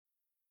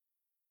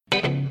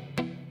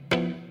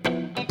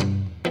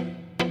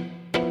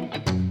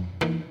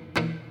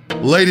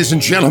Ladies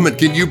and gentlemen,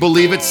 can you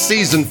believe it?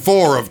 Season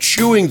 4 of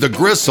Chewing the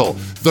Gristle,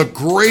 the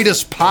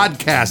greatest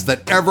podcast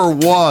that ever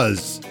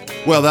was.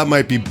 Well, that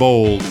might be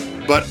bold,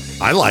 but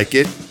I like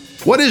it.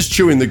 What is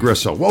Chewing the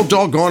Gristle? Well,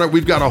 doggone it,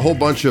 we've got a whole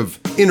bunch of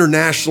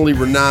internationally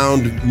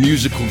renowned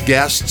musical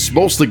guests,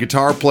 mostly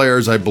guitar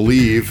players, I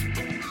believe.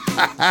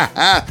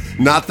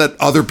 Not that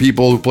other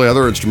people who play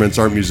other instruments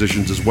aren't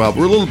musicians as well.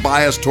 We're a little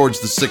biased towards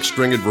the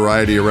six-stringed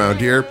variety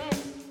around here.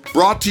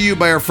 Brought to you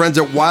by our friends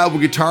at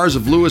Wildwood Guitars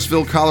of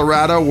Louisville,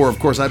 Colorado, where, of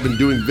course, I've been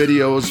doing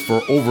videos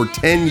for over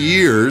 10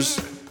 years.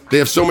 They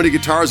have so many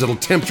guitars that'll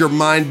tempt your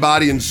mind,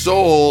 body, and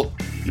soul.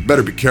 You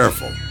better be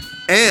careful.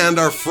 And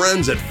our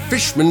friends at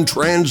Fishman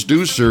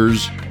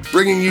Transducers,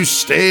 bringing you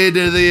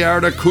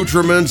state-of-the-art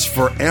accoutrements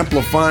for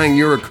amplifying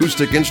your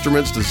acoustic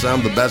instruments to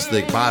sound the best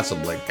they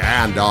possibly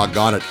can,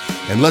 doggone it.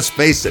 And let's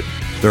face it,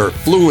 their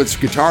Fluence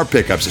guitar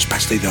pickups,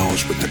 especially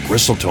those with the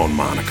Grisseltone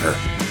moniker,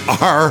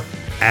 are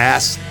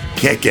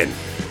ass-kicking.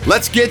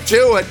 Let's get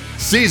to it.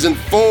 Season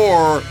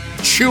 4,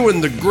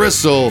 Chewing the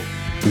Gristle,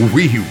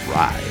 we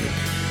ride.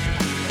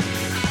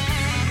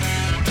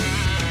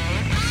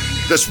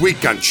 This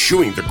week on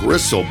Chewing the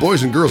Gristle,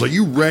 boys and girls, are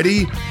you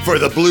ready for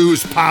the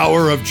blues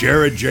power of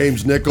Jared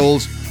James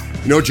Nichols?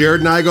 You know, Jared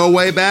and I go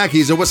way back.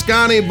 He's a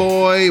Wisconsin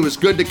boy. It was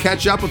good to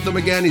catch up with him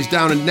again. He's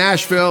down in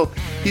Nashville.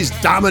 He's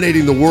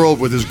dominating the world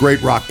with his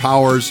great rock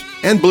powers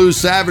and blues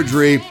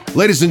savagery.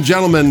 Ladies and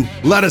gentlemen,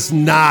 let us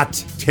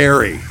not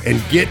tarry and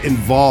get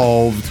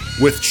involved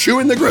with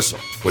Chewing the Gristle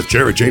with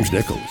Jared James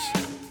Nichols.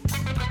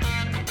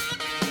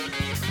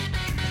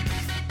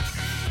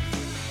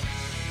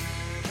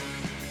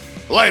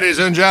 Ladies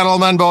and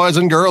gentlemen, boys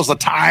and girls, the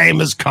time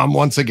has come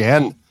once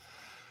again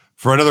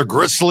for another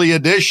gristly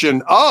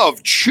edition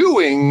of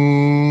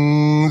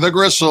Chewing the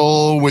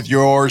Gristle with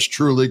yours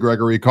truly,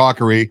 Gregory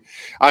Cockery.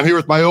 I'm here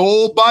with my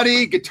old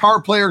buddy, guitar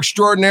player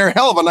extraordinaire,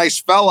 hell of a nice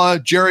fella,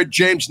 Jared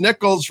James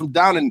Nichols from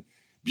down in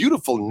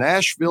beautiful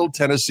Nashville,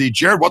 Tennessee.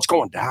 Jared, what's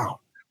going down?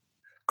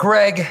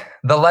 Greg,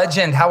 the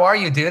legend, how are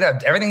you, dude?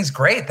 Everything's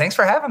great. Thanks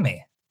for having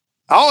me.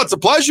 Oh, it's a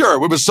pleasure.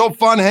 It was so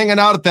fun hanging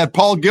out at that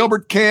Paul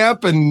Gilbert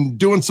camp and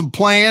doing some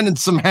playing and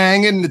some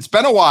hanging. It's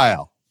been a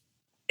while.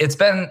 It's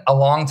been a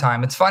long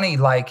time. It's funny,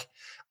 like,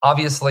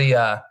 obviously,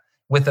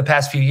 with the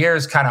past few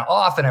years kind of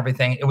off and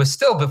everything, it was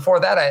still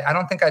before that. I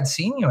don't think I'd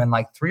seen you in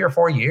like 3 or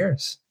 4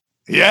 years.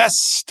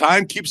 Yes,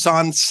 time keeps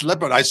on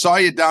slipping. I saw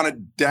you down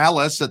at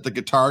Dallas at the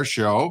guitar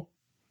show.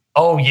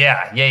 Oh,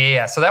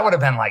 yeah. So that would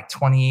have been like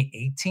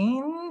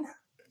 2018?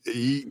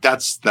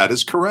 That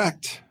is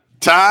correct.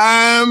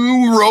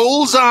 Time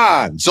rolls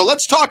on. So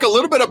let's talk a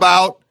little bit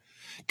about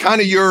kind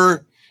of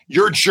your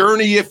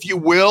journey, if you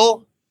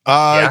will.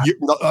 I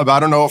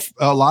don't know if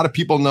a lot of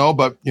people know,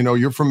 but you know,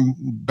 you're from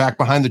back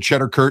behind the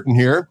Cheddar Curtain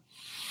here.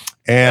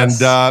 And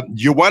yes.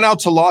 You went out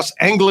to Los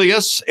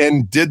Angeles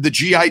and did the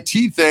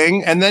GIT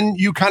thing, and then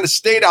you kind of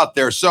stayed out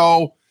there.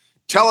 So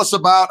tell us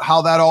about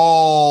how that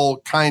all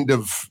kind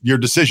of, your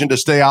decision to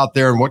stay out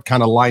there and what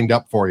kind of lined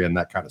up for you and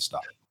that kind of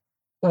stuff.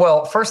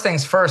 Well, first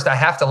things first, I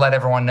have to let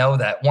everyone know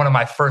that one of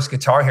my first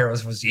guitar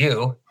heroes was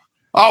you.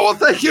 Oh, well,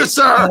 thank you,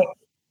 sir.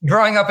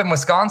 Growing up in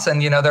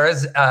Wisconsin, you know, there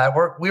is,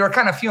 we were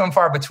kind of few and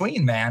far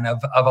between, man,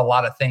 of a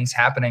lot of things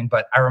happening.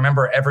 But I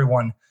remember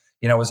everyone,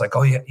 you know, was like,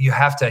 oh, you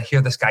have to hear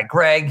this guy,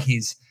 Greg.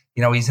 He's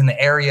in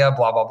the area,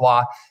 blah, blah,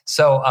 blah.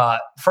 So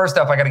first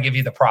up, I got to give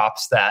you the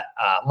props that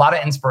a lot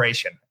of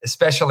inspiration,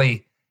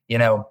 especially, you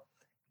know,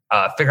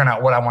 figuring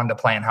out what I wanted to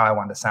play and how I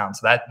wanted to sound.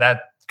 So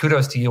that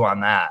kudos to you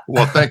on that.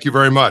 Well, thank you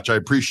very much. I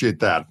appreciate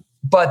that.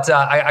 But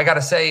I got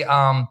to say,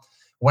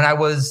 when I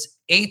was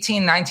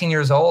 18, 19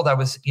 years old, I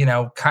was, you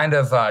know, kind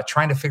of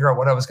trying to figure out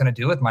what I was going to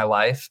do with my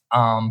life.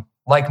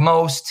 Like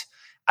most,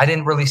 I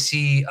didn't really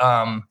see,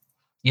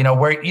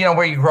 where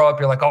you grow up,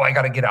 you're like, oh, I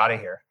got to get out of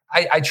here.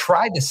 I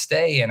tried to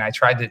stay and I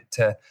tried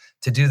to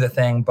do the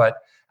thing, but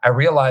I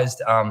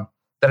realized that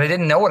I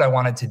didn't know what I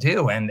wanted to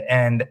do.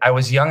 And I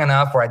was young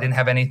enough where I didn't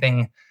have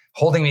anything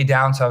holding me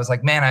down. So I was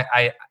like, man,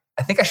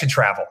 I think I should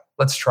travel.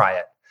 Let's try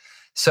it.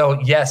 So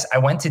yes, I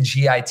went to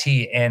GIT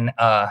in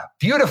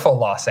beautiful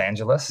Los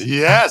Angeles.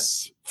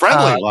 Yes,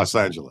 friendly Los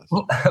Angeles.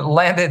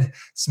 Landed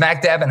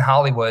smack dab in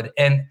Hollywood.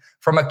 And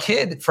from a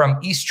kid from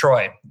East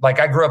Troy, like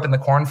I grew up in the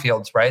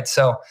cornfields, right?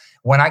 So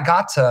when I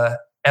got to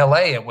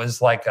LA, it was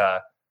like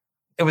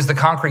it was the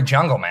concrete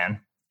jungle,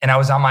 man. And I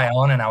was on my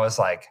own and I was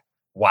like,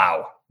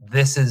 wow,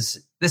 this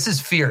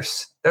is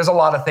fierce. There's a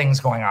lot of things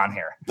going on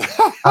here.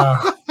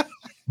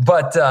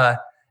 But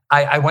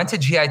I went to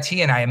GIT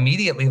and I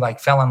immediately like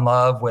fell in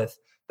love with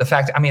the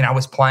fact, I mean, I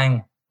was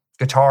playing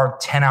guitar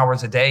 10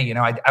 hours a day. You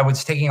know, I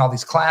was taking all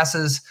these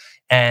classes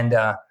and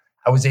I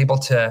was able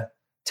to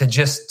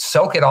just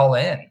soak it all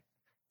in.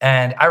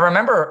 And I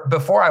remember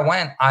before I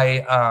went,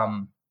 I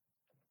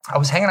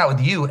was hanging out with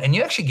you and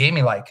you actually gave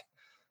me like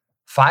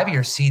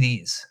 5-year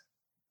CDs,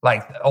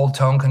 like old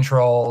Tone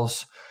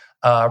Controls,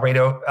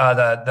 radio,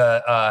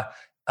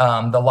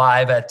 the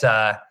live at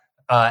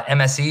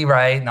MSE,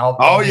 right? And all.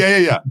 Oh,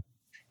 yeah.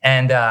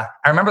 And I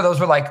remember those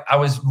were like, I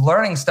was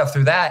learning stuff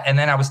through that. And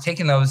then I was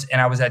taking those and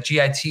I was at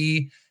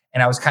GIT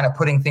and I was kind of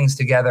putting things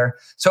together.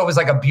 So it was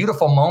like a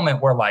beautiful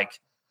moment where like,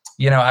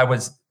 I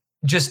was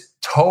just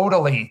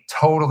totally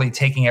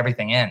taking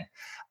everything in.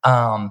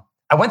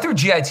 I went through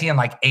GIT in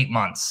like 8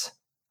 months.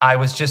 I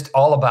was just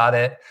all about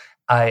it.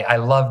 I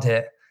loved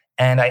it.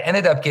 And I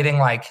ended up getting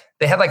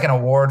they had like an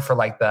award for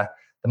like the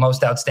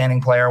most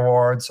outstanding player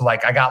award. So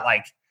like I got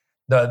like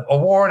the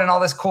award and all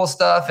this cool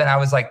stuff. And I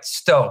was like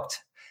stoked.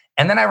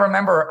 And then I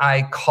remember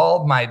I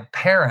called my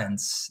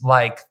parents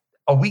like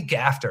a week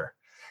after.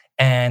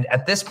 And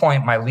at this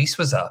point, my lease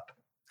was up.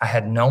 I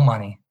had no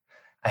money.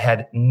 I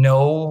had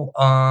nothing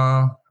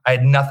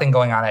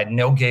going on. I had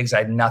no gigs. I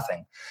had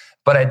nothing.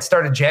 But I'd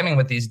started jamming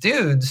with these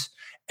dudes.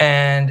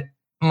 And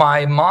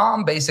my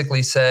mom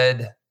basically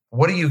said,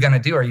 what are you going to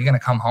do? Are you going to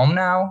come home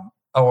now?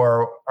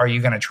 Or are you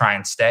going to try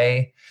and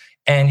stay?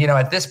 And,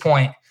 at this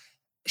point,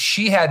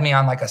 she had me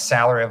on like a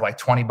salary of like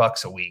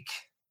 $20 a week.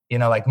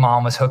 Like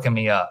mom was hooking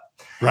me up.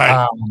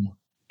 Right.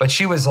 But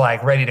she was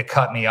like ready to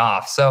cut me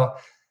off. So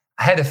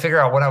I had to figure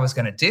out what I was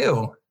going to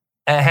do.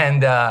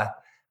 And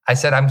I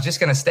said, I'm just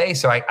going to stay.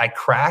 So I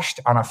crashed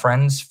on a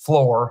friend's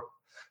floor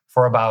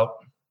for about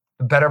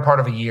the better part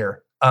of a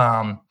year.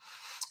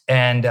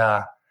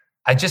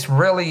 I just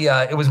really,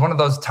 it was one of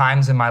those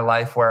times in my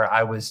life where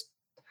I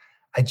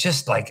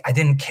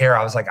didn't care.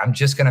 I was like, I'm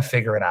just going to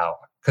figure it out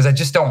because I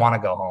just don't want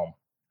to go home.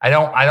 I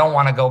don't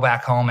want to go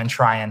back home and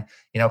try and,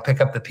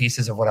 pick up the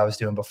pieces of what I was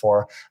doing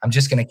before. I'm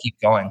just going to keep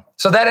going.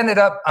 So that ended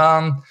up,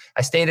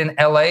 I stayed in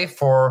LA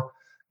for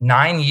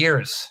 9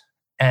 years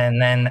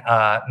and then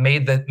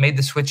made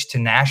the switch to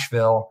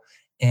Nashville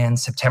in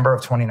September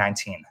of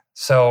 2019.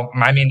 So,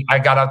 I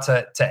got out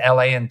to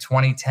LA in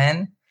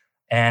 2010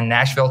 and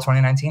Nashville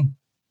 2019.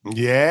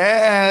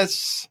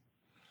 Yes.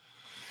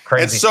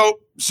 Crazy. And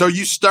so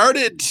you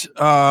started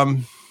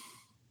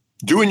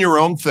doing your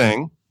own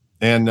thing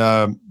and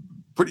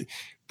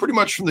pretty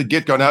much from the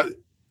get-go. Now,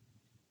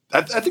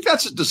 I think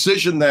that's a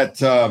decision that,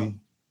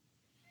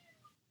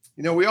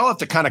 we all have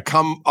to kind of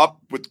come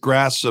up with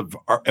grasp of,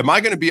 am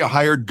I going to be a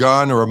hired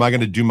gun or am I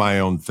going to do my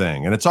own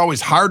thing? And it's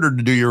always harder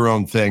to do your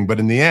own thing, but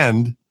in the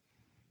end,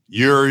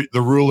 you're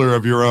the ruler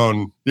of your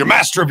own, you're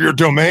master of your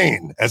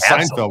domain, as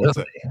Seinfeld would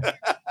say.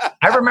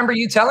 I remember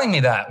you telling me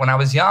that when I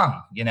was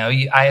young.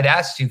 I had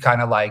asked you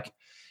kind of like,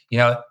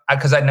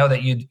 because I know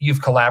that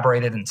you've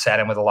collaborated and sat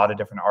in with a lot of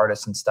different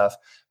artists and stuff,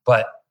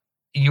 but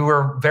you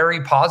were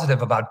very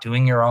positive about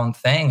doing your own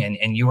thing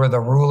and you were the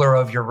ruler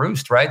of your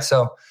roost, right?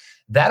 So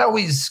that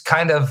always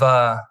kind of,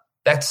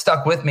 that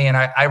stuck with me. And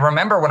I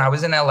remember when I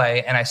was in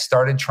LA and I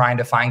started trying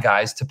to find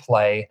guys to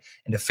play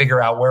and to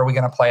figure out where are we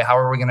going to play? How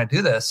are we going to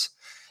do this?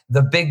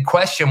 The big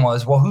question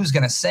was, well, who's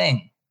going to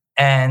sing?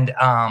 And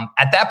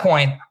at that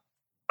point,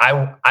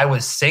 I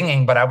was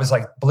singing, but I was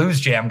like blues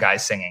jam guy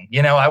singing.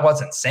 I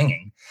wasn't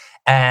singing.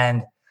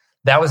 And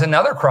that was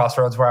another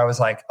crossroads where I was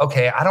like,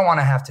 okay, I don't want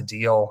to have to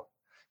deal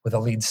with a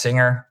lead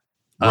singer.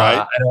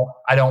 Right.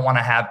 I don't want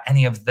to have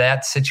any of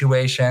that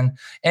situation.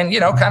 And,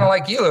 kind of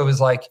like you, it was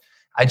like,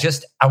 I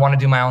want to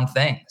do my own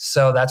thing.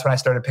 So that's when I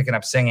started picking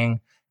up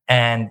singing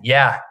and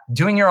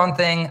doing your own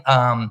thing.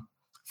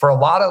 For a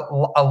lot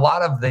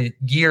of the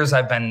years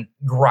I've been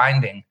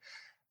grinding,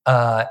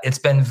 it's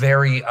been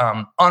very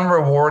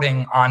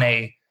unrewarding on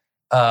a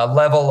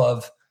level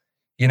of,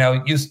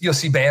 you'll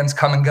see bands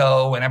come and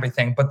go and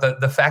everything. But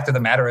the fact of the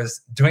matter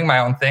is doing my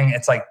own thing.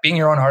 It's like being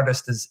your own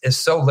artist is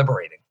so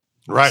liberating.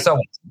 Right. So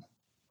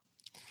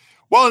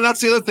well, and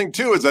that's the other thing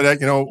too, is that,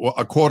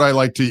 a quote I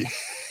like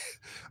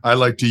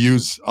to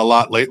use a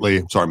lot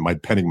lately. Sorry, I'm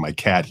petting my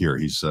cat here.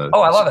 He's I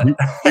love it.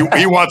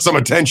 He wants some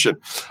attention.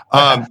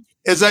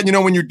 Is that,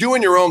 when you're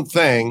doing your own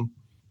thing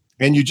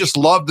and you just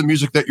love the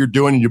music that you're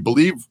doing and you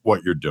believe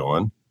what you're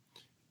doing,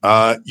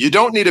 you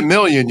don't need a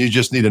million, you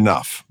just need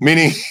enough.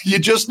 Meaning you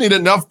just need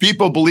enough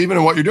people believing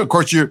in what you're doing. Of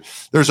course,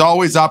 there's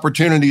always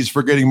opportunities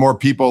for getting more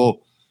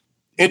people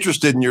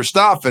interested in your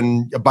stuff,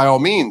 and by all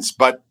means,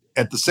 but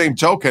at the same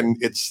token,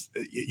 it's,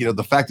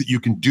 the fact that you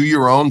can do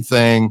your own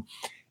thing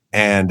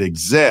and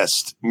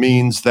exist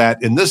means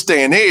that in this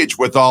day and age,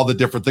 with all the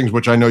different things,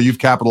 which I know you've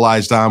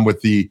capitalized on with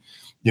the,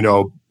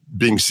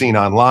 being seen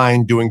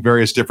online, doing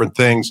various different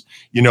things,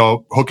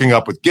 hooking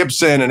up with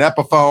Gibson and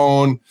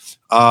Epiphone,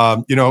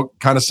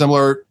 kind of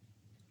similar,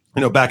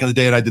 back in the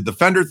day, and I did the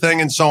Fender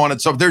thing and so on.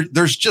 And so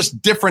there's just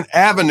different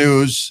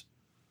avenues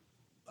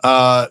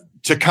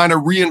to kind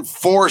of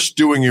reinforce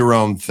doing your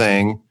own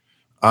thing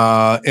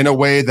in a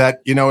way that,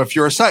 if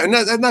you're a side, and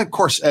that, of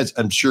course, as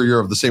I'm sure you're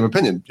of the same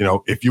opinion,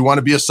 if you want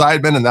to be a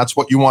sideman and that's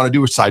what you want to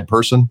do, a side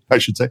person, I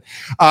should say,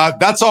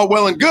 that's all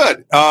well and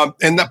good.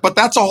 But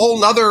that's a whole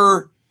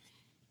nother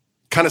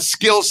kind of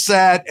skill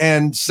set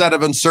and set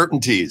of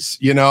uncertainties,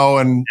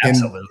 and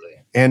absolutely.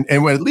 And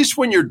at least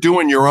when you're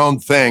doing your own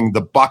thing,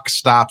 the buck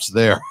stops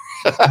there.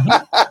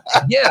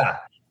 Yeah.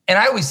 And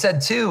I always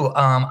said too,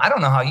 I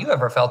don't know how you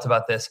ever felt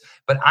about this,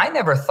 but I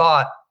never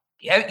thought,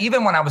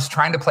 even when I was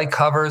trying to play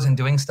covers and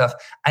doing stuff,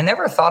 I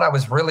never thought I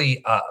was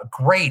really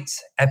great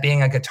at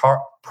being a guitar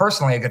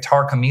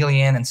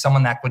chameleon and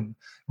someone that would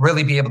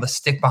really be able to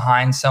stick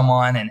behind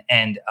someone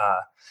and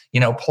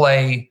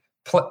play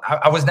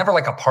I was never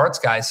like a parts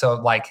guy. So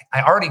like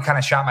I already kind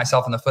of shot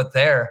myself in the foot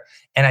there.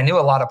 And I knew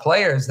a lot of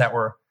players that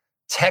were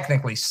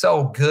technically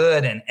so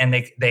good. And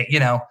they you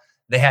know,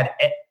 they had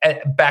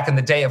back in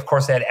the day, of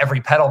course, they had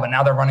every pedal, but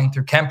now they're running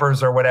through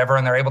Kempers or whatever,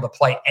 and they're able to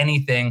play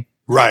anything.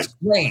 Right. It's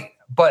great.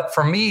 But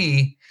for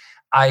me,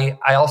 I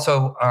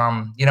also,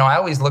 you know, I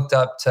always looked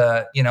up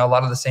to, you know, a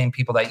lot of the same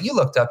people that you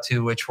looked up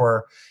to, which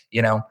were,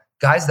 you know,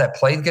 guys that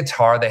played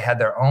guitar, they had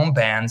their own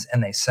bands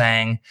and they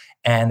sang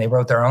and they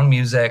wrote their own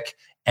music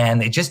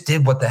and they just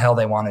did what the hell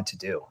they wanted to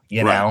do,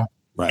 you know?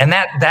 Right. And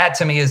that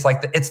to me is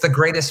like, it's the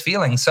greatest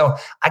feeling. So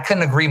I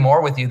couldn't agree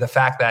more with you. The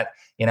fact that,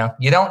 you know,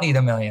 you don't need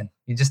 1 million,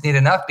 you just need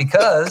enough,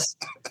 because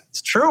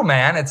it's true,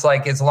 man. It's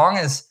like, as long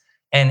as,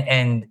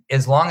 and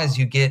as long as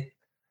you get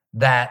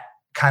that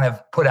kind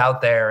of put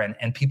out there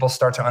and people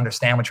start to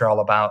understand what you're all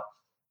about,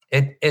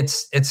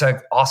 it's an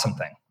awesome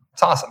thing.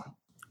 It's awesome.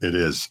 It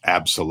is,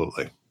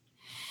 absolutely.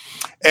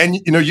 And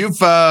you know, you've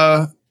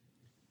got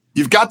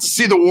to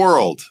see the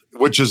world,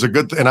 which is a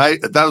good thing.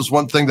 And that was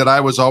one thing that I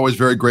was always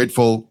very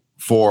grateful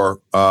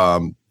for.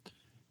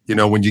 You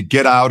know, when you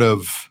get out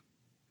of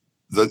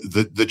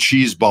the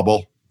cheese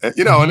bubble,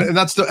 you know, and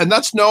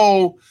that's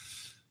no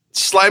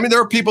slight. I mean,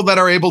 there are people that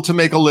are able to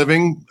make a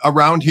living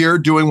around here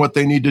doing what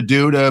they need to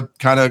do to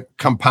kind of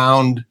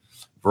compound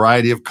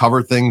variety of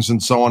cover things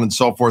and so on and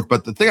so forth.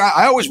 But the thing,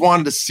 I always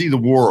wanted to see the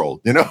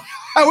world, you know.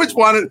 I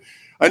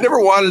never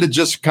wanted to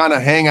just kind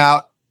of hang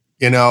out,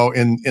 you know,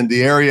 in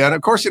the area. And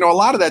of course, you know, a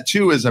lot of that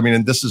too is, I mean,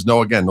 and this is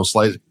no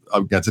slight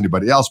against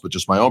anybody else, but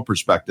just my own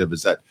perspective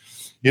is that,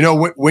 you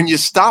know, when you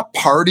stop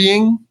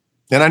partying,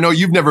 and I know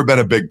you've never been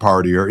a big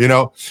partier, you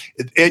know,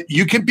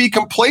 you can be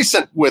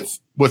complacent with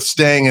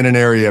staying in an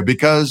area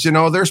because, you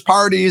know, there's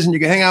parties and you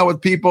can hang out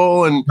with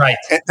people and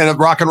a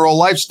rock and roll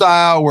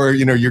lifestyle where,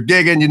 you know, you're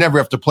gigging, you never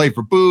have to play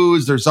for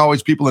booze. There's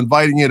always people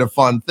inviting you to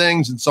fun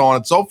things and so on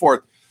and so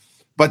forth.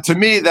 But to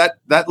me,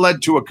 that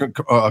led to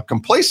a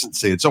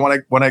complacency. And so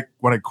when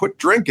I quit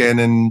drinking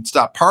and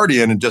stopped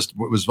partying and just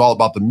it was all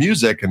about the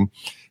music, and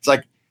it's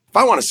like, if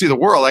I want to see the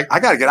world, I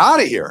got to get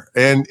out of here.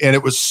 And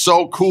it was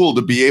so cool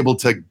to be able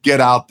to get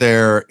out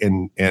there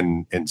and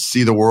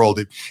see the world.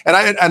 And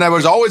I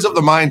was always of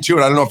the mind too,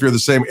 and I don't know if you're the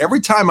same. Every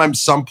time I'm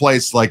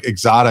someplace like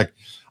exotic,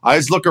 I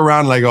always look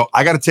around and I go,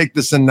 I got to take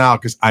this in now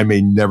because I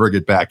may never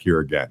get back here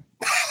again.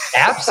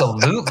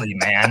 Absolutely,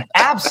 man.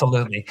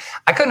 Absolutely.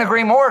 I couldn't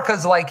agree more,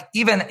 because like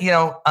even, you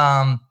know,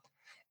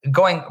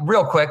 going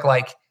real quick,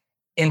 like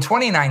in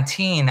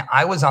 2019,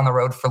 I was on the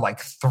road for like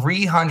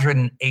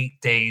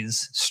 308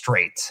 days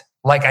straight.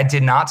 Like I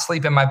did not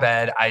sleep in my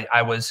bed.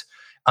 I was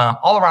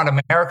all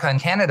around America and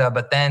Canada,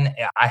 but then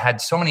I had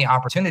so many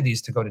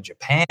opportunities to go to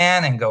Japan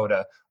and go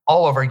to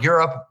all over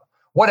Europe,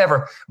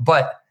 whatever.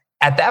 But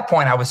at that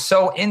point, I was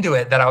so into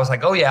it that I was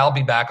like, oh yeah, I'll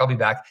be back.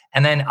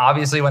 And then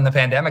obviously when the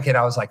pandemic hit,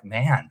 I was like,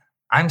 man,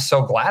 I'm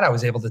so glad I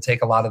was able to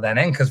take a lot of that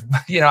in, because,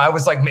 you know, I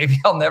was like, maybe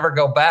I'll never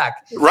go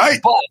back. Right.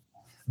 But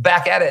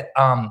back at it,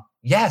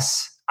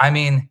 yes. I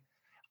mean,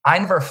 I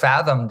never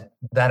fathomed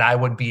that I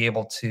would be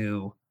able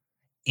to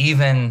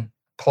even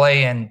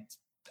play in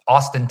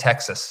Austin,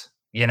 Texas.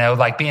 You know,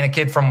 like being a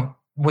kid from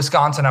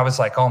Wisconsin, I was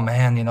like, oh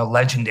man, you know,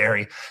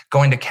 legendary.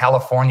 Going to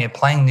California,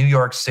 playing New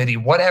York City,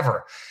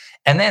 whatever.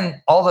 And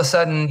then all of a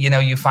sudden, you know,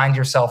 you find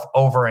yourself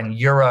over in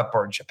Europe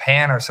or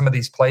Japan or some of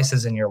these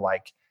places, and you're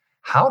like,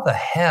 how the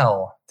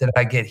hell did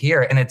I get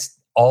here? And it's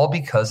all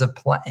because of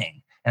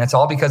playing. And it's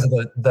all because of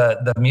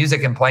the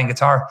music and playing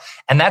guitar.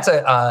 And that's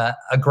a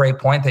great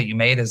point that you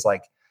made, is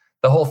like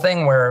the whole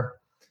thing where,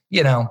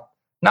 you know,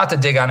 not to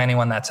dig on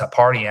anyone that's a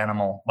party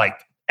animal, like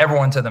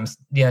everyone to them,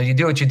 you know, you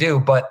do what you do.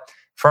 But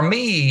for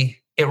me,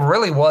 it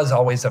really was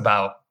always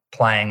about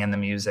playing and the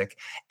music.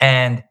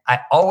 And I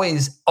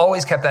always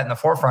kept that in the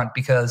forefront,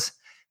 because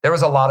there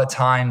was a lot of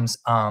times,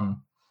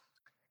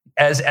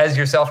 as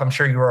yourself, I'm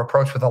sure you were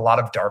approached with a lot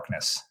of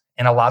darkness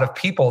and a lot of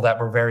people that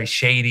were very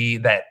shady,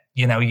 that,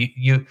 you know,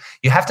 you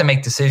have to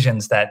make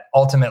decisions that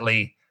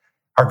ultimately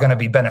are going to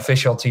be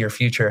beneficial to your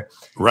future.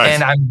 Right.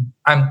 And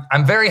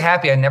I'm very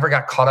happy I never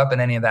got caught up in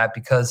any of that,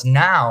 because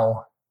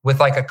now with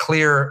like a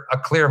clear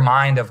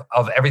mind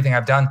of everything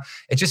I've done,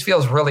 it just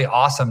feels really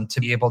awesome to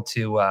be able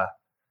to, I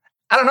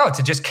don't know,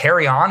 to just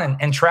carry on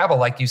and travel,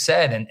 like you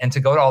said, and to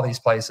go to all these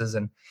places.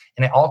 And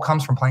it all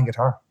comes from playing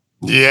guitar.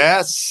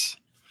 Yes.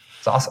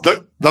 It's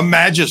awesome. The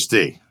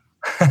majesty.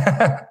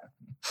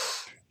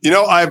 You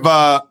know,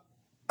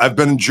 I've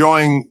been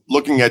enjoying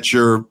looking at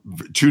your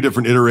two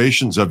different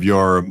iterations of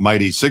your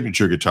mighty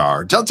signature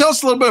guitar. Tell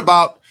us a little bit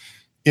about,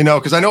 you know,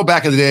 because I know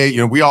back in the day, you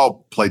know, we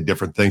all played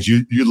different things.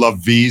 You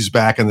loved V's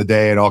back in the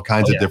day and all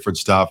kinds of different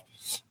stuff.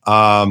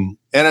 And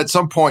at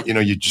some point, you know,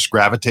 you just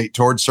gravitate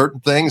towards certain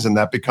things and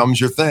that becomes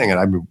your thing. And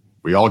I mean,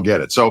 we all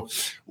get it. So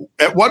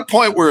at what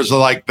point was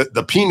like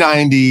the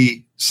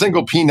P90,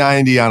 single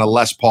P90 on a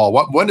Les Paul,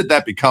 when did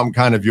that become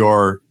kind of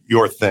your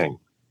thing?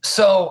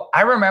 So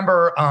I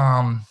remember,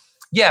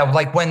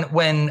 like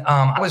when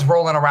I was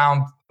rolling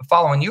around,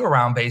 following you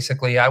around,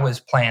 basically, I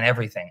was playing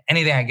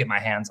anything I get my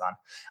hands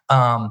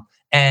on.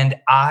 And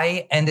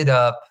I ended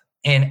up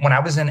when I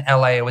was in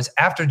LA, it was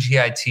after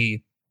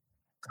GIT.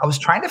 I was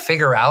trying to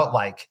figure out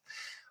like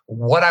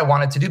what I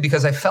wanted to do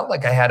because I felt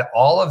like I had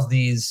all of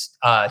these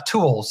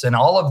tools and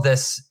all of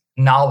this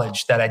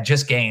knowledge that I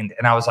just gained.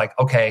 And I was like,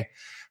 okay,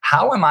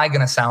 how am I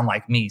going to sound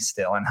like me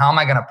still? And how am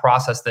I going to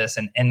process this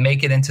and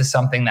make it into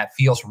something that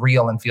feels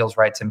real and feels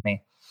right to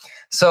me?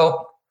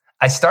 So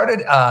I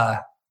started,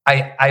 I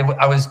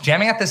was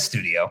jamming at this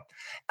studio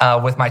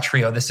with my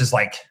trio. This is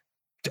like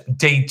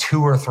day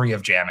 2 or 3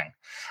 of jamming.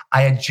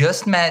 I had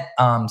just met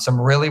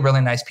some really,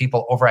 really nice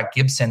people over at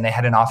Gibson. They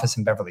had an office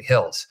in Beverly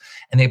Hills,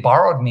 and they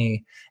borrowed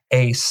me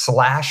a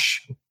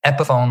Slash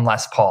Epiphone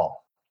Les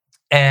Paul.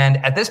 And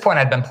at this point,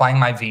 I'd been playing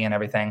my V and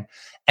everything.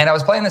 And I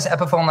was playing this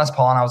Epiphone Les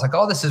Paul, and I was like,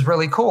 oh, this is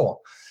really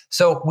cool.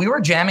 So we were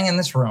jamming in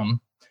this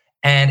room,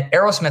 and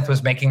Aerosmith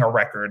was making a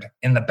record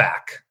in the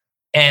back.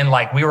 And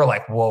like we were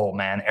like, whoa,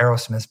 man,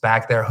 Aerosmith's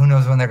back there. Who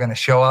knows when they're going to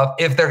show up,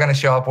 if they're going to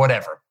show up,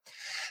 whatever.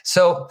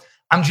 So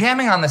I'm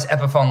jamming on this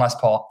Epiphone Les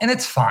Paul, and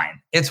it's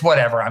fine. It's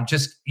whatever. I'm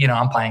just,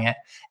 I'm playing it.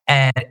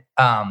 And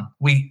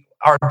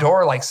our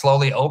door like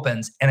slowly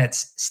opens, and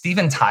it's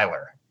Steven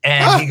Tyler.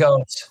 And he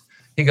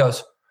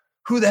goes,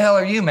 who the hell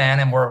are you, man?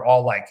 And we're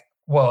all like,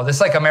 whoa, this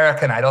is like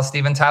American Idol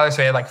Steven Tyler.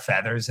 So he had like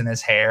feathers in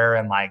his hair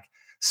and like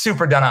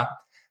super done up.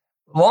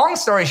 Long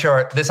story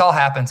short, this all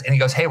happens. And he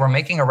goes, hey, we're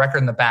making a record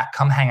in the back.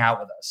 Come hang out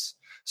with us.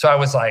 So I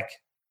was like,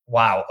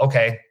 wow,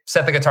 okay.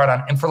 Set the guitar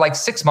down. And for like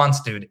 6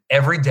 months, dude,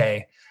 every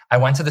day I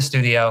went to the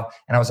studio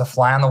and I was a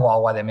fly on the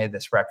wall while they made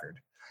this record.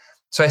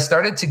 So I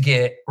started to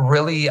get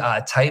really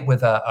tight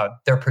with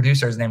their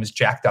producer. His name is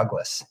Jack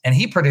Douglas. And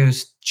he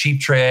produced Cheap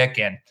Trick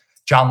and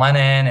John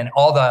Lennon and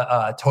all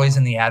the Toys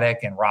in the Attic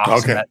and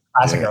Rocks and that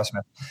classic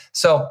Aerosmith.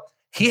 So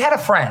he had a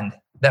friend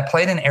that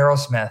played in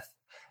Aerosmith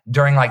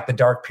during like the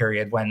dark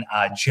period when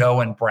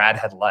Joe and Brad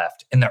had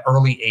left in the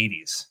early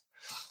 80s.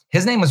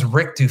 His name was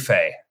Rick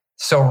Dufay.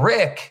 So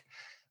Rick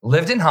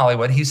lived in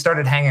Hollywood. He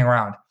started hanging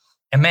around.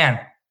 And man,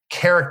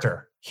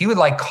 character. He would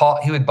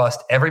he would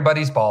bust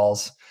everybody's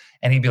balls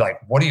and he'd be like,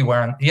 what are you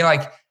wearing?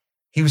 Like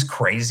he was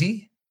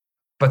crazy,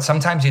 but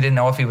sometimes you didn't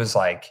know if he was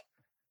like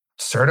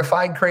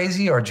certified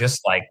crazy or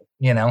just like,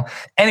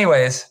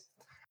 anyways,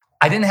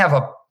 I didn't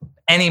have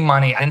any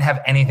money. I didn't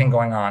have anything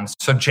going on.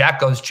 So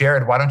Jack goes,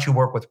 Jared, why don't you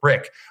work with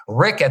Rick?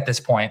 Rick at this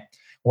point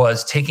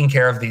was taking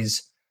care of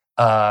these,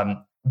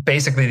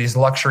 basically these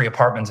luxury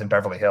apartments in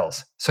Beverly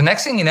Hills. So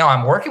next thing you know,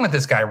 I'm working with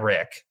this guy,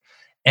 Rick,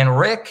 and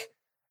Rick,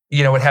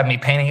 would have me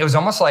painting. It was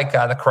almost like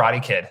the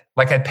Karate Kid.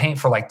 Like I'd paint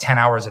for like 10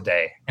 hours a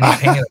day and he'd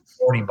pay me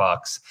like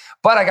 $40.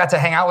 But I got to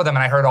hang out with him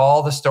and I heard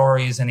all the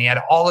stories and he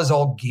had all his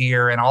old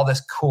gear and all this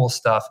cool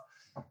stuff.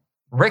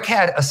 Rick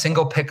had a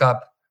single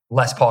pickup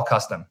Les Paul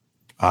Custom.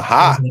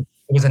 Aha.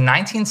 It was a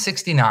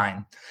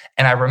 1969.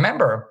 And I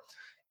remember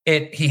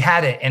he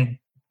had it and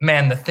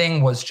man, the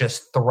thing was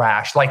just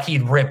thrashed. Like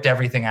he'd ripped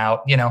everything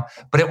out,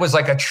 but it was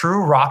like a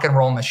true rock and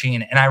roll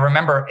machine. And I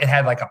remember it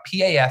had like a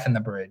PAF in the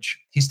bridge.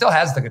 He still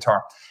has the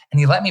guitar and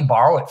he let me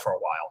borrow it for a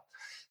while.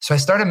 So I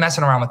started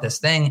messing around with this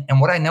thing.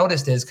 And what I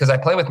noticed is, because I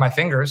play with my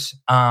fingers,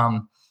 I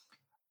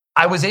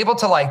was able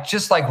to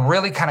just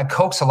really kind of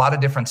coax a lot of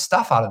different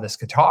stuff out of this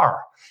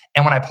guitar.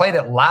 And when I played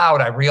it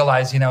loud, I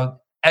realized,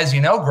 as you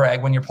know,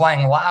 Greg, when you're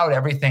playing loud,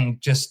 everything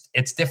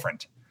it's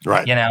different.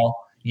 Right.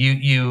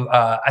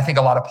 I think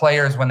a lot of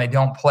players, when they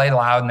don't play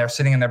loud and they're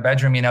sitting in their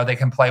bedroom, they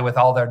can play with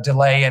all their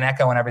delay and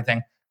echo and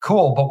everything.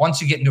 Cool. But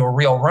once you get into a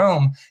real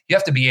room, you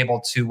have to be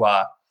able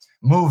to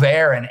move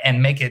air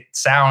and make it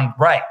sound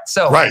right.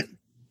 So I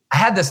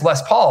had this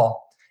Les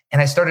Paul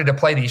and I started to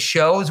play these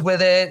shows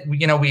with it. We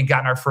had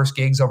gotten our first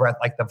gigs over at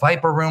like the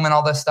Viper Room and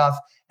all this stuff.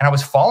 And I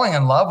was falling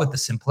in love with the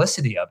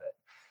simplicity of it.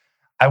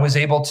 I was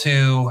able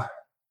to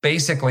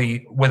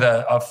basically with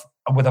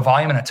a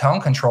volume and a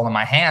tone control in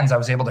my hands, I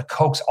was able to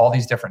coax all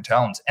these different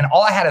tones. And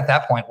all I had at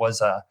that point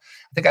was, I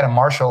think I had a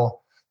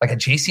Marshall, like a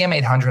JCM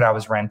 800 I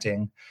was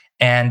renting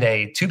and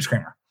a Tube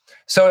Screamer.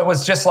 So it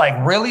was just like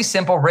really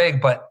simple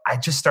rig, but I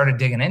just started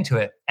digging into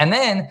it. And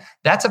then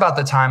that's about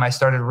the time I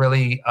started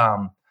really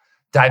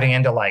diving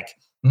into like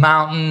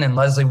Mountain and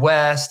Leslie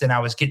West. And I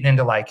was getting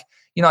into like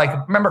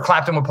remember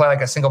Clapton would play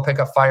like a single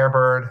pickup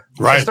Firebird.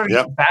 Right. I started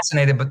getting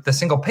fascinated with the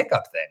single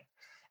pickup thing.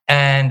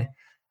 And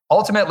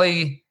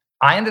ultimately,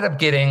 I ended up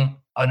getting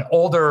an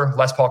older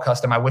Les Paul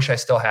Custom. I wish I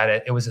still had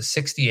it. It was a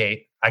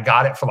 68. I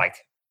got it for like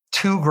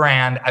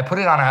 $2,000. I put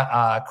it on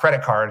a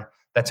credit card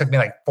that took me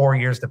like 4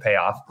 years to pay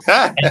off.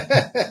 And,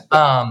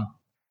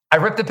 I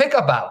ripped the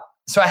pickup out.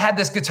 So I had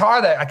this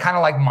guitar that I kind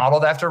of like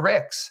modeled after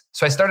Rick's.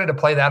 So I started to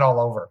play that all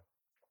over.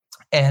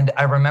 And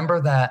I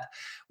remember that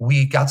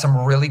we got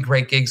some really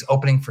great gigs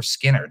opening for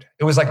Skynyrd.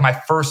 It was like my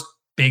first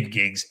big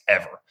gigs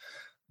ever.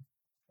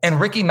 And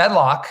Ricky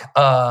Medlock,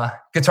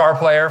 guitar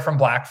player from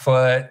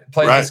Blackfoot,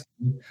 played this.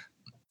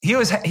 He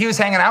was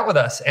hanging out with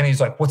us, and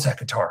he's like, "What's that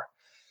guitar?"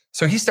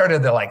 So he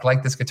started to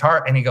like this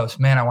guitar, and he goes,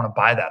 "Man, I want to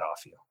buy that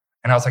off you."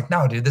 And I was like,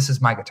 "No, dude, this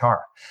is my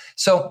guitar."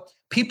 So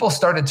people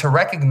started to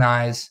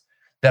recognize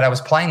that I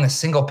was playing the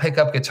single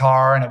pickup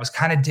guitar, and it was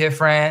kind of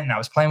different, and I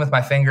was playing with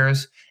my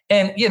fingers.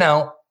 And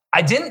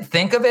I didn't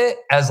think of it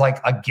as like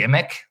a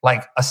gimmick,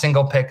 like a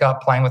single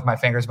pickup playing with my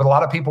fingers, but a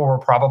lot of people were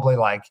probably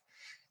like,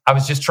 I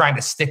was just trying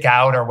to stick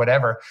out or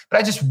whatever, but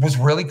I just was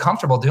really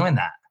comfortable doing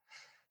that.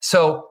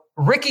 So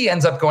Ricky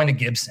ends up going to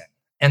Gibson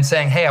and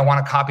saying, hey, I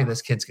want to copy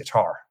this kid's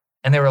guitar.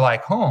 And they were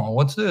like,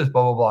 what's this?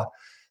 Blah, blah,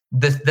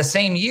 blah. The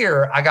same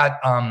year, I got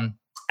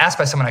asked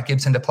by someone at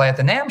Gibson to play at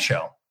the NAMM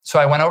show. So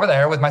I went over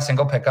there with my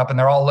single pickup and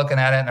they're all looking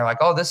at it and they're like,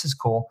 oh, this is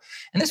cool.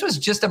 And this was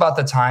just about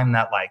the time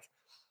that like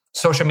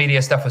social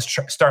media stuff was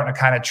starting to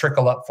kind of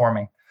trickle up for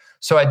me.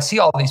 So I'd see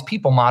all these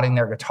people modding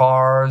their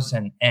guitars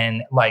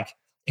and like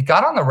it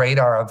got on the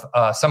radar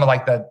of some of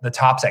like the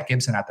tops at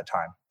Gibson at the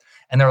time.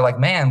 And they were like,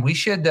 man, we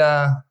should,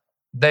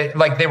 they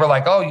were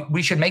like, oh,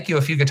 we should make you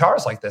a few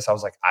guitars like this. I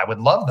was like, I would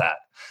love that.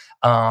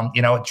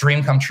 A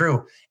dream come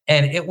true.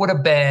 And it would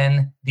have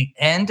been the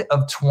end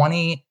of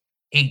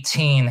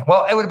 2018.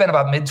 Well, it would have been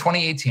about mid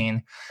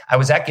 2018. I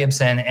was at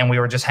Gibson and we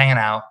were just hanging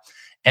out.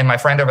 And my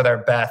friend over there,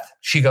 Beth,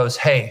 she goes,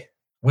 hey,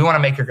 we want to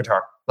make your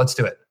guitar. Let's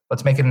do it.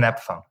 Let's make it an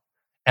Epiphone.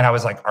 And I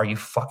was like, are you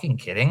fucking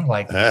kidding?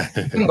 Like, I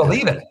couldn't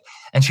believe it.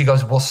 And she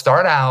goes, we'll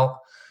start out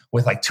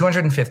with like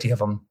 250 of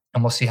them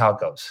and we'll see how it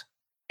goes.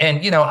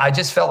 And, I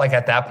just felt like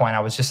at that point, I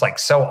was just like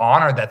so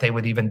honored that they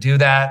would even do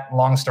that.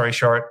 Long story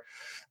short,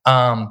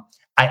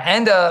 I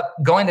end up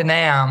going to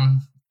NAMM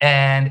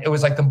and it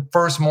was like the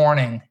first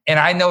morning. And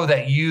I know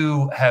that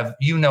you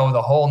know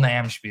the whole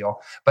NAMM spiel,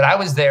 but I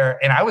was there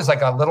and I was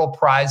like a little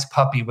prize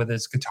puppy with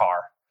his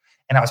guitar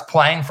and I was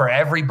playing for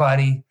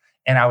everybody.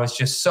 And I was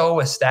just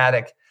so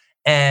ecstatic.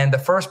 And the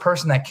first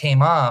person that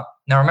came up,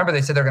 now remember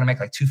they said they're going to make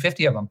like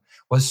 250 of them,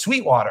 was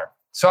Sweetwater.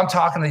 So I'm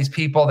talking to these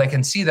people. They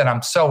can see that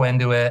I'm so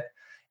into it.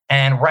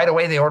 And right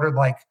away they ordered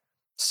like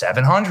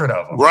 700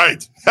 of them.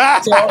 Right.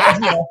 So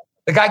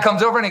the guy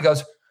comes over and he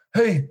goes,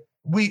 hey,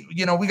 we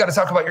got to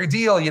talk about your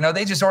deal.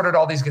 They just ordered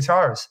all these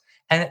guitars.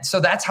 And so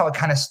that's how it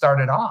kind of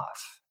started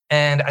off.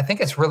 And I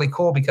think it's really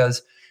cool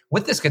because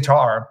with this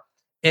guitar,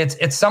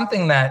 it's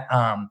something that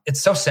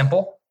it's so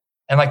simple.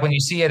 And like when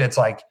you see it, it's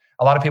like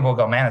a lot of people will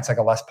go, man, it's like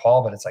a Les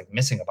Paul, but it's like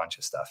missing a bunch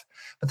of stuff.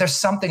 But there's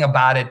something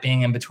about it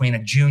being in between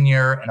a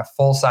junior and a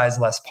full-size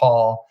Les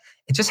Paul.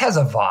 It just has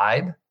a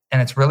vibe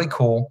and it's really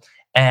cool.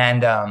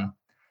 And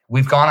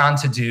we've gone on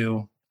to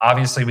do,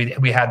 obviously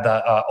we had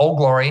the Old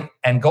Glory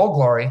and Gold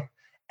Glory,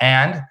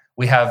 and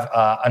we have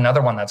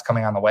another one that's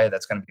coming on the way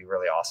that's going to be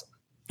really awesome.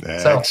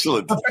 Excellent.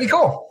 So that's pretty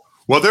cool.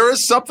 Well, there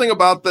is something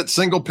about that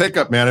single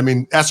pickup, man. I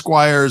mean,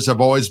 Esquires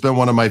have always been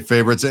one of my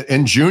favorites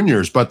and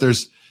juniors, but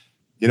there's,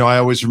 I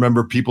always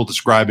remember people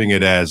describing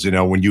it as,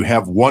 when you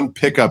have one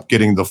pickup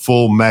getting the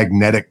full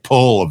magnetic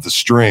pull of the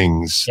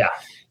strings,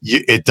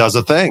 it does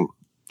a thing.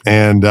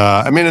 And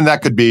and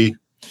that could be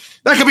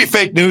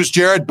fake news,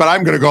 Jared, but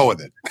I'm going to go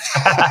with it.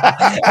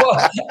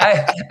 Well,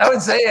 I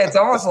would say it's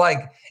almost like,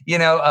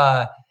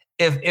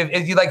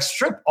 if you like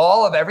strip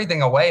all of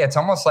everything away, it's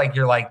almost like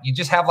you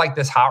just have like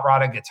this hot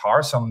rodded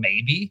guitar. So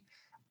maybe,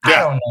 I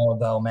don't know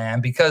though,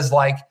 man, because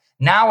like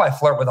now I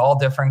flirt with all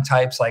different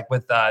types, like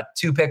with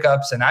 2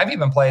 pickups. And I've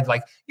even played,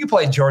 like you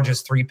played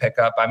George's 3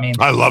 pickup. I mean,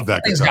 I love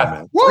that guitar,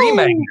 man. 3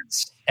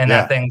 magnets and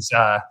that thing's,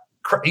 so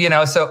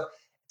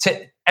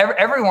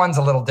everyone's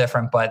a little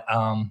different, but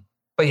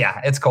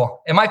yeah, it's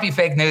cool. It might be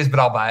fake news, but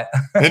I'll buy it.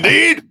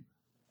 Indeed.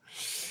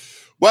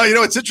 Well,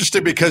 it's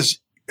interesting because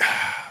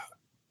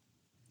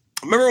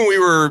remember when we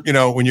were,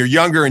 when you're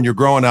younger and you're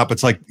growing up,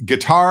 it's like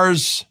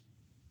guitars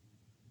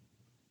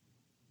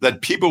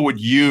that people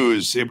would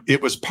use.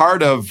 It was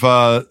part of,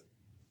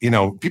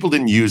 people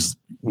didn't use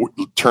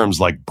terms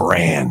like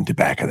brand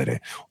back in the day.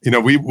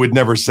 We would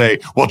never say,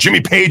 well,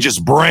 Jimmy Page's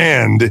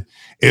brand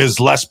is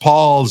Les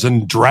Pauls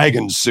and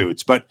dragon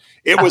suits, but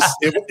it was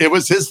it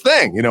was his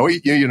thing.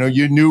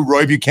 You knew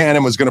Roy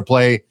Buchanan was going to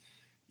play,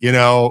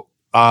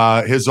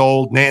 his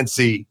old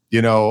Nancy,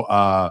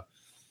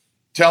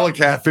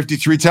 Telecaster,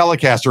 53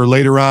 Telecaster.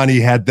 Later on,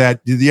 he had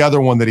the other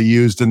one that he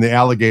used in the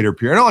Alligator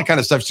period, and all that kind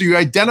of stuff. So you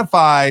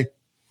identify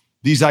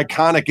these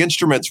iconic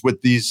instruments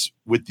with these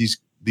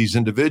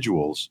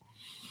individuals,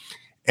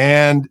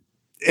 and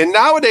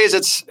nowadays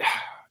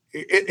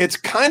it's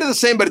kind of the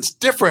same, but it's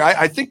different.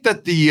 I think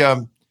that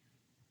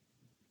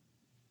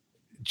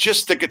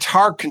just the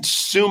guitar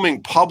consuming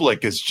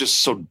public is just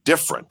so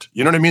different.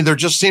 You know what I mean? There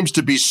just seems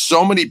to be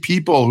so many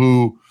people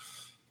who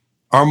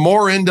are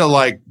more into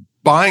like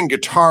buying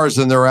guitars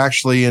than they're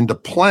actually into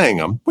playing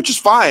them, which is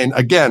fine.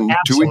 Again,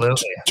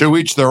 to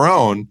each their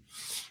own.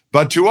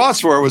 But to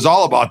us, where it was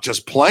all about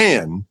just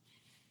playing,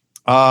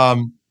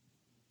 it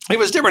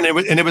was different.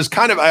 It was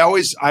kind of, I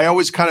always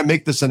kind of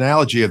make this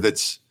analogy of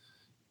it's,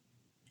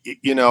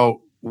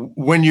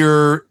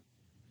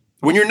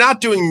 when you're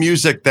not doing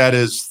music that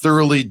is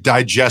thoroughly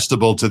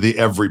digestible to the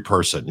every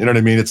person, you know what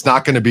I mean? It's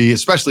not going to be,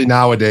 especially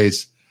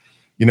nowadays,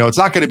 it's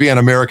not going to be an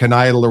American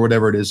Idol or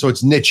whatever it is. So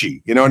it's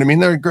niche-y, you know what I mean?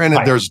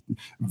 There's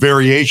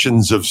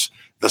variations of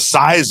the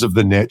size of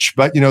the niche,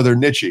 but they're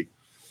niche-y.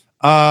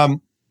 A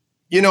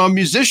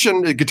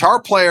musician, a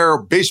guitar player,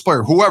 bass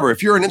player, whoever,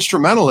 if you're an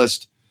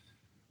instrumentalist,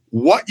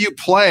 what you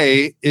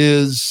play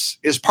is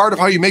part of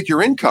how you make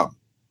your income.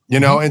 you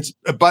know,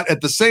 but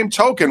at the same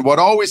token, what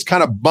always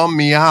kind of bummed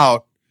me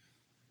out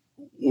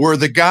were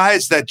the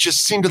guys that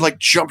just seemed to like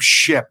jump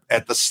ship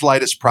at the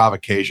slightest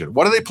provocation.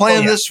 What are they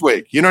playing this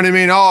week? You know what I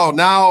mean? Oh,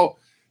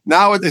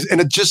 now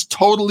it just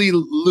totally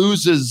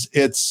loses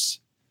its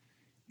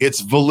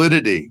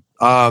validity.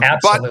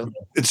 Absolutely.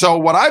 But so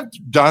what I've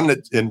done,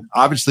 and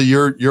obviously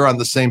you're on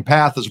the same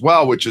path as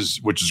well, which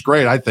is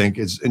great. I think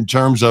is in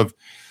terms of,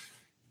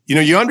 you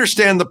know, you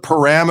understand the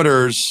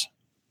parameters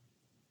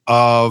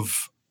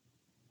of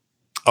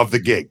the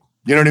gig.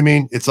 You know what I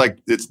mean? It's like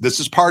this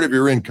is part of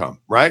your income,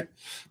 right?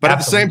 But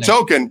Absolutely. At the same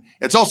token,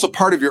 it's also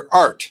part of your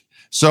art.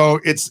 So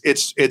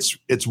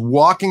it's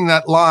walking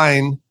that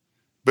line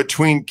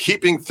between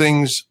keeping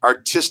things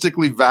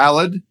artistically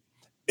valid,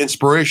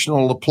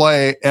 inspirational to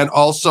play, and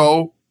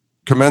also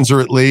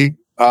commensurately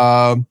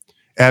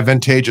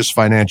advantageous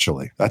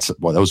financially.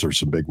 Those are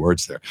some big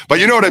words there. But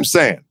you know what I'm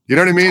saying? You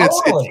know what I mean?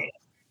 Totally.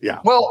 Yeah.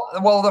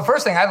 Well, the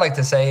first thing I'd like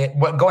to say,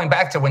 going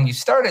back to when you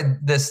started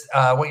this,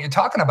 what you're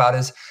talking about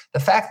is the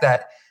fact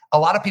that a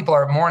lot of people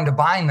are more into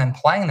buying than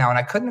playing now, and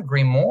I couldn't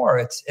agree more.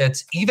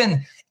 It's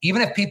even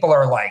if people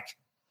are like,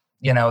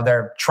 you know,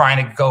 they're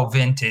trying to go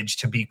vintage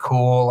to be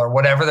cool or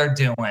whatever they're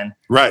doing.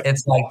 Right.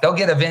 It's like they'll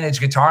get a vintage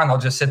guitar and they'll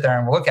just sit there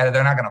and look at it.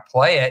 They're not going to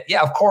play it.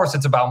 Yeah, of course,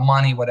 it's about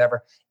money,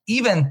 whatever.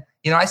 Even,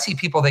 you know, I see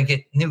people, they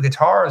get new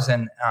guitars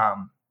and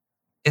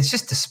it's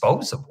just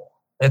disposable.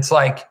 It's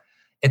like,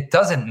 it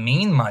doesn't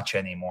mean much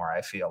anymore,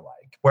 I feel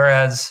like.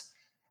 Whereas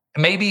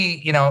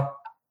maybe, you know,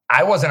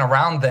 I wasn't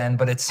around then,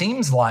 but it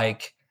seems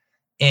like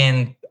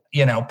in,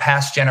 you know,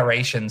 past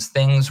generations,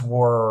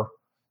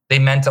 they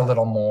meant a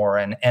little more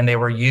and they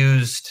were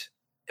used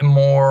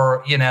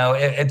more, you know,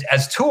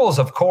 as tools,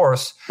 of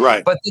course,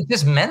 right? But it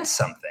just meant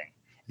something.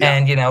 Yeah.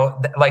 And, you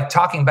know, like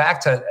talking back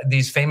to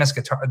these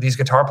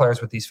guitar players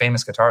with these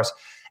famous guitars,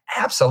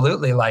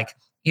 absolutely. Like,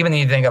 even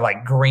you think of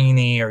like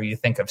Greenie or you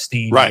think of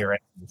Stevie or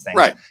anything,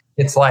 right?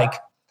 It's like,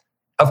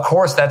 of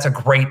course, that's a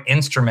great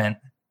instrument,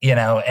 you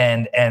know,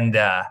 and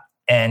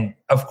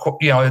of course,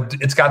 you know,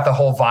 it's got the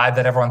whole vibe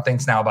that everyone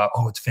thinks now about,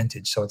 oh, it's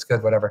vintage, so it's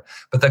good, whatever.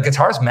 But the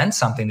guitars meant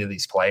something to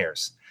these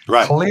players.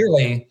 Right.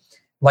 Clearly,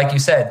 like you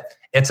said,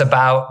 it's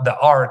about the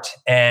art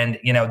and,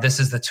 you know, this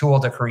is the tool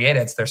to create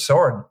it. It's their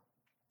sword.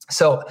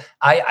 So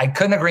I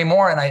couldn't agree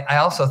more. And I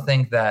also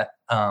think that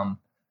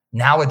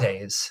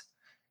nowadays,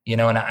 you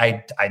know, and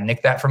I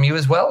nicked that from you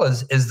as well,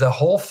 is the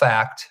whole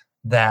fact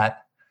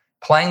that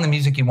playing the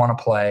music you want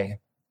to play,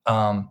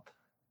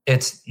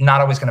 it's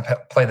not always going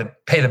to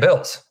pay the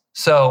bills.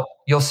 So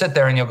you'll sit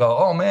there and you'll go,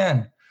 oh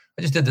man,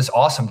 I just did this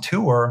awesome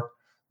tour,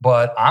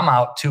 but I'm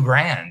out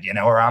 $2,000, you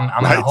know, or I'm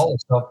in a hole.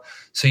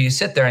 So you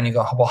sit there and you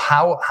go, well,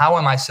 how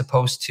am I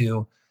supposed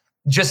to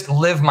just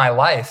live my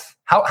life?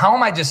 How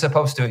am I just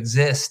supposed to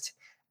exist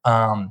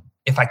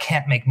if I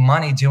can't make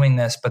money doing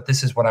this, but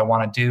this is what I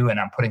want to do and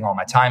I'm putting all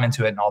my time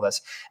into it and all this.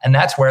 And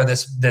that's where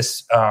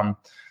this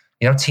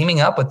you know,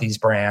 teaming up with these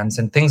brands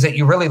and things that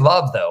you really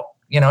love though,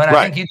 you know, and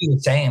I think you do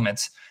the same.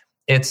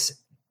 It's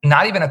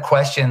not even a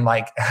question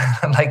like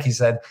you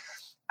said,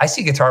 I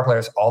see guitar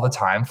players all the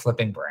time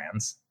flipping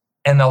brands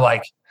and they'll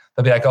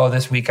be like, oh,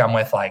 this week I'm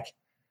with like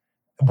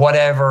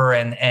whatever.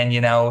 And,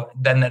 you know,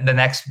 then the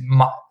next,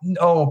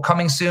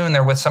 coming soon,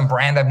 they're with some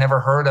brand I've never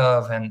heard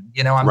of. And,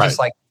 you know, I'm just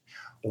like,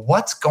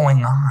 what's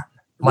going on?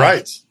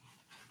 Like,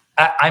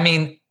 I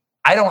mean,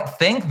 I don't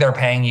think they're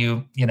paying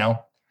you, you know,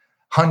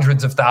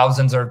 hundreds of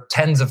thousands or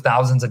tens of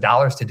thousands of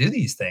dollars to do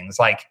these things.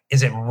 Like,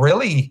 is it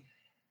really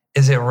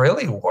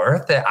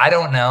worth it? I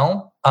don't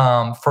know.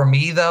 For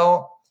me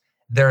though,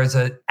 there is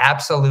an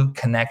absolute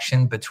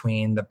connection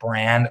between the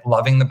brand,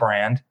 loving the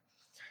brand,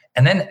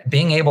 and then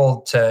being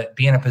able to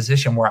be in a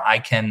position where I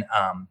can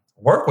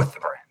work with the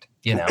brand.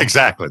 You know,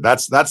 exactly.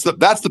 That's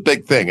the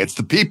big thing. It's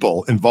the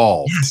people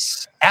involved.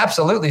 Yes,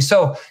 absolutely.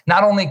 So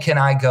not only can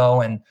I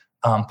go and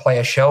play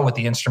a show with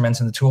the instruments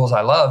and the tools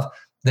I love,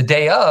 the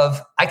day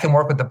of, I can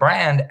work with the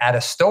brand at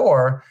a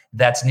store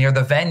that's near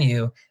the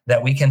venue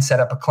that we can set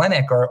up a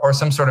clinic or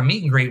some sort of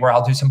meet and greet where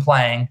I'll do some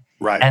playing.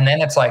 Right. And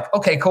then it's like,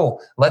 okay,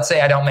 cool. Let's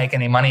say I don't make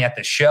any money at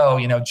the show,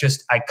 you know,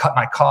 just I cut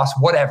my costs,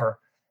 whatever.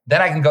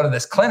 Then I can go to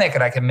this clinic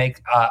and I can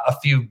make a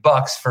few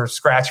bucks for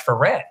scratch for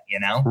rent, you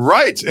know?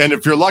 Right. And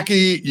if you're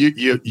lucky,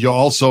 you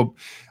also,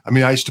 I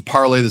mean, I used to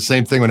parlay the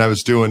same thing when I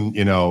was doing,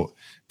 you know,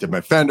 did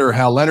my Fender,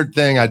 Hal Leonard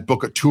thing. I'd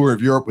book a tour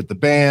of Europe with the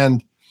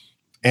band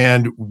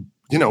and,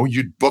 you know,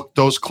 you'd book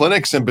those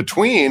clinics in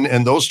between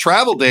and those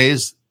travel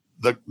days,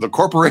 the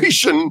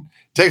corporation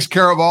takes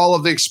care of all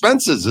of the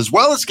expenses as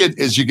well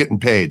as you getting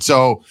paid.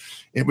 So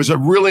it was a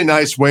really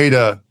nice way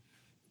to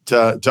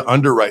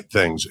underwrite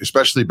things,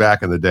 especially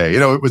back in the day. You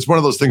know, it was one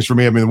of those things for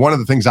me. I mean, one of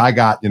the things I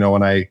got, you know,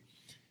 when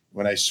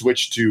I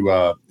switched to,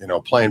 you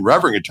know, playing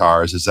Reverend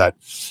guitars is that,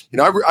 you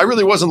know, I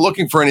really wasn't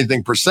looking for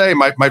anything per se.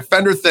 My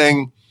Fender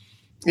thing,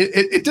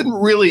 it didn't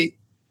really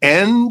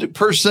end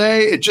per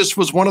se. It just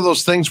was one of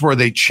those things where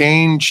they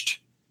changed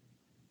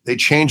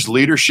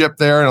leadership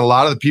there. And a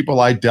lot of the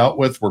people I dealt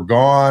with were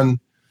gone.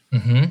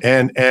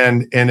 And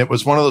it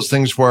was one of those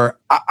things where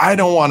I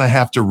don't want to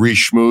have to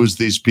re-schmooze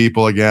these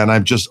people again.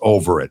 I'm just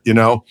over it,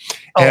 Oh,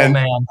 and,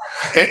 man.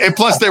 and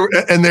plus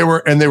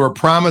they were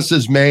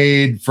promises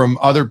made from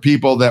other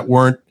people that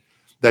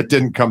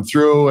didn't come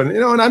through.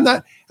 And I'm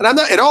not,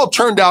 it all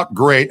turned out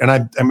great. And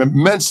I'm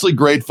immensely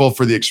grateful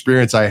for the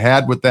experience I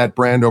had with that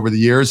brand over the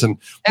years. And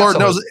Lord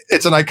knows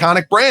it's an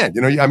iconic brand.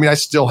 I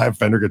still have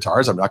Fender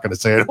guitars. I'm not going to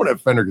say I don't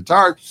have Fender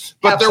guitars,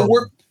 but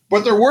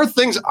there were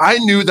things I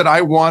knew that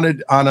I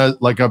wanted on a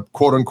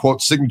quote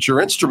unquote signature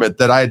instrument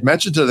that I had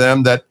mentioned to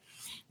them that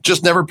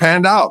just never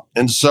panned out.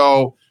 And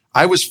so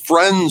I was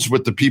friends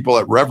with the people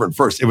at Reverend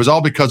first. It was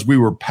all because we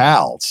were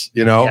pals,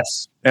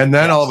 Yes. And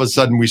then all of a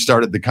sudden we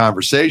started the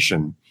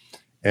conversation.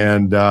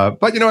 And,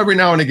 but every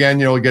now and again,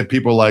 we get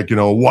people like,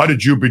 why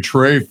did you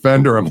betray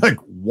Fender? I'm like,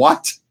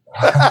 what?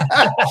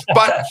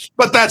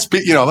 but that's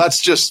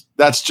just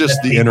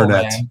the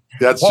internet. Man.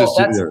 That's just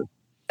the internet.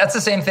 That's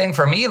the same thing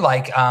for me.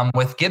 Like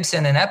with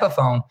Gibson and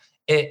Epiphone,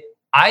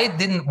 I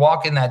didn't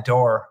walk in that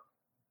door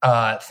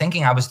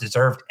thinking I was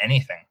deserved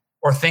anything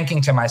or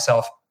thinking to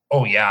myself,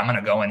 oh yeah, I'm going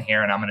to go in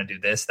here and I'm going to do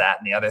this, that,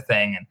 and the other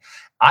thing. And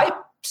I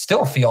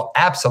still feel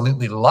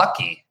absolutely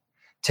lucky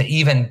to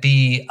even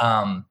be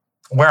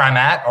where I'm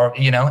at, or,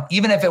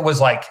 even if it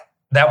was like,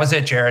 that was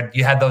it, Jared,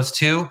 you had those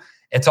two,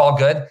 it's all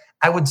good.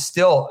 I would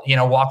still,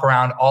 walk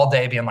around all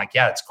day being like,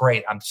 yeah, it's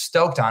great. I'm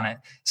stoked on it.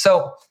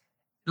 So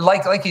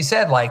like you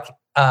said,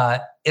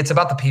 it's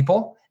about the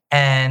people.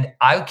 And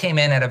I came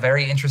in at a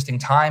very interesting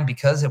time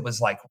because it was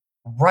like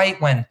right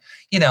when,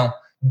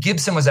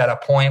 Gibson was at a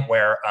point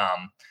where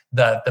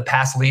the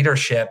past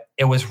leadership,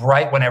 it was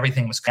right when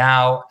everything was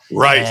out.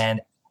 Right.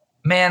 And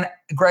man,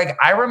 Greg,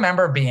 I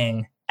remember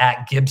being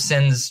at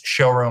Gibson's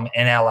showroom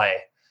in LA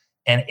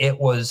and it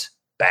was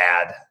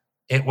bad.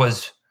 It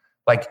was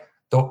like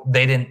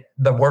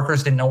the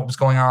workers didn't know what was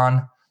going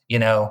on.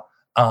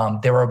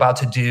 They were about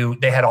to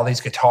they had all these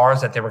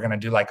guitars that they were going to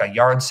do like a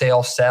yard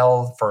sell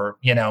for,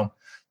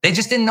 they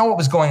just didn't know what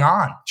was going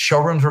on.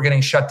 Showrooms were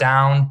getting shut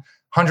down.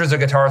 Hundreds of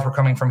guitars were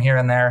coming from here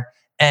and there.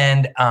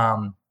 And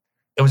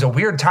it was a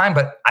weird time,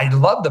 but I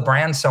loved the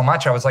brand so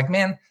much. I was like,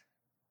 man,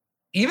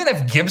 even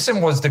if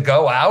Gibson was to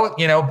go out,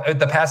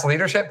 the past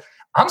leadership,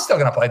 I'm still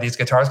going to play these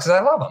guitars because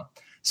I love them.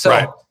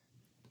 So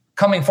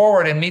coming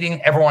forward and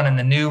meeting everyone in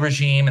the new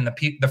regime and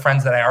the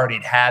friends that I already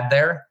had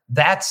there,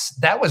 that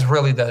was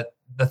really the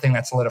thing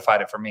that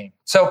solidified it for me.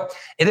 So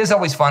it is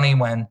always funny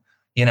when,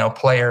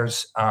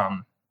 players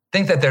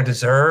think that they're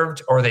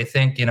deserved, or they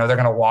think, they're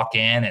going to walk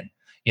in and,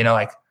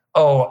 like,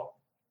 oh,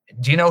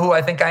 do you know who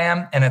I think I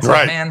am? And it's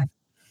like, man,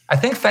 I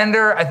think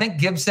Fender, I think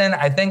Gibson,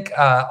 I think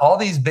all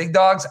these big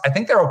dogs, I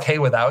think they're okay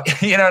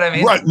without, you know what I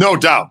mean? Right. No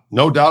doubt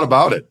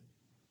about it.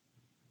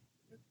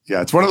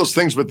 Yeah. It's one of those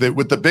things with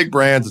the big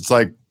brands. It's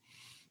like,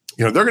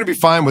 they're going to be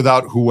fine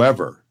without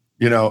whoever,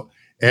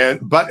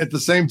 but at the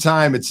same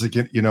time, it's like,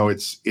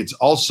 it's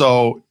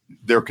also,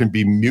 there can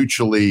be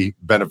mutually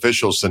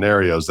beneficial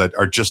scenarios that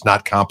are just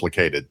not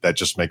complicated. That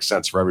just makes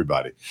sense for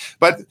everybody.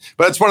 But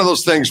it's one of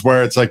those things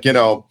where it's like,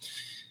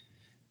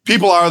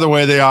 people are the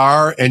way they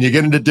are, and you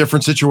get into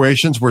different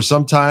situations where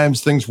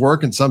sometimes things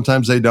work and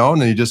sometimes they don't,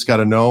 and you just got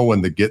to know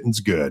when the getting's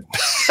good.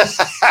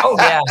 Oh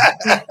yeah,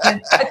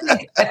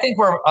 I think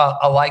we're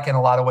alike in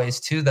a lot of ways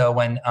too, though.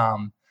 When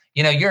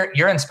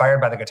you're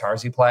inspired by the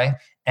guitars you play,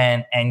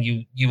 and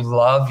you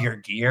love your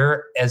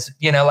gear, as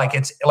like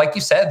it's like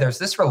you said, there's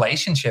this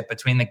relationship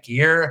between the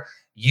gear,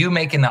 you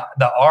making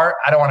the art.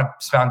 I don't want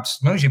to sound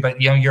smoozy,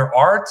 but your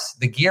art,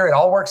 the gear, it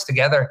all works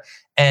together.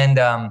 And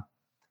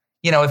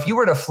if you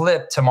were to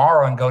flip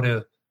tomorrow and go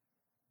to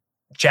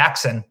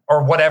Jackson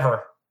or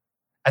whatever,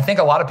 I think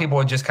a lot of people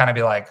would just kind of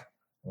be like,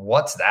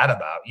 what's that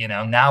about?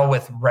 Now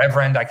with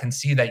Reverend, I can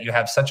see that you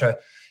have such a,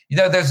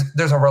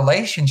 there's a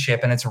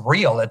relationship and it's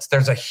real.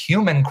 There's a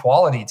human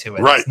quality to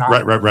it. Right, it's not,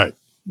 right.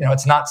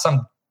 It's not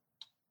some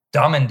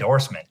dumb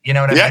endorsement. You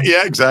know what I mean?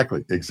 Yeah,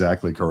 exactly.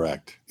 Exactly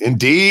correct.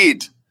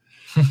 Indeed.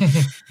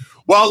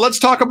 Well, let's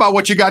talk about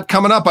what you got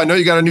coming up. I know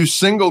you got a new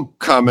single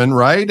coming,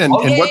 right? And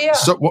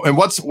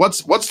what's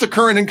the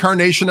current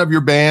incarnation of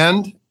your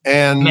band?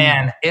 And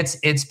man,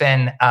 it's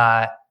been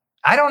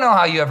I don't know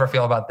how you ever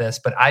feel about this,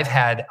 but I've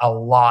had a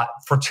lot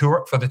for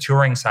the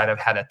touring side. I've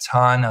had a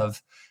ton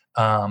of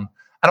I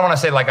don't want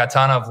to say like a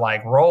ton of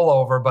like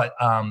rollover, but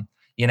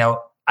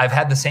I've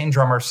had the same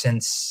drummer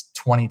since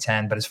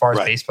 2010. But as far as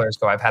bass players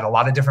go, I've had a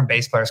lot of different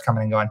bass players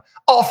coming and going,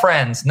 all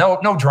friends, no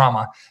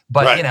drama.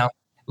 But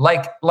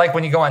like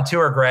when you go on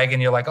tour, Greg,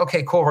 and you're like,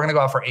 okay, cool, we're going to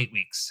go out for 8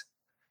 weeks.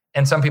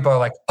 And some people are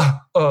like,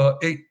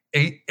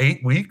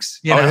 8 weeks?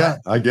 Oh, yeah,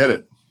 I get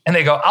it. And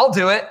they go, I'll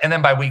do it. And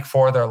then by week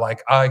 4, they're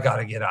like, I got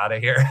to get out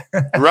of here.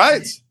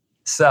 Right.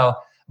 So,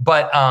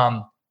 but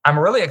I'm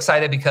really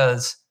excited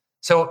because,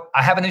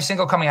 I have a new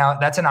single coming out.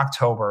 That's in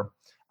October.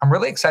 I'm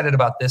really excited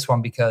about this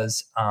one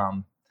because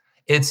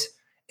it's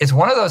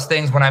one of those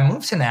things. When I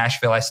moved to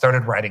Nashville, I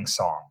started writing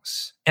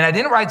songs. And I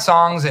didn't write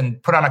songs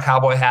and put on a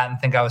cowboy hat and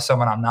think I was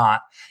someone I'm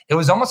not. It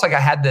was almost like I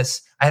had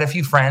a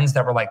few friends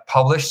that were like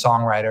published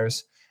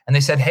songwriters. And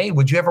they said, hey,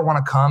 would you ever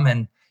want to come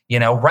and,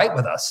 write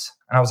with us?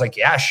 And I was like,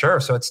 yeah, sure.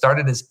 So it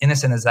started as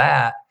innocent as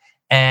that.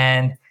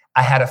 And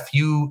I had a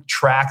few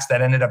tracks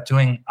that ended up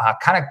doing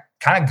kind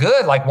of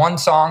good, like one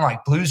song,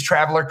 like Blues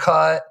Traveler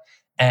Cut.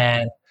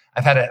 And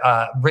I've had it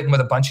written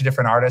with a bunch of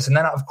different artists. And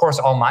then, of course,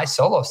 all my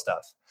solo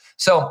stuff.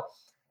 So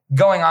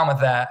going on with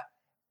that,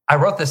 I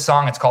wrote this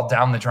song. It's called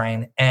Down the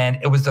Drain. And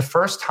it was the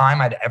first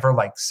time I'd ever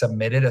like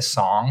submitted a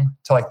song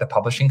to like the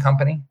publishing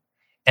company.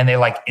 And they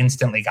like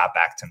instantly got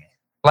back to me.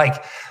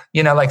 Like,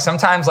 like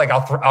sometimes like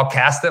we'll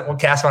cast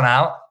one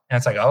out. And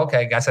it's like, oh,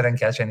 okay, guess I didn't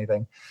catch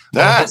anything.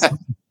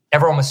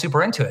 Everyone was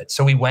super into it.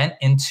 So we went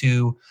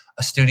into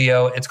a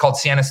studio. It's called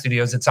Sienna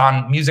Studios. It's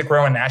on Music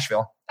Row in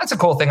Nashville. That's a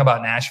cool thing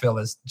about Nashville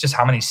is just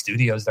how many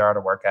studios there are to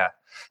work at.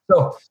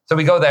 So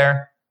we go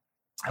there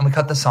and we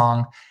cut the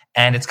song,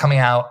 and it's coming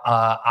out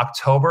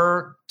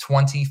October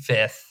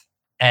 25th.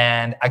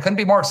 And I couldn't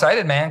be more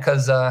excited, man,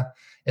 because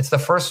it's the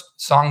first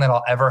song that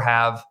I'll ever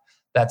have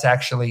that's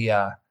actually,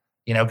 going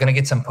to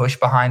get some push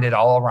behind it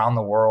all around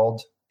the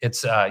world.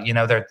 It's,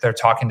 they're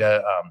talking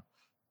to,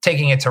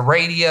 taking it to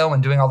radio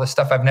and doing all this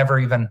stuff I never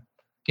even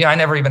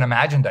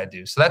imagined I'd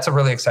do. So that's a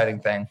really exciting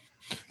thing.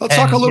 Let's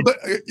talk a little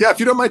bit. Yeah, if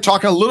you don't mind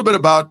talking a little bit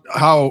about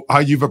how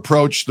you've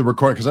approached the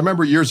recording. Because I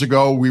remember years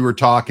ago we were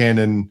talking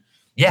and,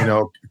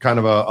 kind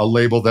of a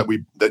label that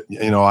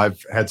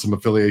I've had some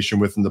affiliation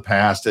with in the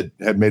past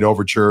had made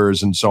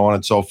overtures and so on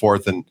and so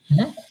forth. And,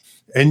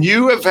 and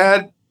you have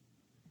had,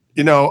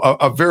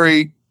 a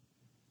very,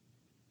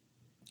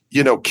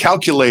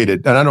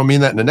 calculated, and I don't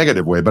mean that in a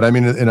negative way, but I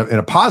mean in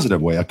a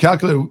positive way, a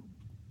calculated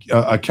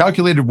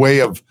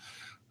way of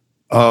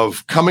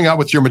coming out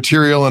with your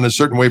material in a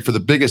certain way for the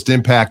biggest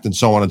impact and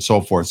so on and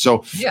so forth.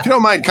 So if you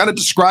don't mind, kind of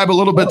describe a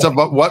little bit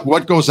about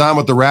what goes on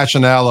with the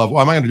rationale of,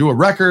 am I going to do a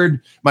record?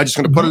 Am I just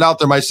going to put it out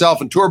there myself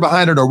and tour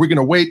behind it? Or are we going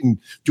to wait and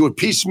do it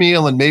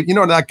piecemeal and maybe,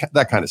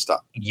 that kind of stuff?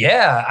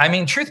 Yeah. I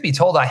mean, truth be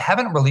told, I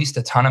haven't released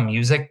a ton of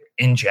music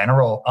in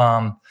general.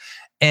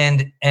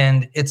 And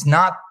it's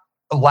not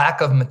a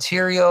lack of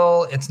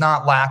material. It's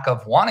not lack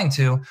of wanting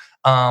to.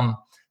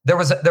 There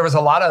was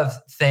a lot of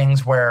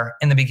things where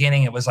in the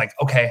beginning it was like,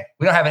 okay,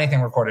 we don't have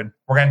anything recorded.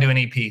 We're going to do an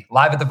EP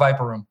live at the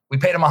Viper Room. We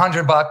paid them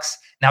 $100.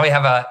 Now we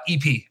have a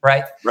EP,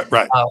 right?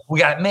 Right. We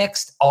got it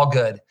mixed, all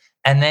good.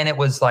 And then it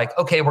was like,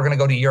 okay, we're going to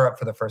go to Europe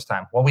for the first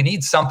time. Well, we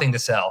need something to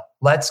sell.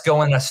 Let's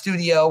go in a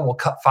studio. We'll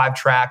cut 5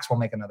 tracks. We'll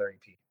make another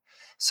EP.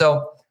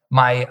 So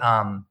my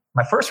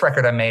first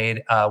record I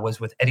made was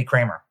with Eddie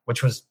Kramer,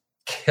 which was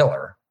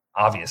killer.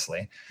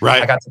 Obviously,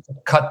 right. I got to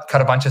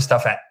cut a bunch of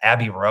stuff at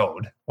Abbey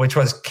Road, which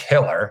was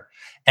killer.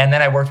 And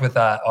then I worked with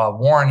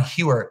Warren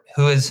Hewart,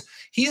 he's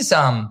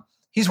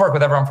worked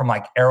with everyone from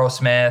like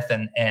Aerosmith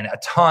and a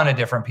ton of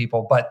different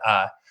people. But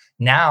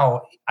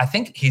now I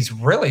think he's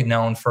really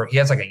known he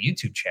has like a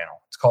YouTube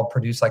channel. It's called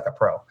Produce Like a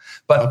Pro.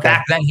 But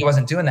back then he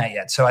wasn't doing that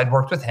yet. So I'd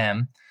worked with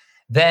him.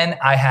 Then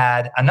I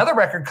had another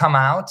record come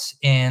out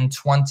in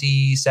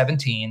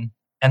 2017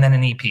 and then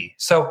an EP.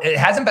 So it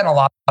hasn't been a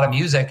lot of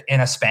music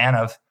in a span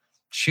of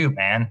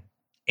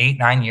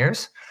 8-9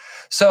 years.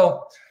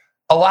 So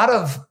a lot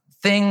of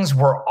things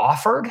were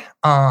offered.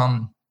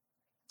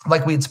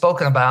 Like we had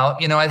spoken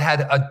about, I'd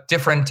had a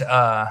different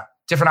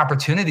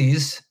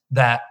opportunities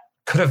that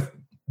could have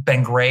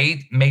been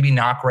great, maybe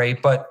not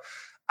great, but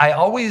I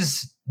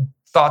always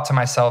thought to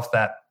myself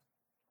that,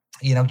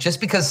 just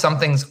because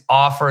something's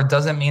offered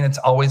doesn't mean it's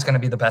always going to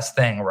be the best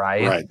thing.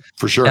 Right. Right.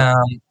 For sure.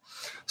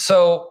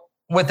 So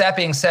with that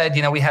being said,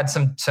 we had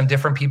some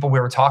different people we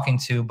were talking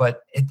to,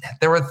 but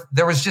there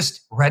was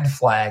just red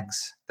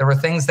flags. There were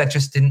things that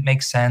just didn't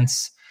make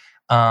sense.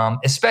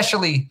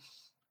 Especially,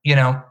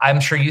 I'm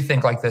sure you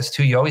think like this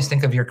too. You always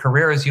think of your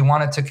career as you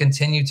want it to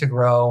continue to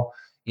grow.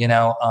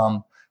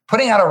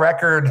 Putting out a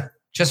record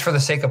just for the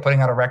sake of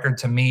putting out a record,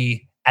 to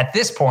me at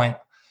this point,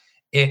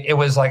 it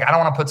was like, I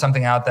don't want to put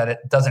something out that it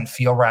doesn't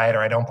feel right or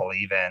I don't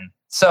believe in.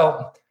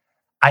 So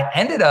I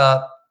ended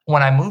up,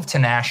 when I moved to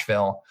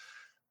Nashville,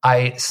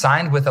 I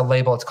signed with a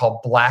label. It's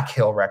called Black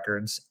Hill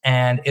Records,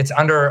 and it's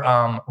under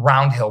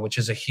Round Hill, which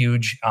is a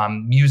huge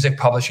music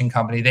publishing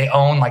company. They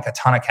own like a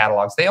ton of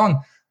catalogs. They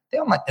own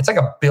like, it's like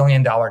 $1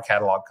 billion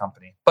catalog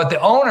company. But the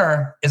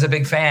owner is a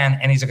big fan,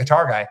 and he's a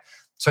guitar guy.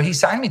 So he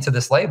signed me to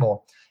this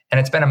label, and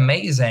it's been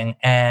amazing.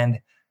 And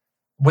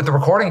with the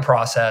recording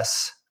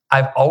process,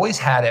 I've always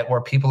had it where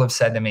people have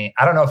said to me,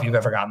 I don't know if you've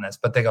ever gotten this,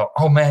 but they go,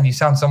 "Oh man, you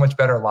sound so much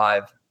better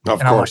live."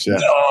 Of course, yeah.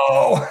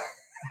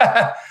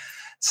 No.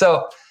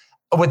 So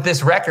with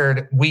this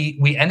record,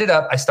 we ended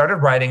up, I started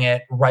writing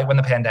it right when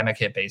the pandemic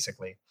hit,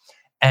 basically.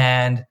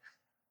 And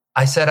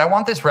I said, I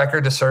want this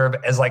record to serve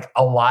as like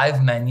a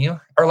live menu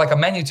or like a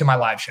menu to my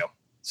live show.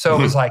 So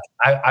it was like,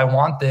 I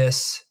want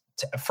this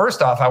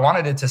first off, I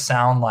wanted it to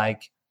sound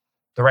like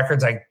the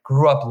records I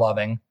grew up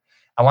loving.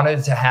 I wanted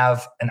it to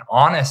have an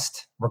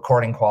honest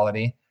recording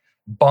quality,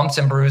 bumps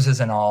and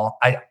bruises and all.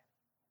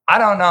 I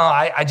don't know.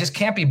 I just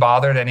can't be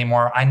bothered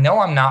anymore. I know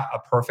I'm not a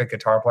perfect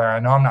guitar player.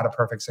 I know I'm not a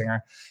perfect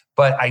singer,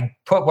 but I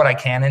put what I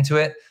can into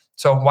it.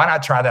 So why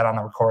not try that on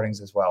the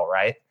recordings as well,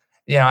 right?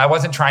 I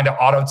wasn't trying to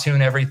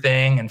auto-tune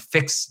everything and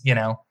fix,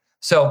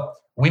 So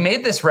we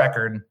made this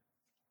record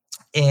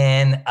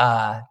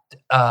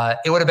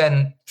it would have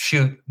been,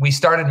 we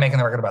started making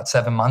the record about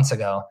 7 months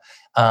ago,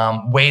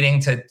 waiting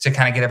to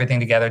kind of get everything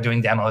together,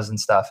 doing demos and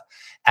stuff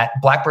at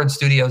Blackbird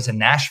Studios in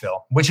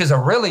Nashville, which is a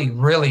really,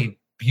 really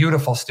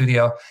beautiful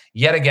studio.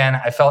 Yet again,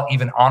 I felt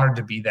even honored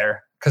to be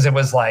there because it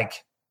was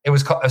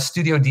called a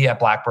Studio D at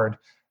Blackbird.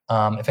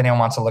 If anyone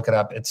wants to look it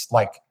up, it's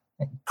like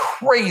a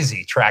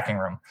crazy tracking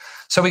room.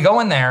 So we go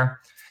in there,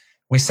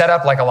 we set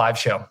up like a live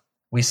show.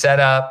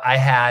 I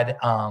had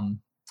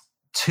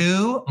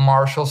 2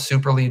 Marshall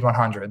Super Lead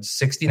 100s,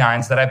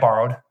 69s that I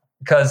borrowed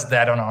because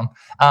I don't own.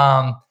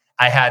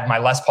 I had my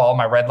Les Paul,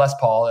 my red Les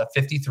Paul at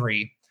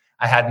 53.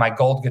 I had my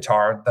gold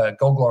guitar, the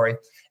Gold Glory.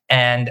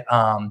 And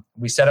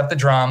we set up the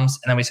drums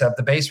and then we set up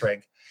the bass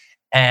rig.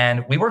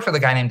 And we worked with a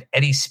guy named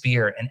Eddie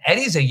Spear. And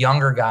Eddie's a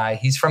younger guy.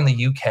 He's from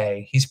the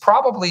UK. He's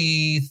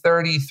probably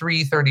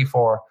 33,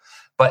 34.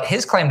 But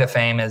his claim to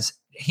fame is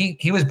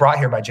he was brought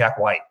here by Jack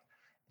White.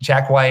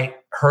 Jack White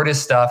heard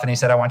his stuff and he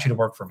said, I want you to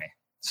work for me.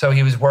 So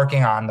he was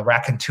working on the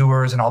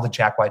Raconteurs and all the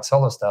Jack White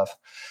solo stuff.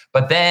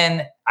 But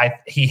then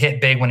he hit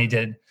big when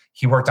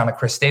he worked on a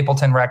Chris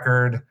Stapleton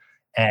record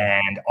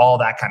and all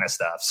that kind of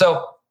stuff.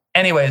 So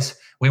anyways,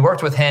 we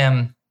worked with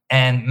him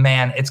and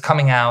man, it's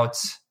coming out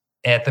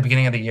at the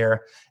beginning of the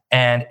year.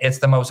 And it's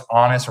the most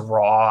honest,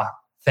 raw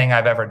thing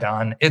I've ever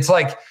done. It's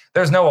like,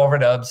 there's no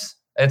overdubs.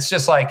 It's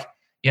just like,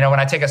 when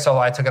I take a solo,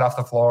 I took it off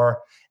the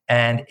floor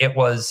and it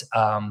was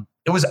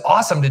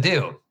awesome to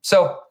do.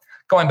 So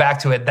going back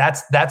to it,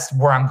 that's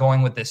where I'm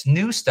going with this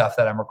new stuff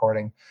that I'm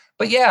recording.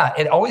 But yeah,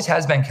 it always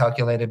has been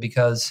calculated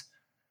because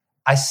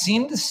I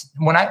seem to,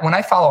 when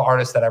I follow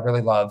artists that I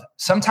really love,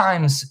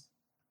 sometimes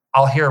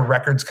I'll hear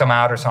records come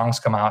out or songs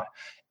come out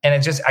and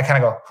I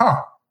kind of go,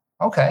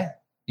 okay.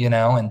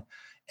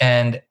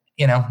 And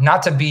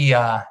not to be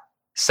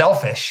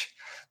selfish,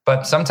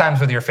 but sometimes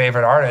with your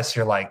favorite artists,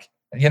 you're like,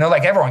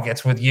 like everyone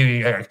gets with you,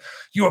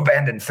 you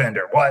abandoned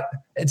Fender. What?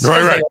 It's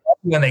right. They love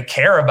you and they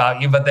care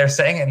about you, but they're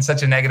saying it in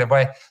such a negative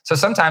way. So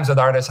sometimes with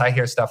artists, I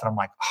hear stuff and I'm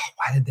like, oh,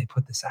 why did they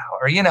put this out?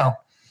 Or,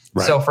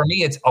 Right. So for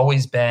me, it's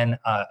always been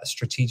a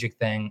strategic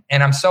thing.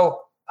 And I'm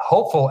so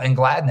hopeful and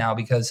glad now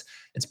because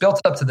it's built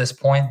up to this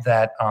point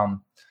that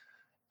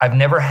I've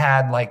never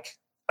had like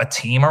a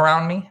team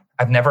around me.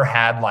 I've never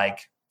had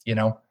like,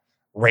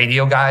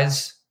 radio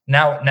guys.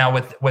 Now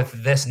with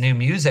this new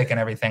music and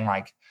everything,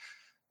 like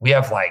we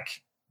have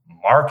like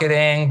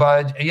marketing,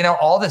 but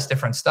all this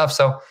different stuff.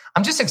 So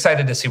I'm just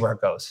excited to see where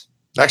it goes.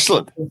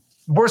 Excellent.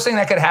 Worst thing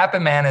that could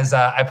happen, man, is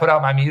I put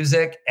out my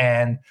music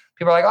and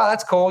people are like, oh,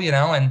 that's cool,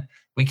 and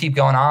we keep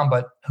going on,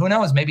 but who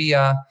knows? Maybe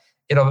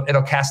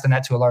it'll cast the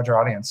net to a larger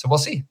audience. So we'll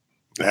see.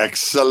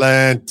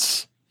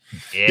 Excellent.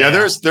 Yeah,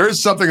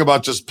 there's something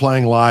about just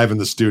playing live in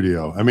the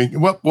studio. I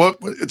mean, what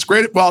it's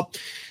great. Well,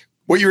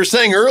 what you were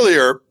saying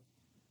earlier,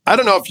 I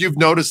don't know if you've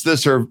noticed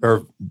this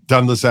or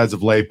done this as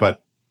of late,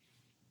 but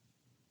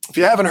if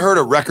you haven't heard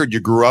a record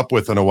you grew up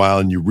with in a while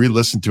and you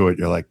re-listen to it,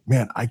 you're like,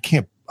 man,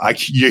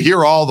 you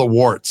hear all the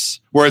warts.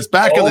 Whereas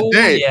back in the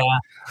day,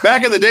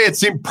 it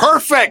seemed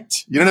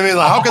perfect. You know what I mean?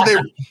 Like, how could they?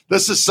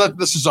 This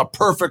is a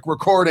perfect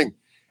recording.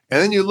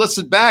 And then you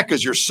listen back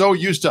because you're so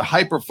used to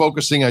hyper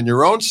focusing on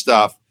your own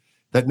stuff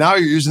that now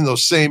you're using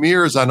those same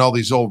ears on all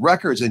these old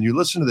records, and you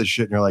listen to this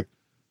shit, and you're like,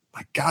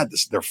 my God,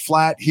 they're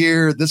flat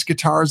here. This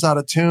guitar's out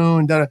of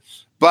tune.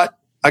 But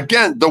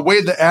again, the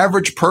way the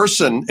average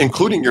person,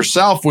 including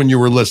yourself, when you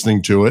were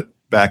listening to it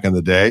back in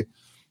the day,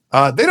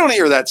 they don't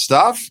hear that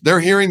stuff. They're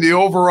hearing the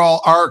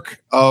overall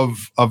arc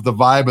of the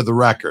vibe of the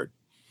record.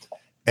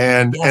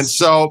 And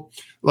so,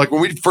 like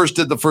when we first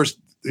did the first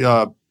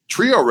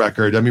trio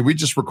record, I mean, we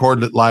just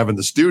recorded it live in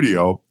the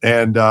studio,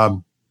 and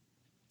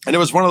it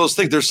was one of those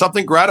things. There's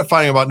something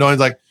gratifying about knowing,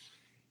 like,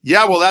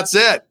 yeah, well, that's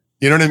it.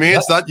 You know what I mean? Yep.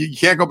 It's not, you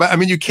can't go back. I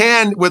mean, you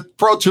can with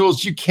Pro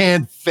Tools, you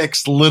can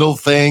fix little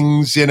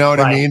things, you know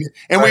what I mean?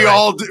 And we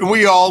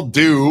all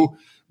do,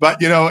 but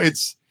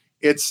it's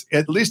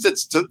at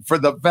least for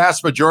the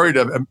vast majority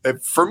of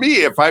for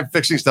me, if I'm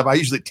fixing stuff, I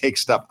usually take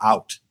stuff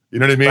out. You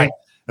know what I mean? Right.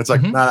 It's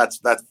like, nah,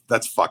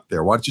 that's fucked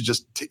there. Why don't you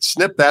just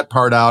snip that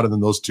part out and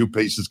then those two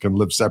pieces can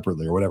live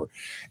separately or whatever.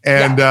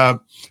 And,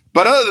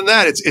 but other than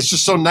that, it's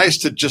just so nice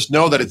to just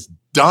know that it's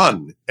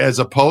done as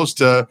opposed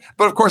to,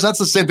 but of course that's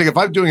the same thing. If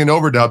I'm doing an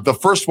overdub, the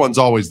first one's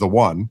always the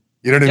one,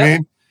 you know what I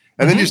mean?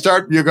 And then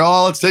you go,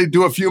 oh, let's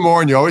do a few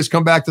more. And you always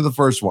come back to the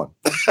first one.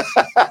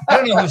 I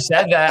don't know who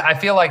said that. I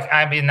feel like,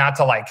 I mean, not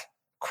to like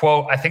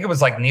quote, I think it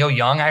was like Neil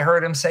Young. I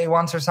heard him say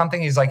once or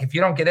something. He's like, if you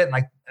don't get it in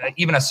like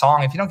even a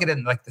song, if you don't get it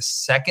in like the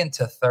second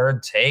to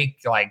third take,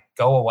 like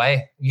go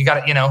away. You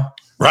got to,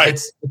 right.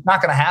 It's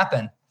not going to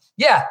happen.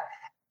 Yeah.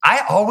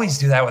 I always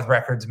do that with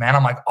records, man.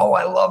 I'm like, oh,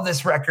 I love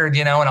this record,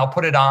 and I'll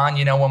put it on,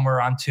 when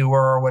we're on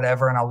tour or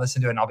whatever, and I'll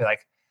listen to it and I'll be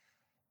like,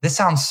 this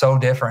sounds so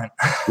different.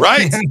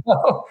 Right.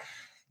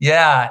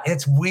 Yeah,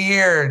 it's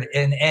weird.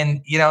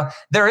 And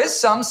there is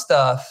some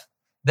stuff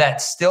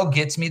that still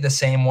gets me the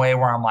same way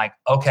where I'm like,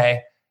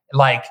 okay,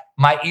 like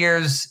my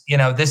ears,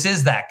 this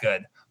is that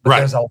good. But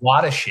there's a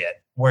lot of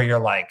shit where you're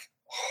like,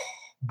 oh,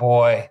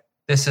 boy,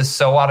 this is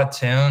so out of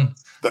tune.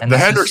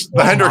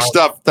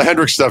 The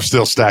Hendrix stuff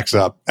still stacks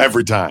up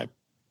every time.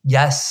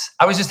 Yes.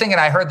 I was just thinking,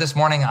 I heard this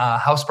morning,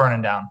 House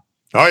Burning Down.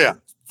 Oh yeah.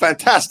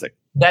 Fantastic.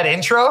 That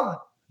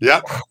intro.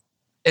 Yep.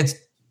 It's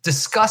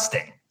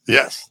disgusting.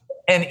 Yes.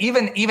 And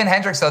even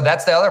Hendrix, though,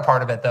 that's the other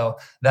part of it, though,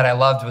 that I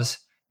loved was,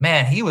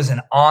 man, he was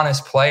an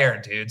honest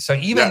player, dude. So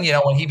even,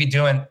 when he'd be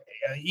doing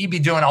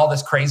all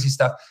this crazy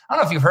stuff. I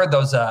don't know if you've heard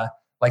those,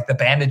 like the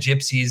Band of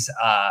Gypsies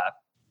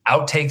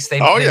outtakes.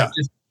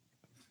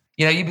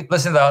 You'd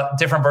listen to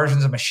different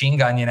versions of Machine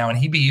Gun, and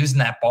he'd be using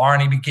that bar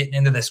and he'd be getting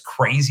into this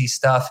crazy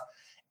stuff.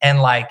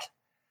 And like,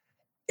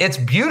 it's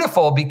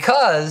beautiful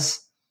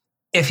because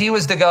if he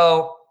was to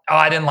go, oh,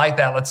 I didn't like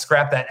that, let's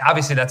scrap that.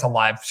 Obviously that's a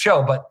live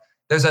show, but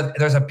there's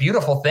a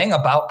beautiful thing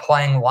about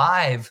playing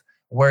live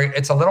where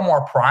it's a little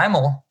more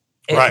primal.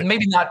 Right.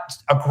 Maybe not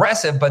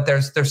aggressive, but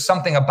there's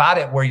something about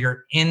it where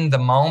you're in the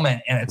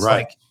moment and it's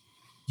like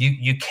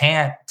you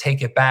can't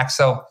take it back.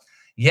 So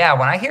yeah,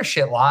 when I hear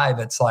shit live,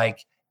 it's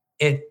like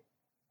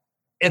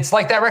it's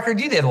like that record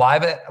you did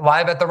live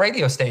at the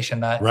radio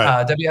station,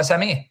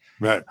 WSME.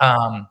 Right.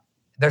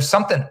 There's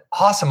something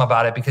awesome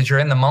about it because you're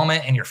in the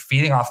moment and you're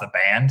feeding off the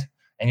band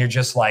and you're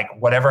just like,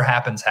 whatever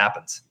happens,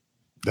 happens.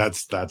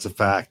 That's a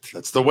fact.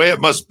 That's the way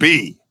it must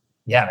be.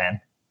 Yeah, man.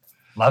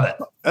 Love it.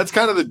 That's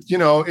kind of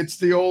it's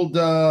the old,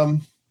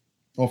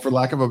 for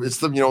lack of it's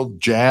the,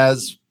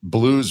 jazz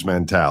blues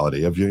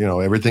mentality of,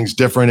 everything's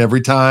different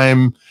every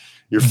time.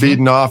 You're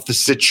feeding off the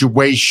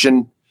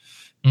situation.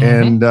 Mm-hmm.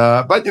 And,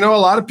 but, a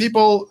lot of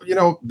people,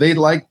 they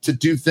like to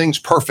do things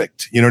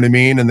perfect, you know what I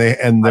mean?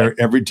 And they're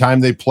every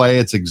time they play,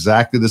 it's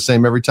exactly the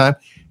same every time.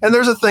 And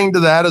there's a thing to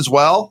that as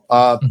well.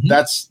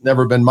 That's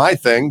never been my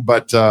thing,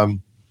 but,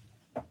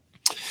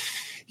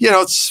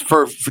 it's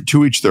for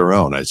to each their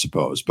own, I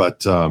suppose.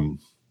 But I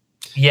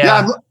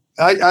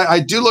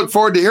do look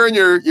forward to hearing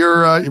your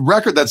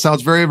record. That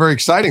sounds very, very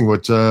exciting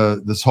with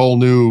this whole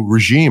new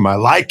regime. I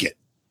like it.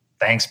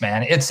 Thanks,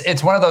 man.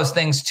 It's one of those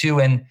things too.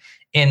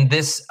 In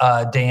this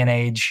day and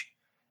age,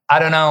 I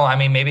don't know. I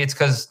mean, maybe it's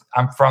because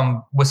I'm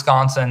from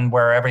Wisconsin,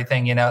 where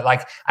everything,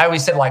 like I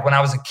always said, like when I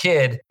was a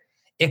kid,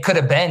 it could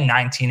have been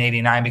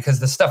 1989 because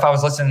the stuff I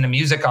was listening to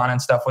music on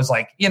and stuff was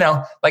like,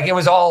 like it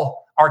was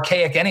all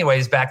archaic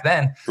anyways back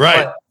then.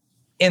 Right. But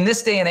in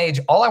this day and age,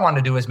 all I wanted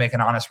to do is make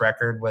an honest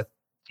record with,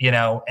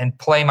 and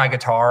play my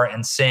guitar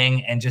and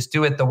sing and just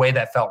do it the way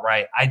that felt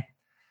right.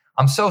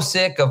 I'm so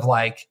sick of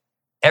like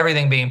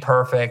everything being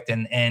perfect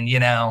and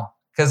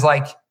because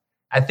like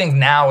I think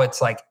now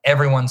it's like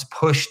everyone's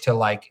pushed to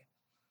like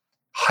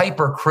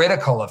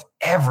hypercritical of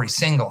every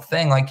single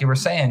thing, like you were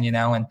saying,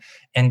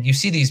 and you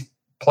see these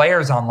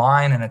players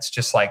online and it's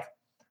just like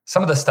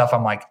some of the stuff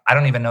I'm like, I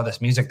don't even know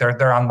this music.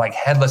 They're on like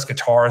headless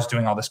guitars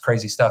doing all this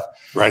crazy stuff.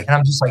 Right. And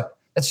I'm just like,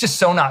 it's just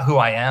so not who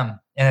I am.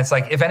 And it's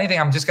like, if anything,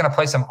 I'm just going to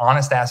play some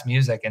honest ass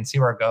music and see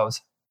where it goes.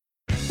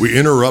 We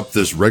interrupt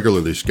this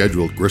regularly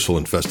scheduled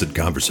gristle-infested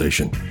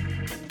conversation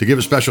to give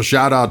a special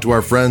shout out to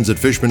our friends at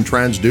Fishman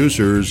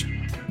Transducers,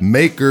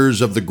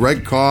 makers of the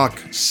Greg Koch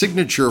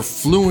signature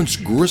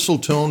Fluence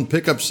Gristle-Tone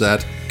pickup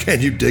set.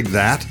 Can you dig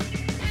that?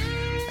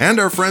 And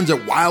our friends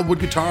at Wildwood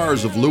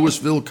Guitars of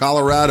Louisville,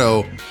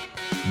 Colorado,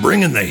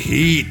 bringing the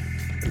heat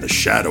in the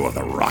shadow of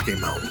the Rocky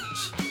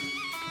Mountains.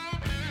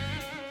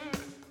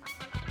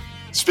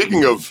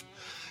 Speaking of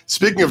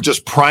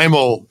just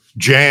primal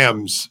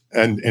jams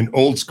and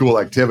old school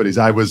activities,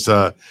 I was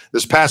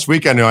this past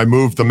weekend, I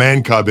moved the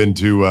man cub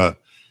into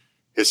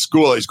his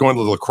school. He's going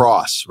to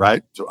lacrosse,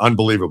 right? So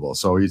unbelievable.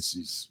 So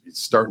he's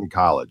starting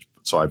college.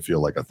 So I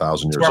feel like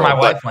 1,000 years old. Where my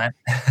wife went.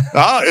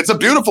 It's a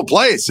beautiful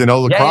place.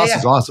 Lacrosse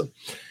is awesome.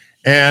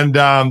 And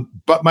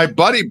but my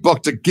buddy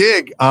booked a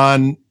gig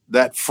on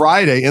that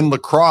Friday in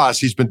lacrosse.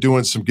 He's been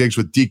doing some gigs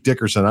with Deke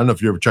Dickerson. I don't know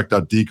if you ever checked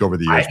out Deke over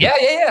the years.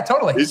 Yeah,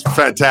 totally. He's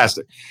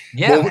fantastic.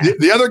 Yeah. Well,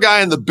 the other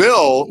guy in the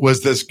bill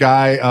was this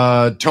guy,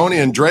 Tony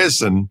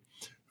Andreasen,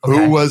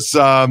 who was,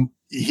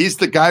 he's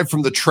the guy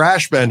from the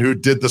Trash Band who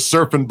did the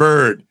Surfing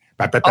Bird.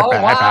 Oh,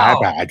 wow.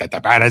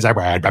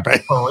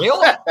 For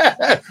real?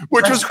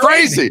 Which was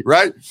crazy,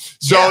 right?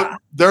 So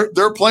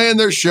they're playing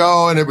their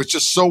show, and it was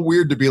just so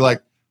weird to be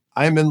like,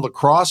 I'm in La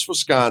Crosse,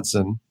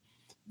 Wisconsin,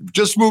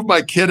 just moved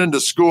my kid into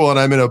school, and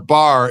I'm in a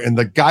bar, and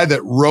the guy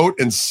that wrote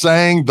and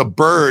sang The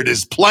Bird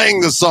is playing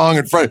the song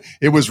in front.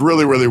 It was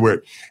really, really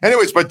weird.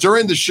 Anyways, but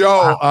during the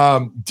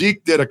show,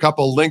 Deke did a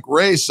couple Link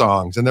Ray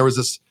songs, and there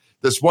was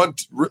this one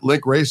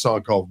Link Ray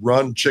song called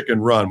Run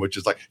Chicken Run, which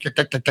is like, it's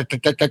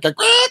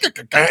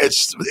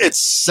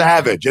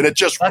savage, and it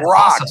just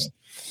rocks. Awesome.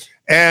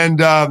 And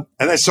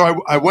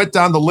so I went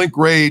down the Link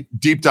Ray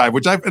deep dive,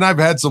 which I've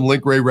had some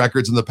Link Ray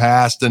records in the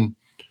past,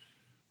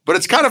 but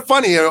it's kind of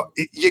funny,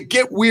 you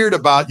get weird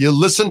about, you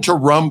listen to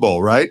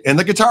Rumble, right? And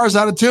the guitar's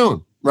out of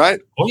tune, right?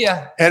 Oh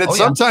yeah. And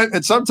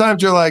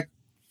sometimes you're like,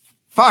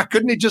 fuck,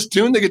 couldn't he just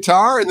tune the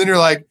guitar? And then you're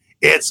like,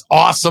 it's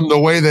awesome the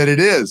way that it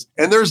is.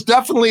 And there's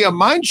definitely a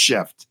mind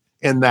shift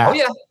in that.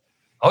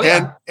 Oh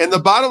yeah. And the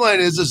bottom line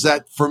is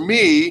that for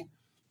me,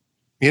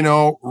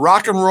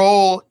 rock and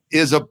roll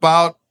is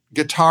about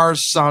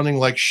guitars sounding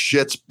like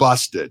shit's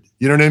busted.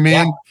 You know what I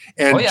mean?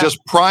 Yeah. And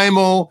just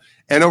primal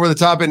and over the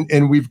top.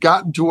 And we've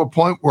gotten to a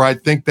point where I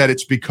think that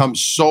it's become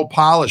so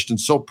polished and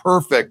so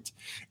perfect,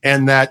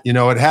 and that, you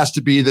know, it has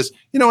to be this,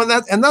 you know,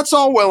 and that's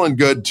all well and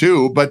good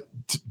too. But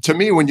to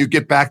me, when you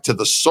get back to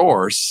the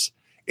source,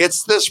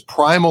 it's this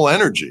primal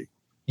energy.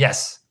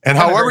 Yes. And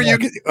however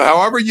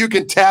you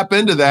can tap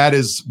into that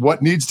is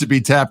what needs to be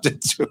tapped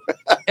into.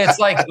 It's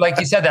like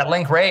you said, that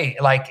Link Ray,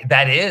 like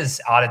that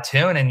is out of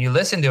tune, and you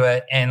listen to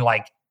it, and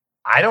like,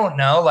 I don't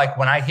know, like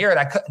when I hear it,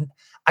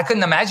 I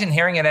couldn't imagine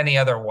hearing it any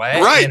other way.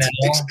 Right. You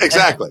know?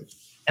 Exactly.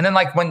 And then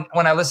like when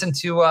I listen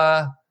to, you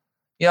know,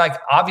 like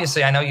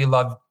obviously I know you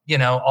love, you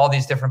know, all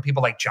these different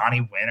people like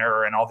Johnny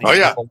Winter and all these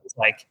people. It's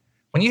like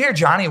when you hear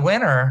Johnny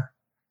Winter,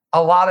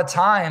 a lot of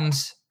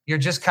times you're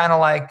just kind of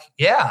like,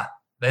 yeah,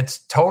 that's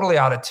totally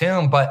out of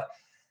tune, but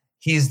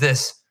he's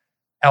this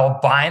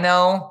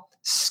albino,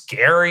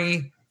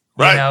 scary,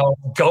 you know,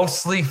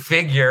 ghostly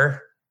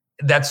figure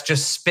that's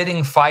just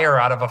spitting fire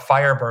out of a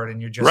Firebird. And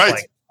you're just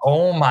like,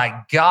 oh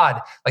my God,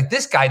 like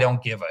this guy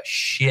don't give a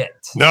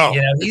shit. No,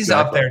 you know, he's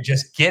up there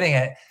just getting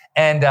it.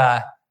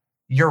 And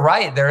you're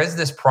right. There is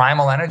this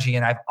primal energy,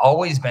 and I've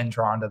always been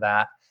drawn to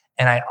that.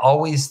 And I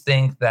always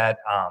think that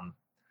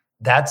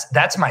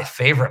that's my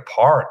favorite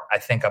part, I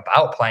think,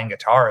 about playing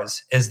guitar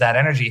is that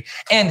energy.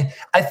 And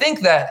I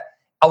think that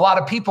a lot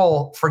of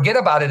people forget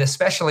about it,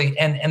 especially,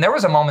 and there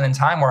was a moment in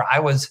time where I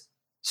was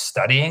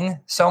studying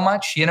so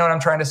much, you know what I'm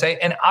trying to say?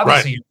 And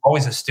obviously you're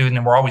always a student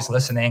and we're always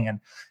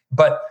listening.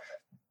 But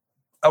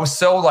I was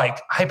so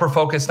like hyper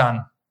focused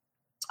on,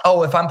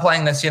 oh, if I'm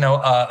playing this, you know,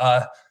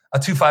 a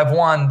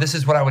 2-5-1, this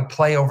is what I would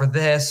play over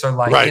this, or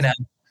like, you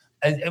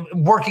know,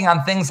 working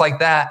on things like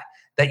that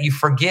you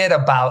forget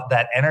about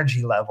that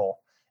energy level.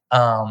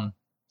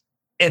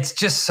 It's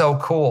just so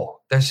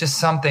cool. There's just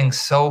something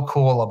so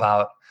cool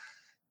about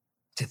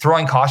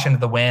throwing caution to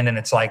the wind, and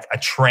it's like a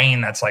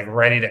train that's like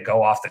ready to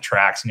go off the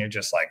tracks, and you're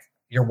just like,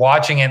 you're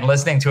watching it and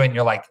listening to it, and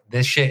you're like,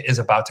 this shit is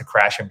about to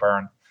crash and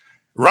burn.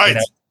 Right. You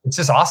know? It's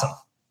just awesome.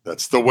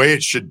 That's the way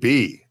it should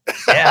be.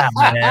 Yeah,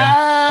 man.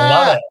 I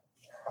love it.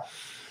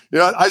 You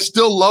know, I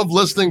still love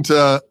listening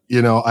to,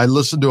 you know, I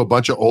listen to a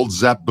bunch of old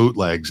Zepp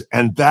bootlegs,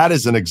 and that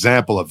is an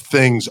example of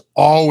things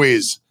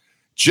always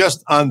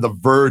just on the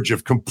verge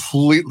of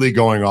completely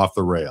going off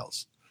the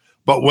rails.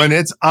 But when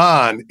it's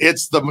on,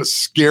 it's the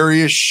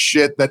scariest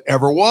shit that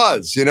ever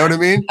was. You know what I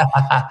mean?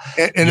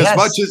 And as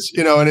much as,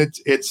 you know, and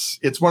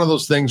it's one of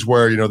those things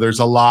where, you know, there's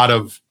a lot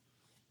of,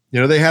 you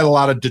know, they had a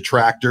lot of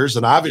detractors,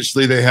 and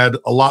obviously they had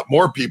a lot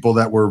more people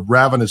that were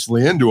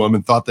ravenously into them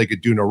and thought they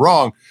could do no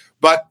wrong.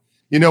 But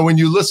you know, when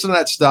you listen to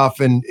that stuff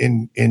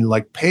in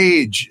like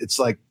Page, it's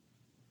like,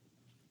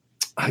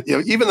 you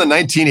know, even the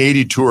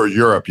 1980 tour of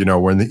Europe, you know,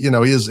 when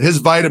his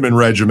vitamin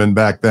regimen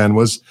back then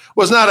was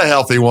not a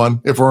healthy one,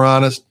 if we're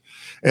honest.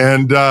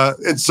 And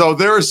so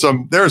there are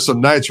some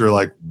nights where you're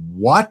like,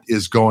 what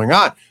is going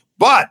on?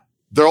 But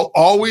there'll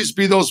always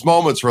be those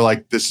moments where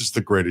like, this is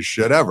the greatest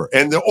shit ever.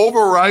 And the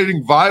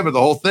overriding vibe of the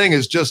whole thing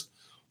is just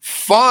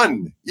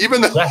fun,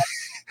 even though,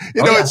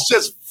 it's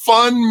just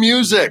fun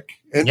music.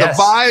 And the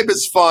vibe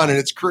is fun, and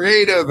it's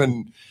creative,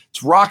 and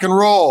it's rock and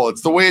roll.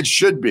 It's the way it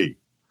should be.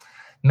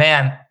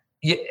 Man,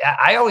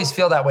 I always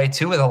feel that way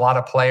too with a lot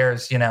of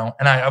players, you know,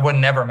 and I would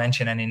never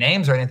mention any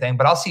names or anything,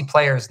 but I'll see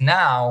players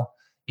now,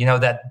 you know,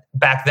 that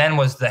back then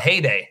was the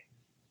heyday.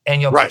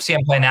 And you'll see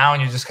them play now,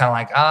 and you're just kind of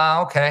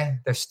like, okay,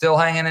 they're still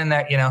hanging in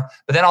there, you know.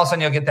 But then all of a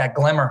sudden you'll get that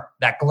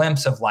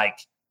glimpse of like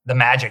the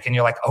magic, and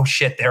you're like, oh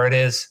shit, there it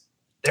is.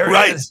 There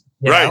it is.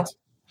 You know?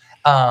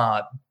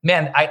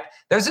 Man,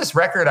 there's this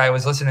record I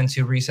was listening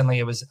to recently.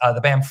 It was the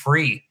band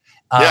Free.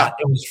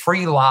 It was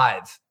Free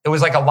Live. It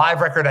was like a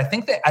live record. I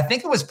think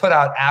it was put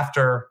out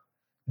after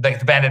the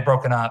band had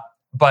broken up.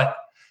 But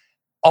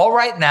All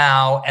Right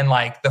Now, and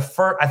like the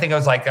first, I think it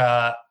was like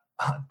a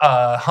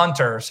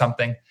Hunter or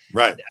something.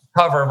 Right.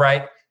 Cover,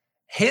 right?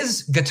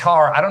 His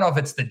guitar, I don't know if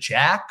it's the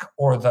jack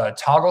or the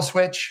toggle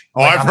switch.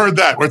 Oh, like, I've heard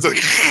that. What's it?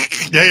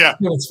 Yeah.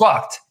 It's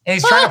fucked. And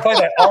he's trying to play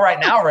that All Right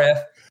Now riff,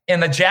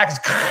 and the jack is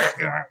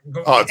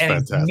fantastic.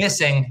 It's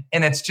missing.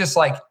 And it's just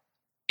like,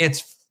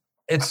 it's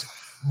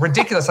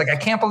ridiculous. Like, I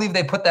can't believe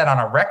they put that on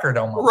a record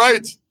almost.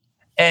 Right.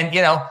 And,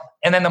 you know,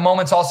 and then the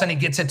moments all of a sudden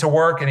he gets it to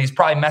work, and he's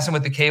probably messing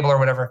with the cable or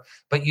whatever.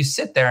 But you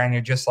sit there and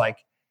you're just like,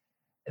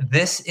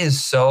 this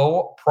is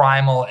so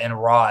primal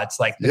and raw. It's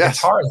like the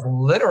guitar is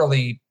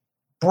literally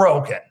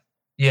broken,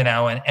 you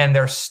know, and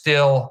they're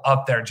still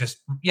up there just,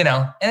 you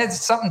know, and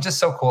it's something just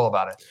so cool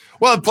about it.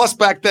 Well, and plus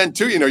back then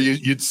too, you know,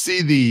 you'd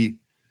see the,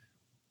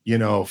 you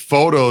know,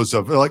 photos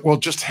of like, well,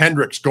 just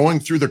Hendrix going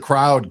through the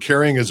crowd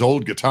carrying his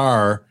own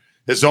guitars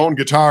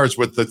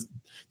with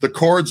the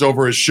cords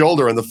over his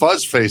shoulder and the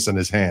fuzz face in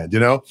his hand, you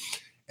know,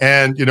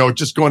 and, you know,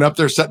 just going up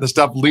there, setting the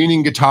stuff,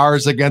 leaning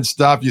guitars against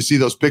stuff. You see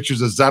those pictures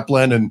of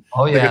Zeppelin, and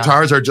the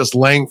guitars are just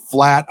laying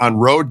flat on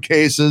road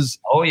cases.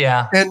 Oh,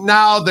 yeah. And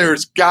now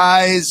there's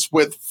guys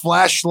with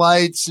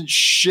flashlights and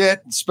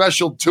shit and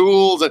special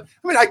tools. And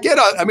I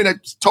mean,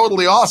 it's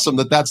totally awesome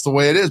that that's the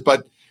way it is.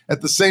 But at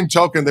the same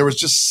token, there was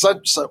just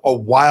such a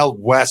Wild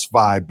West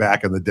vibe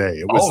back in the day.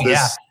 It was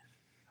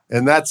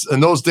And that's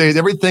in those days,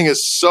 everything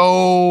is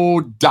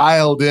so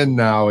dialed in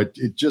now.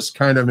 It just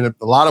kind of, in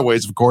a lot of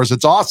ways, of course,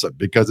 it's awesome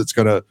because it's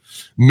going to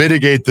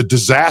mitigate the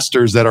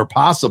disasters that are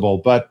possible.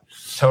 But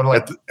totally,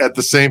 at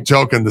the same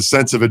token, the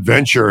sense of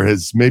adventure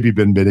has maybe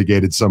been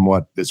mitigated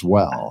somewhat as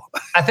well.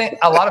 I think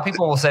a lot of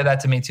people will say that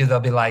to me too. They'll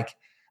be like,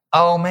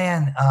 "Oh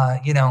man,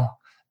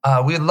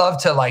 we'd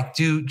love to like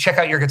check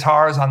out your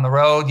guitars on the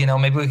road.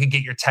 Maybe we could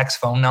get your tech's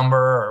phone number,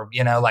 or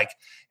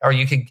or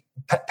you could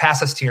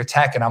pass us to your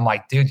tech." And I'm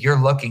like, dude, you're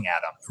looking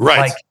at them. Right.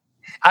 Like,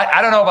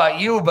 I don't know about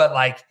you, but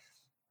like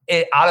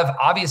out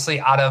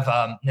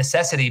of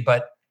necessity,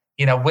 but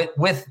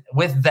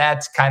with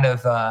that kind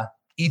of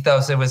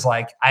ethos, it was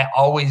like, I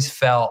always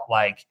felt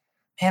like,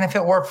 man, if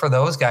it worked for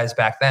those guys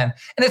back then.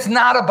 And it's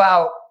not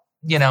about,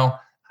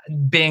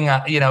 being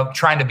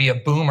trying to be a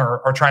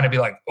boomer or trying to be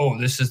like, oh,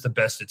 this is the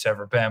best it's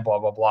ever been, blah,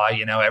 blah, blah.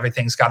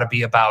 Everything's got to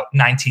be about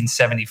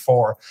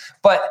 1974.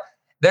 But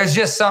there's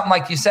just something,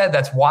 like you said,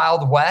 that's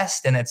Wild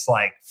West, and it's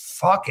like,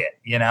 fuck it,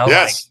 Yes.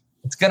 like,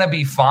 it's gonna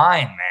be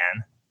fine,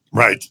 man.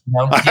 Right.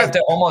 You have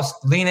to almost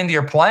lean into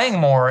your playing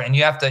more, and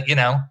you have to,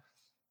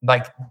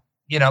 like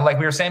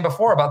we were saying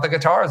before about the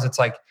guitars. It's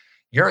like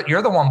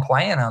you're the one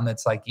playing them.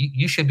 It's like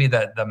you should be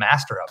the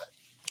master of it.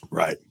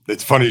 Right.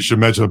 It's funny you should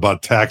mention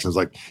about techs. It's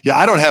like, yeah,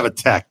 I don't have a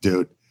tech,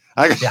 dude.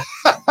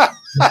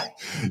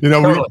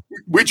 Totally.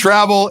 we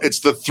travel.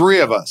 It's the three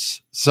of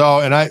us. So,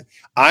 and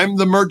I'm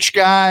the merch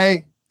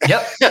guy.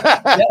 Yep.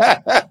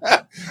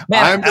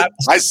 Man,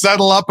 I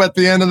settle up at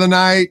the end of the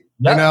night.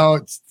 Yep.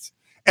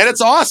 And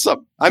it's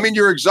awesome. I mean,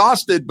 you're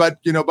exhausted, but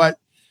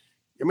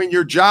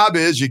your job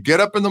is you get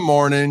up in the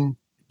morning,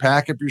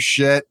 pack up your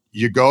shit,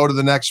 you go to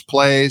the next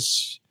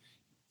place.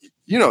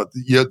 You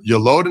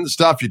load in the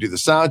stuff, you do the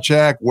sound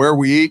check, where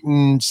we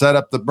eating, set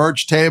up the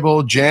merch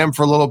table, jam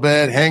for a little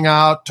bit, hang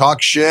out,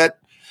 talk shit,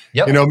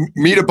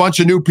 meet a bunch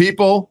of new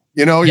people.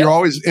 You're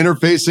always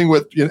interfacing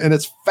with, and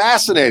it's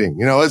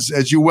fascinating,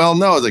 as you well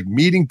know, it's like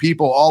meeting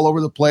people all over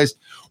the place.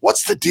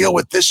 What's the deal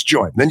with this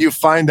joint? And then you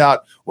find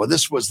out, well,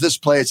 this was this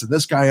place and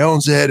this guy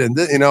owns it. And,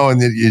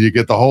 and then you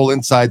get the whole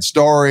inside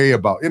story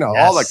about,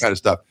 all that kind of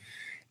stuff.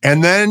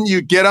 And then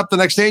you get up the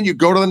next day and you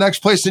go to the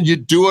next place and you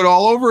do it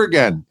all over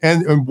again.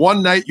 And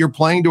one night you're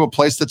playing to a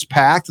place that's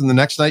packed, and the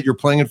next night you're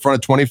playing in front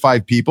of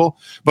 25 people.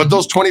 But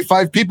those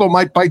 25 people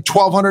might buy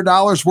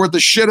 $1,200 worth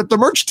of shit at the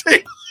merch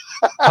table.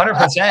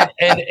 100%.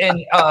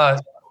 And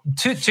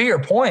to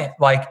your point,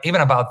 like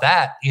even about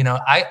that,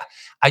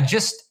 I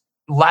just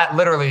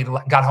literally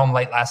got home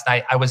late last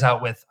night. I was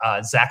out with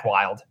Zach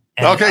Wild.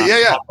 And,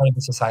 Playing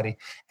the Society,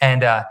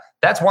 and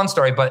that's one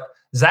story. But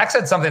Zach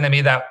said something to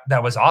me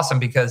that was awesome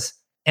because.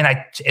 And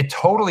it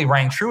totally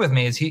rang true with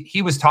me. Is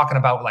he was talking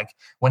about like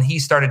when he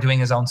started doing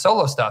his own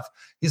solo stuff.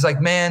 He's like,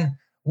 man,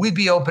 we'd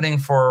be opening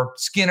for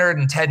Skynyrd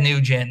and Ted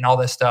Nugent and all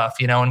this stuff,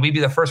 and we'd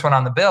be the first one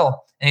on the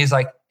bill. And he's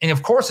like, and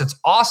of course it's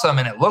awesome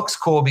and it looks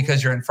cool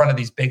because you're in front of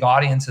these big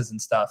audiences and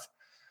stuff.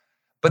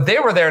 But they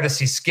were there to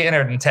see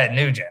Skynyrd and Ted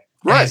Nugent.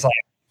 Right. And he's like,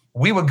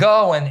 we would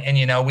go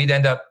and we'd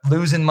end up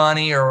losing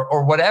money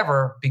or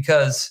whatever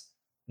because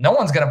no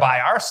one's going to buy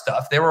our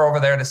stuff. They were over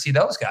there to see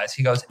those guys.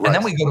 He goes, and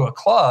then we go to a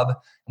club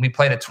and we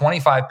played to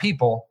 25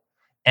 people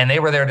and they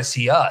were there to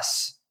see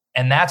us.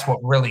 And that's what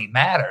really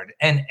mattered.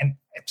 And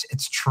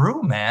it's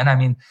true, man. I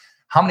mean,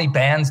 how many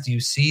bands do you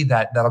see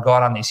that'll go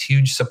out on these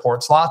huge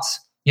support slots,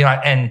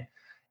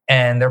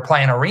 and they're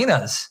playing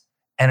arenas,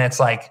 and it's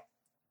like,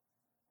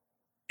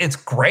 it's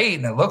great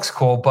and it looks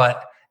cool,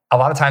 but a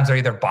lot of times they're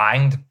either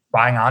buying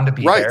on to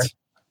be there,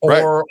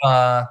 or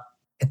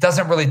it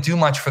doesn't really do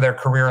much for their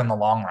career in the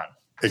long run.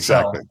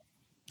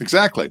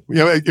 Exactly.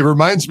 It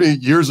reminds me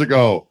years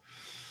ago,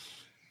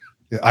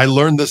 I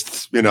learned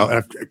this, and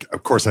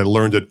of course I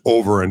learned it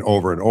over and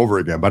over and over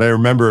again, but I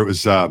remember it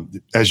was,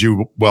 as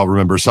you well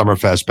remember,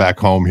 Summerfest back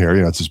home here,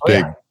 it's this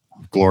big,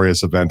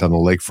 glorious event on the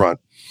lakefront.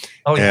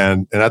 Oh, yeah.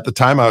 And at the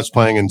time I was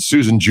playing in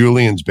Susan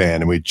Julian's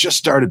band, and we just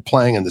started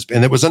playing in this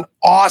band. It was an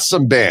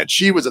awesome band.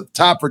 She was at the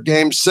top of her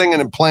game, singing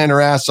and playing her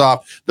ass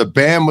off. The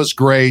band was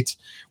great.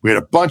 We had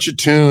a bunch of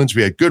tunes.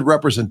 We had good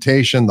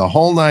representation, the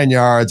whole 9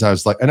 yards. I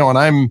was like, I know, and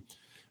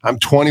I'm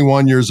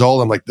 21 years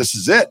old. I'm like, this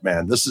is it,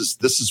 man. This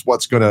is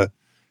what's going to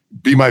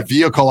be my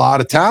vehicle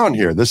out of town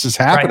here. This is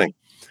happening. Right.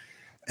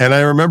 And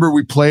I remember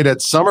we played at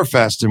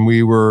Summerfest,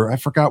 and I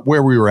forgot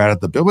where we were at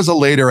it was a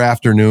later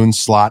afternoon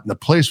slot, and the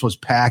place was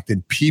packed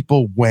and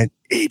people went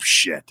ape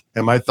shit.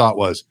 And my thought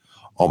was,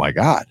 oh my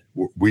God,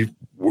 we've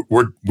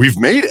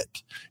made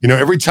it.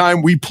 Every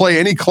time we play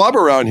any club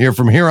around here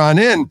from here on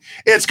in,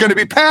 it's going to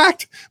be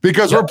packed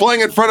because we're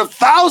playing in front of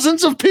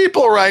thousands of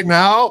people right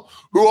now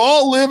who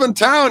all live in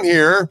town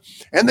here,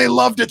 and they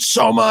loved it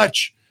so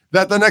much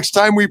that the next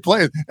time we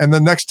played,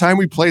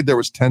 there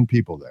was 10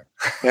 people there.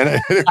 And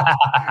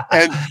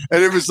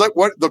it was like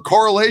what the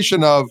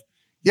correlation of,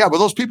 but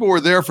those people were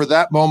there for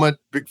that moment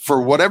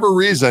for whatever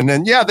reason.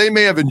 And they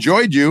may have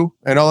enjoyed you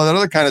and all that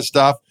other kind of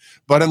stuff.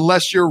 But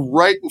unless you're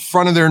right in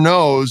front of their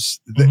nose,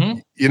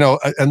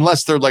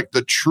 unless they're like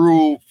the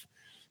true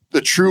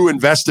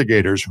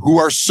investigators, who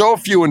are so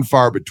few and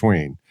far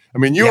between, I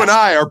mean, you and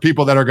I are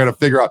people that are going to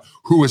figure out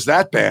who was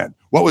that band?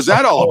 What was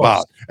that all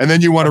about? And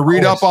then you want to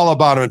read up all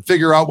about them and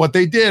figure out what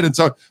they did. And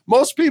so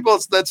most people,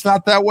 that's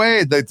not that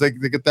way. They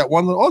get that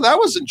one, oh, that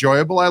was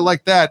enjoyable. I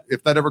like that.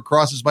 If that ever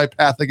crosses my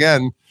path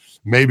again,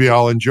 maybe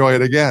I'll enjoy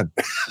it again.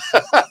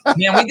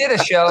 Man, we did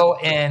a show,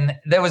 and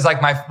there was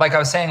like I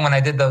was saying, when I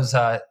did those,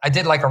 I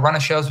did like a run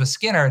of shows with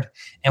Skynyrd,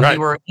 and we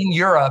were in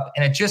Europe,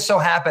 and it just so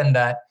happened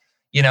that,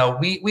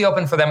 we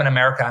opened for them in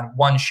America on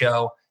one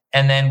show,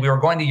 and then we were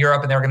going to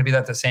Europe, and they were going to be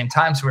there at the same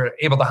time, so we were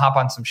able to hop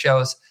on some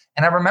shows.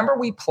 And I remember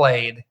we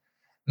played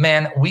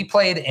in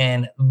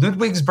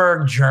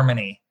Ludwigsburg,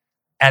 Germany,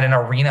 at an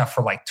arena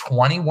for like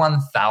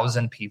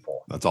 21,000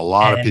 people. That's a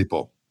lot of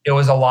people. It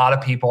was a lot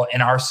of people.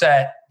 In our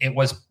set, it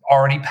was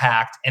already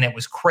packed, and it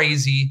was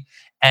crazy,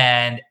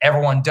 and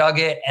everyone dug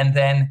it. And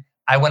then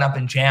I went up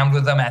and jammed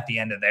with them at the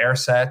end of their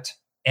set,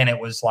 and it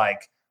was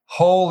like,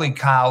 holy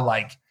cow,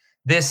 like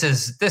this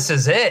is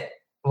it.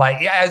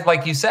 Like, yeah,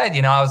 like you said,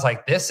 I was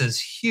like, this is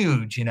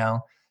huge,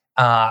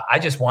 I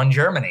just won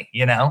Germany,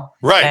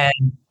 Right.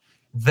 And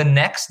the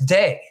next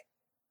day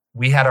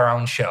we had our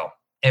own show.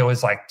 It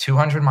was like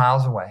 200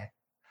 miles away,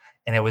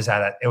 and it was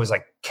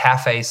like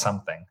Cafe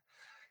something.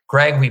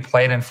 Greg, we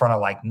played in front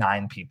of like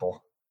 9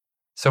 people.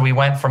 So we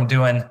went from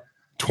doing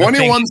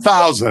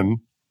 21,000.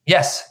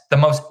 Yes, the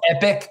most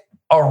epic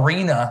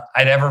arena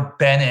I'd ever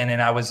been in.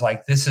 And I was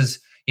like, this is,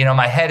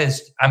 my head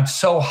I'm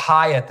so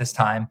high at this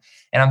time.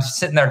 And I'm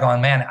sitting there going,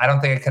 man, I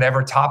don't think I could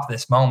ever top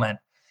this moment.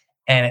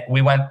 And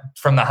we went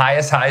from the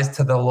highest highs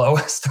to the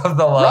lowest of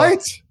the low.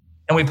 Right.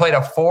 And we played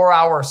a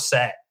 4-hour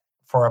set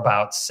for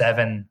about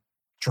 7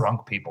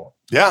 drunk people.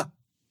 Yeah.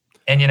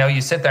 And,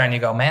 you sit there and you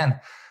go, man,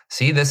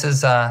 see, this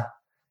is, and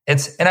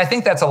I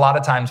think that's a lot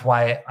of times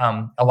why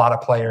a lot of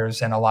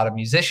players and a lot of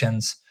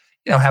musicians,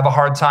 have a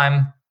hard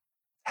time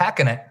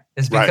hacking it,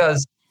 is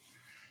because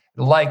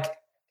like,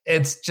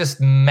 it's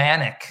just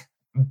manic.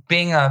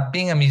 Being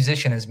a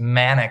musician is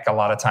manic a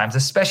lot of times,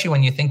 especially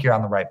when you think you're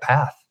on the right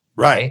path.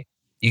 Right.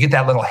 You get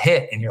that little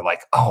hit and you're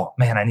like, oh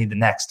man, I need the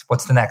next.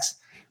 What's the next?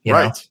 You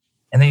know?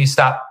 And then you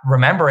stop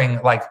remembering,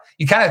 like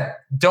you kind of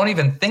don't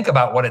even think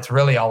about what it's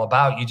really all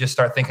about. You just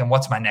start thinking,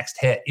 what's my next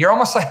hit? You're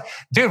almost like,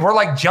 dude, we're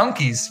like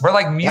junkies. We're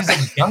like music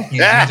junkies.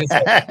 You're just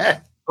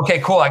like, okay,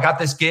 cool. I got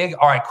this gig.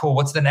 All right, cool.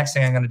 What's the next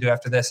thing I'm going to do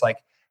after this? Like,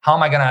 how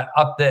am I going to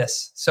up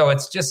this? So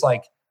it's just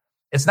like,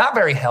 it's not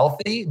very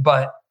healthy,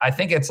 but I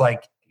think it's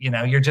like,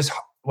 you're just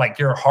like,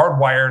 you're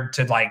hardwired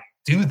to like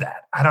do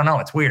that. I don't know.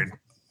 It's weird.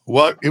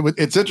 Well,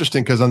 it's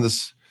interesting because on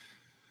this,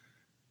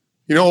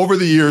 over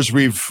the years,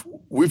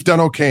 we've done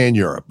okay in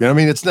Europe.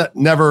 It's not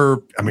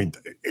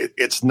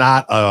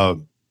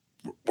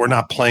we're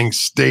not playing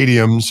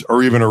stadiums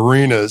or even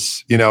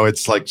arenas.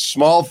 It's like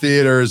small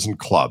theaters and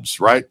clubs,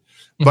 right?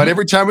 Mm-hmm. But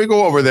every time we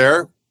go over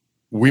there,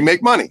 we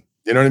make money.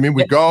 You know what I mean?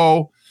 We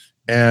go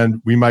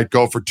and we might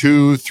go for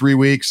 2-3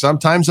 weeks,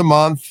 sometimes a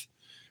month.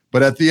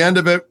 But at the end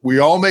of it, we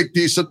all make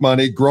decent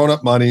money,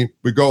 grown-up money.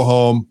 We go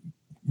home.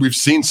 We've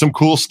seen some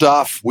cool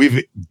stuff.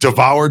 We've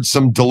devoured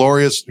some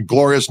glorious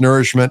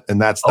nourishment,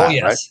 and that's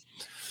that, right?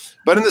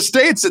 But in the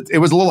States, it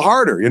was a little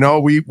harder.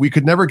 We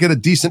could never get a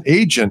decent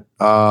agent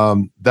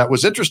that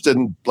was interested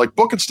in like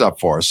booking stuff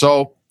for us.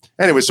 So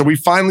anyway, so we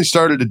finally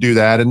started to do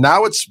that, and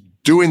now it's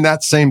doing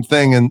that same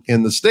thing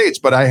in the States.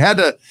 But I had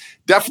to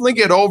definitely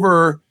get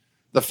over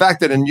the fact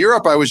that in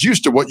Europe, I was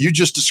used to what you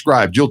just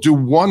described. You'll do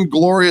one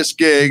glorious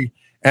gig,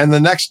 and the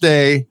next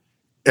day,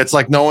 it's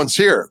like no one's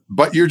here.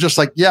 But you're just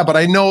like, yeah, but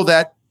I know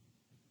that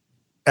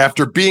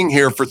after being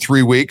here for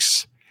 3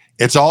 weeks,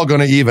 it's all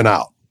going to even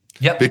out.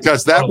 Yep.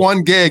 Because that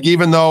one gig,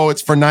 even though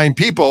it's for 9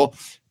 people,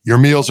 your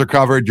meals are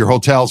covered, your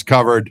hotel's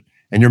covered,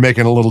 and you're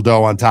making a little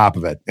dough on top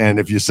of it. And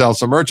if you sell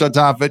some merch on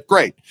top of it,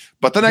 great.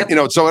 But then,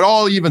 so it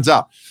all evens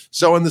out.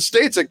 So in the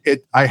States,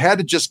 I had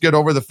to just get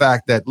over the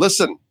fact that,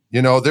 listen,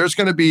 there's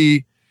going to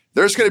be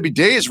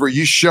days where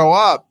you show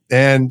up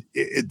and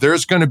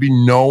there's going to be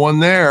no one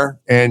there,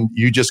 and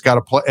you just got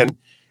to play.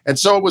 And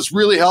so it was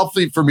really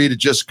healthy for me to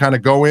just kind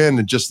of go in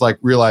and just like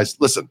realize,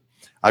 listen,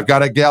 I've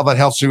got a gal that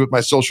helps me with my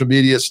social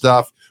media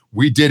stuff.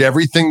 We did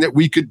everything that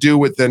we could do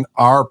within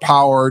our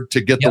power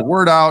to get the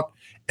word out.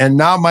 And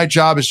now my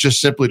job is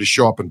just simply to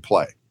show up and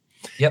play.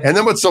 Yep. And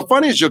then what's so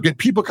funny is you'll get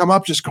people come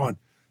up just going,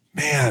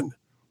 man,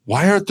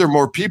 why aren't there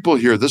more people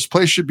here? This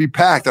place should be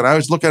packed. And I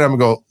always look at them and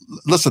go,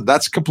 listen,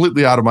 that's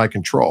completely out of my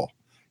control.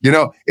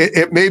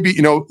 It may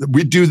be,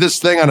 we do this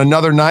thing on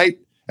another night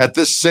at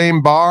this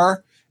same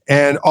bar,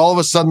 and all of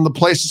a sudden the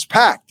place is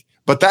packed.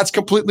 But that's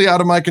completely out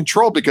of my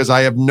control because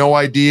I have no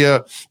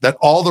idea that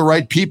all the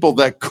right people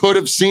that could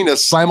have seen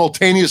us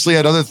simultaneously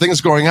had other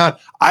things going on.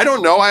 I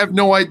don't know. I have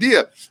no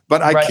idea.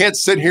 But I can't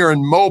sit here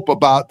and mope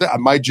about that.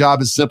 My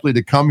job is simply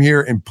to come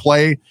here and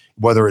play,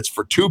 whether it's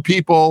for 2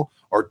 people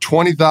or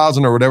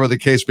 20,000 or whatever the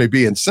case may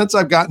be. And since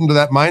I've gotten to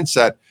that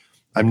mindset,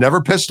 I'm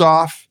never pissed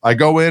off. I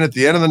go in at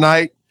the end of the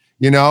night.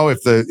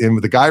 If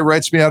the guy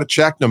writes me out a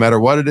check, no matter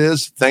what it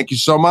is, thank you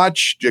so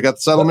much. You got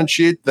the settlement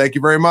sheet. Thank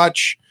you very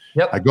much.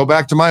 Yep. I go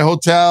back to my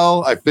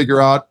hotel. I figure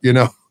out,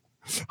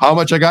 how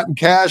much I got in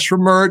cash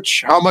from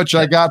merch, how much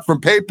I got from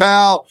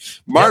PayPal,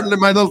 Martin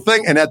and my little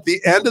thing. And at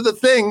the end of the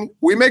thing,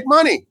 we make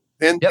money,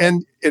 and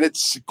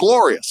it's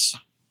glorious.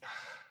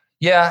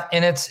 Yeah.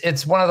 And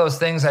it's one of those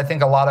things. I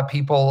think a lot of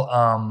people,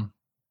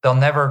 they'll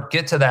never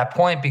get to that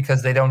point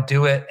because they don't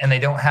do it, and they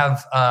don't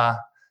have,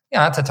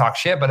 not to talk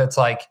shit, but it's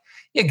like,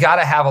 you got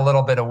to have a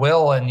little bit of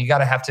will, and you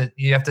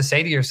have to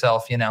say to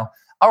yourself,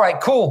 all right,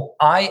 cool.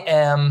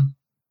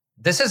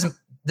 This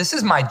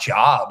is my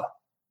job.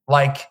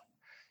 Like,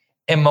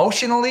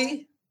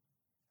 emotionally,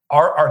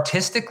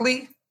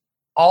 artistically,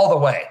 all the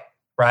way,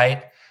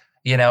 right?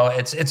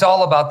 It's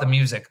all about the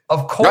music,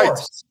 of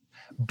course.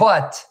 Right.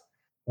 But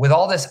with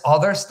all this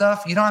other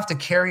stuff, you don't have to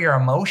carry your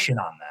emotion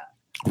on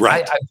that.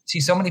 Right. I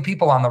see so many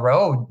people on the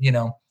road,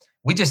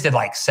 we just did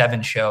like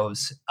 7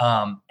 shows.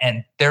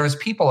 And there was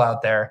people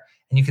out there,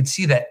 and you could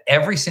see that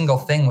every single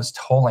thing was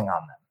tolling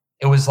on them.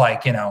 It was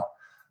like,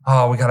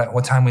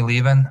 what time we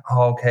leaving?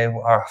 Oh, okay.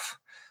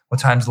 What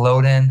time's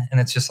loading? And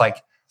it's just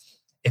like,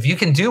 if you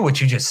can do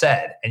what you just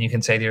said, and you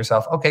can say to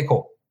yourself, okay,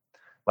 cool.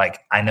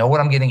 Like, I know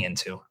what I'm getting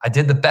into. I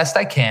did the best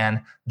I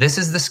can. This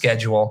is the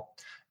schedule.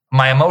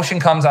 My emotion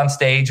comes on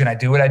stage, and I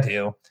do what I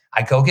do.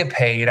 I go get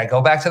paid. I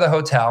go back to the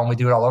hotel, and we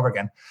do it all over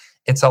again.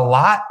 It's a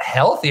lot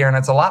healthier, and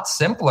it's a lot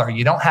simpler.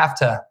 You don't have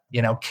to,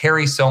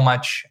 carry so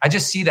much. I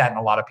just see that in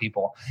a lot of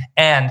people.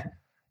 And,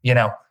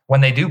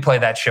 when they do play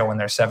that show, when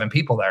there's 7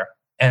 people there,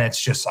 and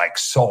it's just like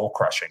soul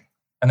crushing,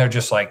 and they're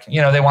just like,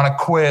 they want to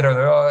quit, or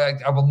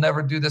I will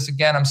never do this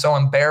again. I'm so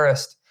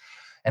embarrassed.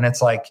 And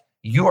it's like,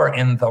 you are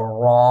in the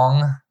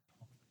wrong.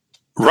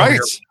 Right.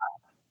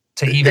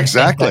 To even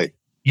exactly,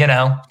 think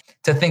that,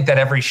 to think that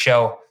every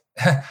show,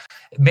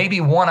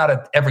 maybe 1 out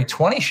of every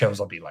 20 shows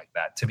will be like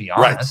that, to be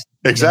honest.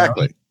 Right.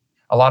 Exactly.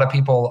 A lot of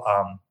people,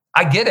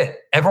 I get it.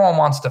 Everyone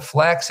wants to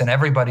flex, and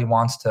everybody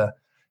wants to,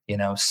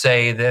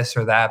 say this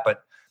or that,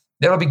 but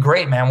it'll be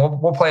great, man.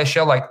 We'll play a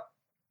show like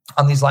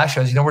on these last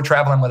shows, we're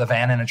traveling with a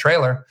van and a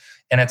trailer,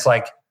 and it's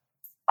like,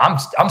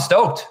 I'm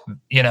stoked,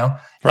 Right.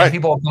 And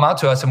people will come out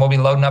to us, and we'll be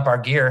loading up our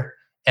gear,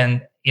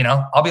 and,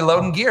 I'll be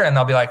loading gear, and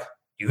they'll be like,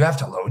 you have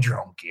to load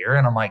your own gear.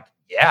 And I'm like,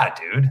 yeah,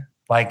 dude.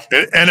 Like,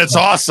 and it's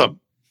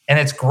awesome. And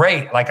it's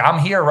great. Like, I'm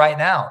here right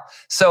now.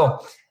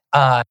 So,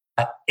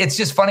 it's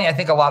just funny. I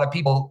think a lot of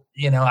people,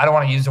 I don't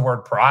want to use the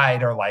word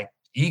pride or like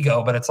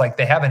ego, but it's like,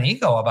 they have an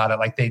ego about it.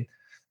 Like they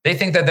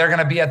think that they're going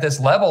to be at this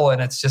level,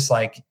 and it's just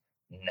like,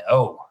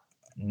 no.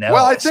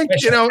 Well, I think,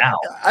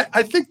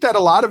 I think that a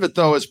lot of it,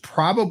 though, is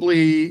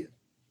probably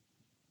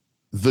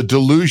the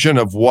delusion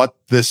of what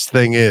this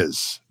thing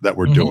is that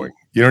we're doing.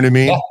 You know what I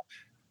mean? Yeah.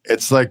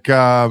 It's like,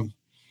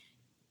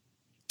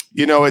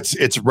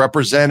 it's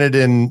represented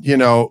in,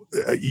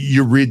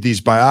 you read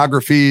these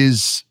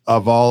biographies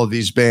of all of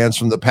these bands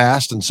from the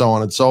past and so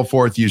on and so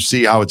forth. You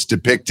see how it's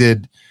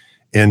depicted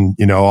in,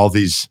 all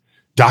these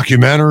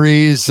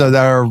documentaries that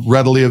are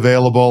readily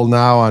available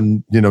now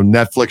on,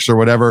 Netflix or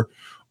whatever.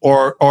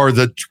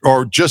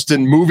 Or just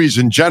in movies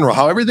in general,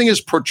 how everything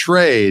is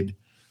portrayed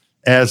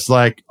as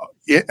like,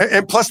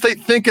 and plus they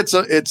think it's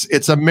a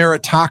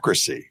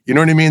meritocracy. You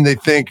know what I mean? They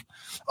think,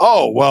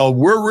 oh, well,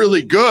 we're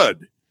really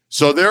good,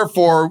 so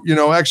therefore,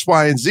 X,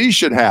 Y, and Z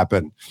should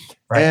happen.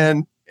 Right.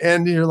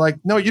 And you're like,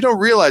 no, you don't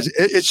realize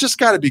it's just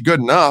got to be good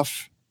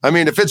enough. I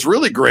mean, if it's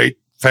really great,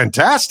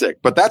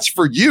 fantastic, but that's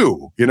for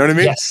you. You know what I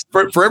mean? Yes.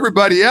 For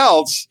everybody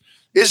else,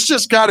 it's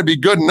just got to be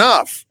good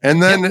enough.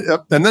 And then,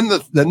 and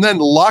then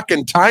luck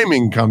and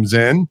timing comes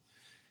in,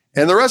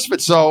 and the rest of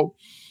it. So,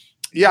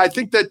 yeah, I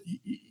think that,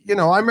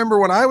 I remember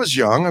when I was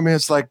young, I mean,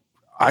 it's like,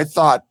 I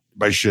thought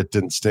my shit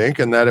didn't stink,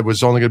 and that it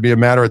was only going to be a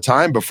matter of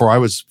time before I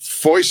was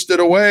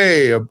foisted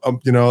away.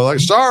 Like,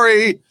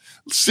 sorry,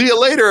 see you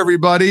later,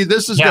 everybody.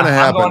 This is going to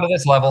happen. I'm going to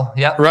this level.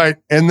 Yeah. Right.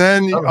 And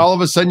then all of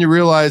a sudden you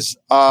realize,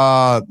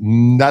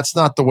 that's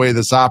not the way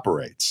this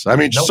operates. I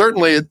mean,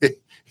 certainly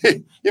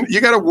you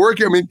got to work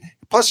here. I mean,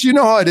 plus,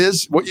 how it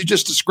is, what you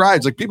just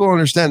described. Like, people don't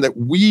understand that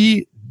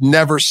we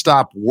never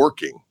stop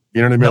working.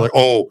 You know what I mean? No. Like,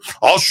 oh,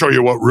 I'll show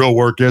you what real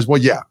work is. Well,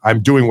 yeah,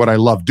 I'm doing what I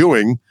love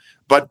doing.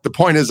 But the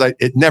point is,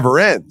 it never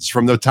ends.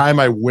 From the time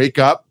I wake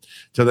up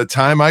to the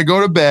time I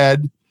go to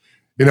bed,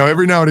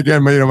 every now and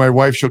again, my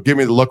wife, she'll give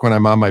me the look when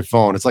I'm on my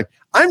phone. It's like,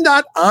 I'm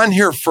not on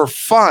here for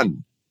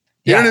fun.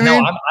 You know what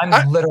I mean?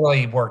 I'm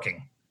literally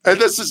working. And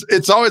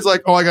it's always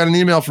like, oh, I got an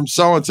email from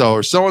so-and-so,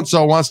 or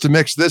so-and-so wants to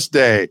mix this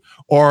day.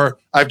 Or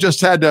I've just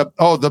had to,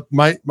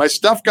 my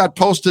stuff got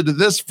posted to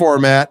this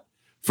format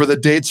for the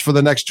dates for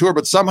the next tour,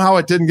 but somehow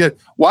it didn't get,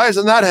 why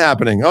isn't that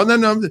happening? Oh,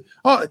 no,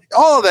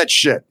 all of that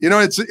shit.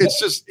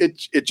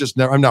 It's just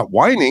never, I'm not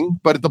whining,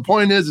 but the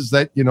point is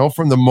that,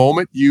 from the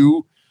moment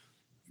you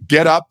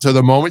get up to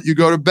the moment you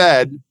go to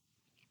bed,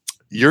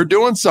 you're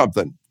doing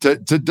something to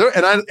do.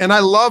 And I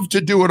love to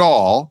do it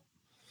all.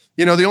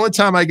 The only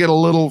time I get a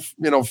little,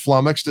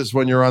 flummoxed is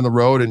when you're on the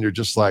road and you're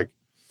just like,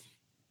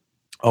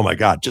 oh my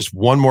God, just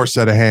one more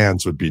set of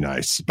hands would be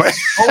nice. But,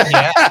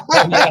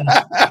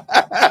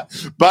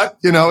 but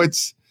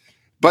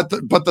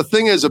the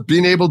thing is of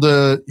being able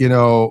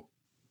to,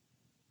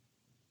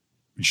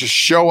 just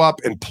show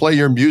up and play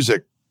your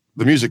music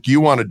the music you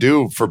want to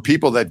do for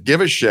people that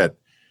give a shit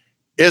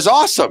is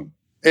awesome.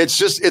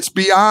 It's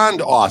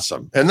beyond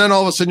awesome. And then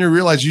all of a sudden you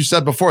realize, you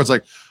said before, it's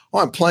like, oh,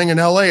 I'm playing in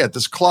LA at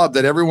this club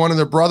that everyone and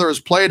their brother has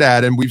played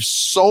at, and we've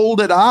sold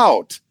it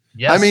out.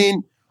 Yes. I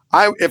mean,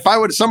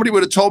 somebody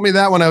would have told me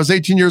that when I was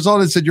 18 years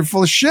old, and said, you're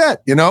full of shit,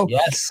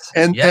 Yes.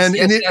 And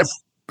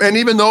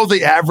even though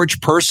the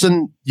average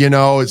person,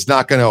 is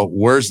not going to,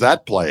 where's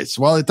that place?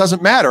 Well, it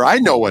doesn't matter. I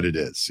know what it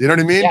is. You know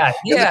what I mean?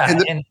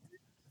 Yeah.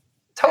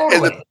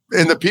 Totally.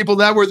 And the people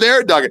that were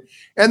there dug it.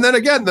 And then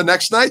again, the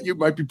next night you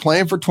might be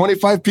playing for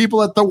 25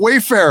 people at the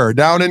Wayfarer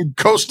down in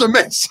Costa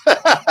Mesa.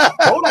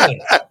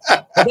 Totally.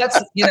 But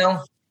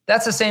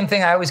that's the same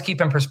thing I always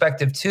keep in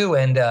perspective too.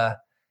 And,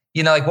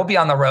 like we'll be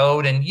on the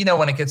road and,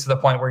 when it gets to the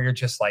point where you're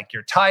just like,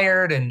 you're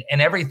tired and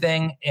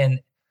everything, and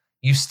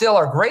you still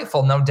are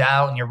grateful, no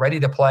doubt, and you're ready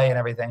to play and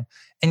everything.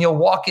 And you'll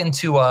walk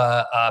into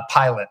a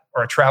Pilot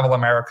or a Travel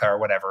America or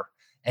whatever,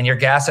 and you're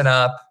gassing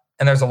up,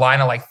 and there's a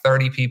line of like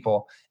 30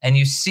 people, and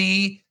you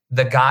see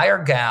the guy or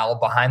gal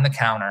behind the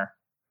counter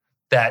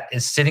that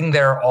is sitting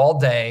there all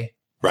day.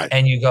 Right.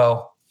 And you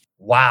go,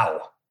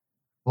 wow.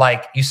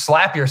 Like you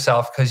slap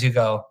yourself because you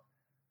go,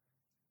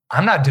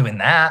 I'm not doing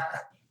that,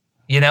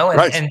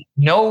 right. And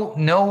no,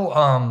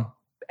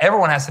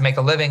 everyone has to make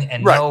a living,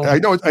 and right. I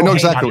know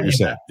exactly what you're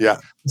saying. Yeah.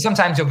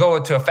 Sometimes you'll go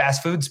to a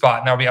fast food spot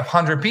and there'll be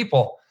 100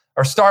 people,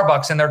 or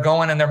Starbucks, and they're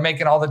going and they're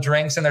making all the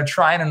drinks and they're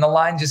trying, and the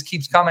line just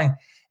keeps coming,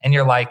 and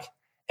you're like,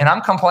 and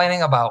I'm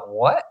complaining about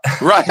what?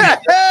 Right.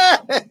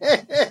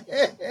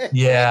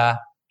 Yeah.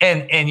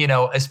 And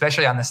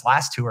especially on this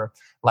last tour,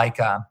 like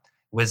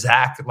with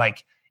Zach,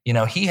 like,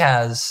 he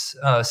has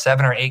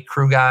 7 or 8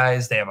 crew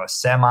guys. They have a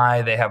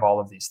semi, they have all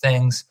of these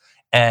things.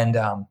 And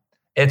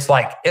it's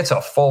like, it's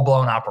a full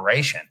blown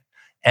operation.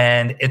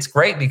 And it's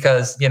great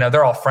because,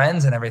 they're all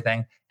friends and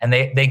everything. And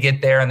they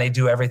get there and they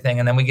do everything.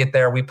 And then we get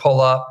there, we pull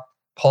out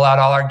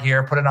all our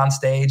gear, put it on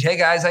stage. Hey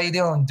guys, how you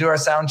doing? Do our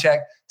sound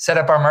check, set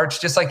up our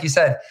merch. Just like you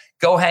said,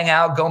 go hang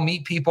out, go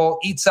meet people,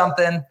 eat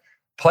something,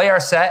 play our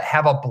set,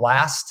 have a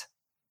blast,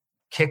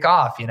 kick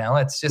off.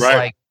 It's just right.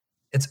 Like,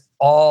 it's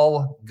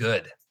all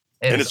good.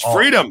 It's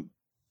freedom.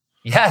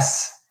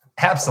 Yes,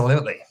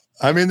 absolutely.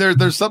 I mean,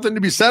 there's something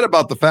to be said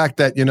about the fact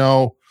that,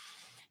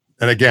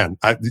 and again,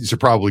 these are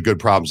probably good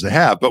problems to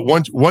have, but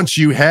once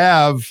you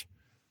have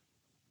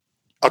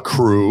a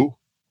crew,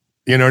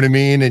 you know what I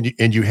mean?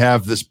 And you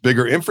have this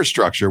bigger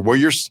infrastructure where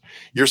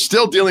you're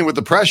still dealing with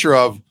the pressure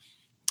of,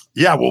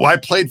 yeah, well, I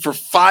played for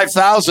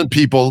 5,000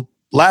 people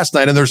last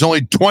night and there's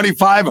only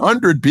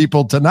 2,500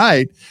 people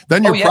tonight.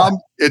 Then your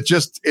problem, it's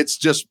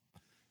just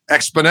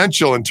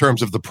exponential in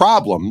terms of the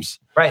problems.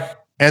 Right.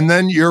 And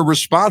then you're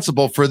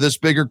responsible for this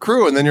bigger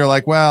crew. And then you're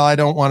like, well, I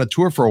don't want to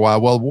tour for a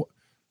while. Well,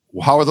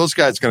 how are those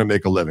guys going to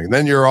make a living?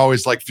 Then you're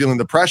always like feeling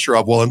the pressure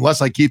of, well,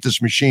 unless I keep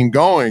this machine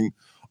going,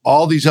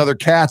 all these other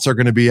cats are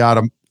going to be out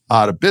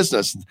of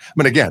business. I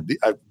mean, again,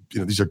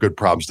 these are good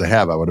problems to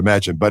have, I would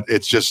imagine, but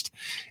it's just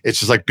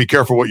like, be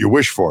careful what you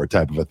wish for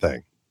type of a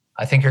thing.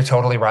 I think you're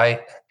totally right.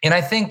 And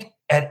I think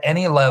at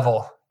any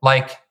level,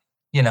 like,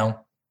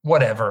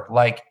 whatever,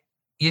 like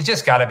you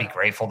just got to be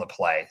grateful to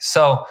play.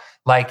 So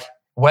like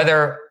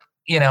whether,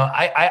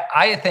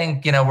 I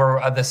think,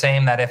 we're the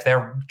same, that if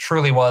there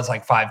truly was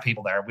like 5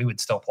 people there, we would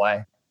still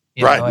play.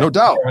 Right. No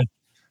doubt.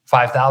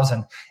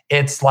 5,000.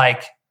 It's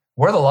like,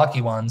 we're the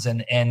lucky ones.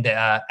 And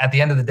at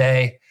the end of the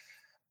day,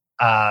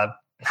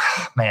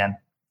 man,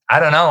 I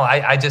don't know.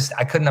 I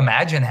couldn't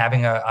imagine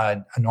having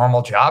a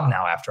normal job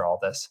now after all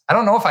this. I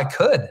don't know if I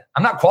could.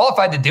 I'm not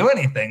qualified to do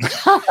anything.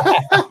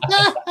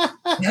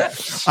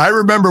 I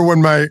remember when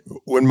we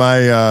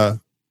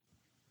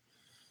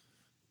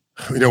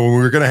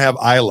were going to have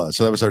Isla,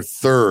 so that was our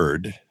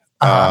third,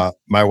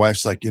 my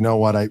wife's like, you know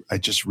what? I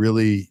just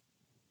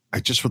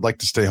would like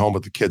to stay home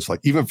with the kids, like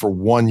even for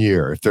 1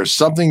 year. If there's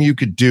something you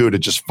could do to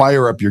just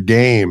fire up your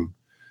game.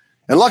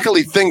 And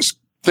luckily things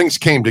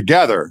came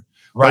together.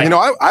 Right.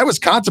 But, I was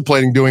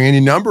contemplating doing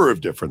any number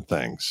of different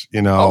things,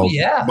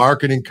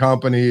 marketing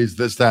companies,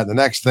 this, that, and the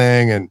next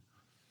thing.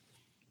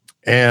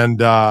 And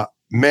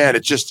man,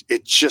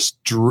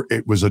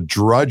 it was a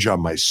drudge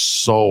on my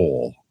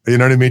soul. You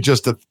know what I mean?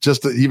 Just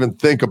to even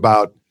think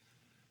about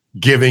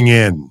giving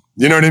in,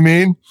 you know what I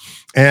mean?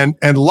 And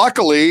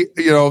luckily,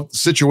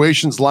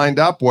 situations lined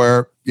up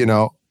where,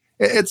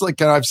 it's like,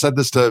 I've said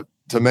this to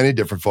many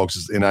different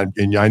folks, and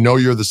I know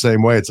you're the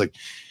same way. It's like,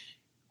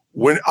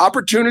 when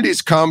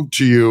opportunities come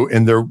to you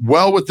and they're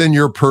well within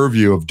your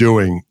purview of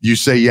doing, you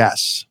say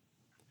yes.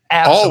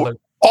 Absolutely.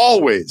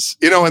 Always,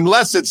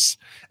 unless it's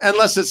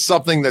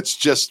something that's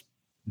just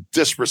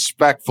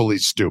disrespectfully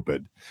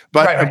stupid.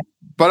 But right.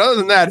 But other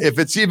than that, if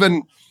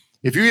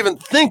you even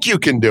think you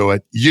can do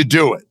it, you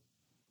do it.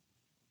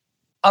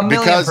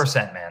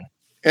 1,000,000%, man.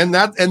 And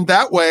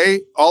that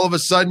way, all of a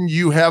sudden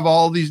you have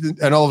all these,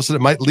 and all of a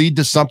sudden it might lead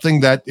to something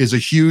that is a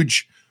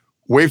huge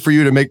way for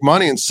you to make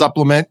money and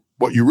supplement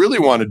what you really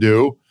want to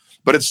do,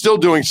 but it's still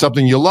doing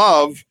something you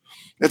love.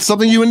 It's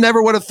something you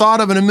never would have thought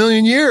of in a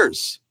million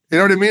years. You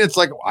know what I mean? It's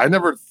like, I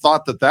never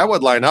thought that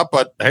would line up,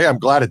 but hey, I'm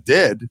glad it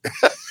did.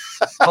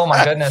 Oh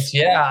my goodness.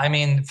 Yeah. I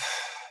mean,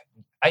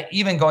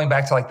 even going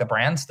back to like the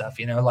brand stuff,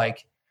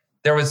 like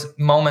there was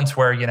moments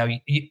where, you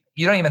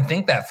don't even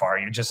think that far.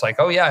 You're just like,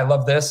 oh yeah, I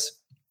love this.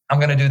 I'm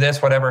going to do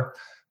this, whatever.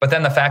 But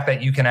then the fact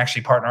that you can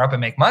actually partner up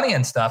and make money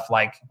and stuff,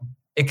 like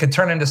it could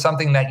turn into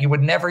something that you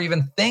would never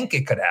even think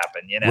it could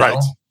happen, Right.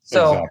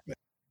 So exactly.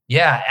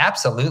 Yeah,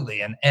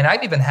 absolutely. And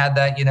I've even had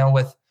that,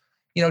 with,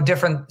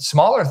 different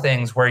smaller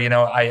things where,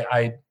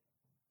 I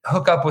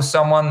hook up with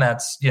someone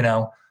that's,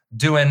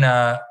 doing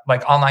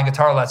like online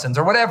guitar lessons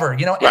or whatever,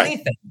 Right.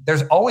 anything.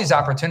 There's always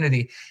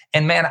opportunity.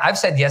 And man, I've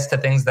said yes to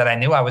things that I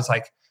knew I was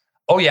like,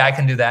 oh yeah, I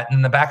can do that. And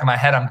in the back of my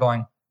head, I'm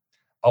going,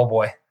 oh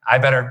boy, I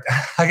better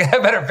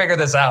figure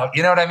this out.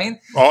 You know what I mean?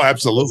 Oh,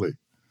 absolutely.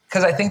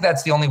 Because I think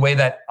that's the only way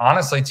that,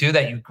 honestly, too,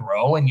 that you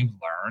grow and you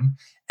learn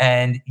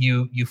and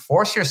you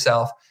force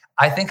yourself.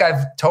 I think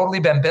I've totally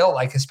been built,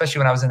 like, especially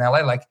when I was in LA,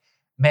 like,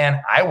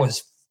 man, I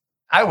was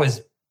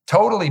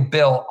totally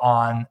built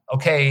on,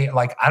 okay,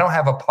 like, I don't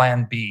have a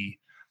plan B.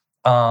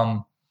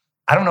 I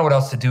don't know what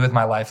else to do with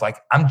my life. Like,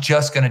 I'm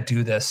just going to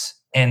do this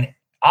and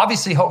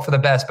obviously hope for the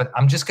best, but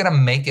I'm just going to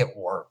make it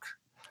work.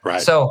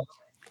 Right. So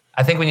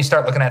I think when you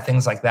start looking at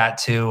things like that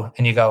too,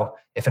 and you go,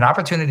 if an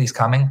opportunity is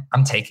coming,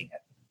 I'm taking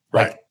it.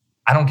 Right. Like,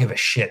 I don't give a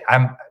shit.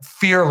 I'm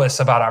fearless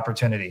about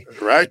opportunity.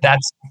 Right.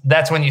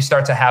 That's when you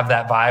start to have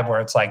that vibe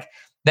where it's like,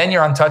 then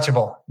you're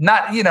untouchable.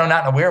 Not in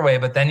a weird way,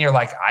 but then you're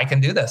like, I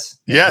can do this.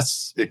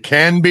 Yes, it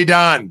can be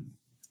done.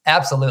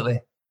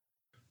 Absolutely.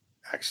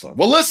 Excellent.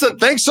 Well, listen,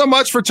 thanks so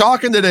much for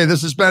talking today.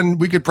 This has been,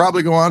 we could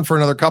probably go on for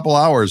another couple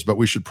hours, but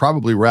we should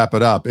probably wrap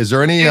it up. Is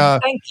there any?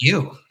 Thank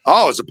you.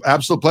 Oh, it's an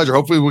absolute pleasure.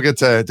 Hopefully we'll get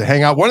to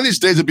hang out. One of these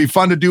days, it'd be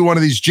fun to do one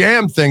of these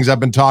jam things I've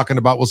been talking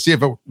about. We'll see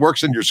if it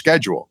works in your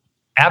schedule.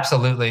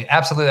 Absolutely.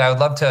 Absolutely. I'd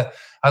love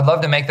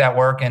to make that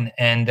work. And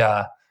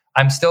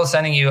I'm still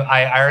sending you,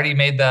 I already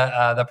made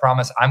the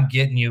promise. I'm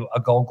getting you a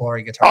Gold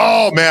Glory guitar.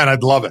 Oh man,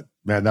 I'd love it.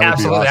 Man, that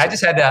Absolutely. would be awesome. I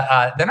just had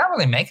to, they're not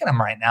really making them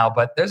right now,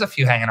 but there's a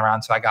few hanging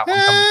around. So I got one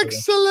coming through.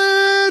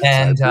 Excellent.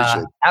 And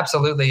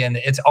absolutely. And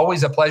it's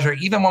always a pleasure,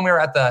 even when we were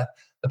at the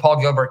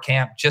Paul Gilbert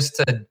camp, just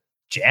to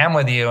jam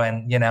with you.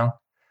 And,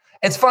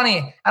 it's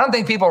funny. I don't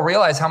think people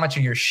realize how much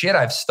of your shit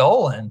I've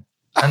stolen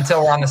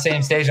until we're on the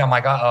same stage. I'm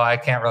like, I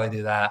can't really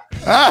do that.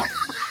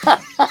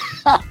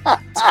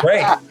 It's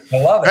great. I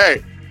love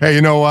it. Hey,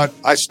 you know what?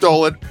 I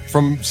stole it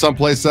from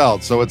someplace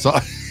else. So it's all...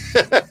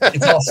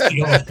 It's all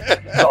stolen.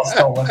 It's all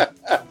stolen.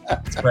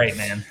 It's great,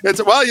 man.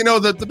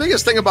 The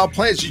biggest thing about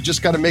playing is you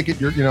just got to make it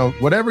your,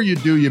 whatever you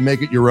do, you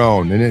make it your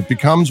own. And it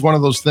becomes one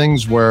of those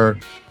things where,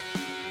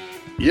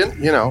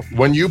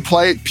 when you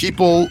play,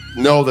 people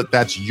know that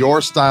that's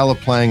your style of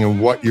playing and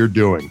what you're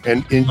doing.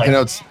 And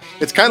Right.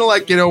 It's kind of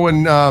like,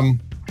 when,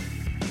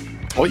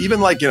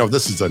 even like,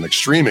 this is an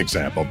extreme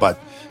example, but,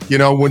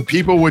 when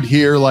people would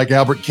hear like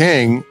Albert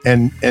King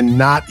and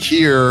not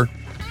hear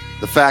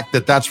the fact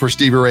that that's where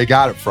Stevie Ray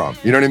got it from.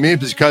 You know what I mean?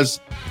 Because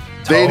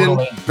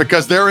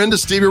they're into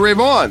Stevie Ray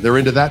Vaughan. They're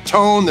into that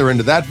tone. They're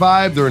into that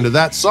vibe. They're into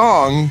that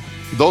song,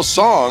 those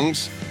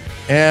songs.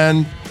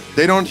 And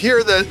they don't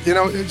hear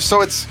that,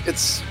 so it's,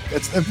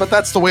 but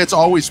that's the way it's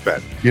always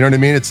been. You know what I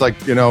mean? It's like,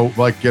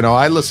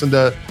 I listen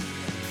to,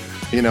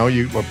 you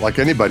like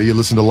anybody, you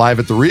listen to Live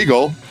at the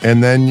Regal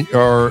and then,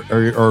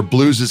 or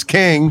Blues is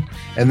King.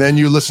 And then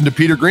you listen to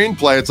Peter Green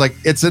play. It's like,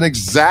 it's an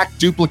exact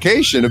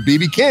duplication of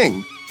B.B.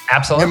 King.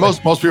 Absolutely. And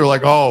most people are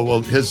like, oh,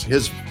 well,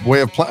 his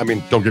way of playing. I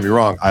mean, don't get me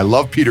wrong. I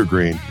love Peter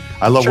Green.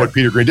 I love what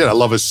Peter Green did. I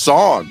love his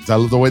songs. I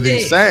love the way that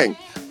he sang.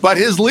 But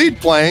his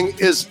lead playing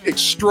is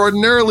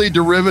extraordinarily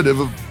derivative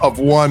of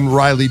one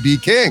Riley B.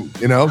 King,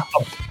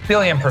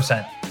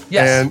 1,000,000,000%.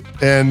 Yes.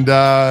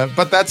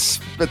 But that's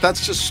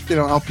just,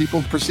 how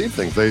people perceive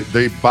things.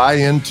 They buy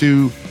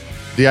into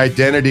the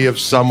identity of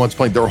someone's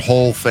playing their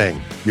whole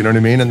thing. You know what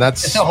I mean? And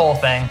it's the whole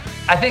thing.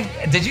 I think,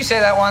 did you say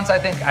that once? I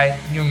think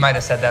you might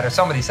have said that, or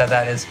somebody said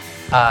that, is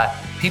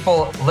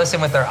people listen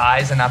with their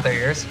eyes and not their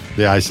ears.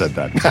 Yeah, I said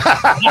that.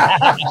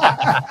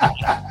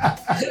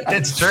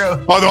 It's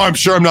true. Although I'm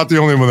sure I'm not the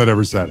only one that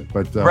ever said it.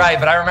 But right,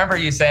 but I remember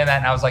you saying that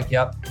and I was like,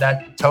 yep,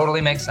 that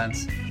totally makes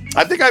sense.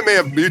 I think I may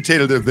have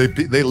mutated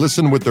it. They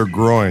listen with their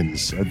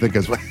groins. I think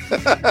that's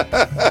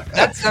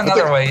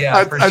another way. Yeah,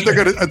 I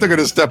took it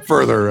a step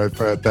further at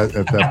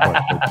that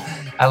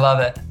point. I love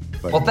it.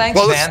 Well, thanks,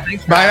 man.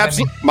 Thanks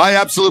for my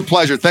absolute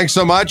pleasure. Thanks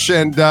so much,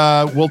 and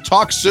we'll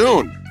talk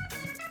soon.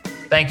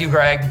 Thank you,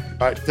 Greg.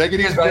 All right, take it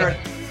easy.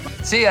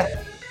 See ya.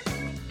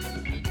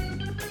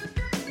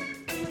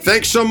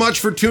 Thanks so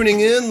much for tuning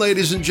in,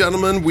 ladies and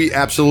gentlemen. We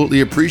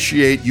absolutely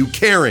appreciate you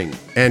caring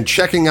and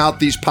checking out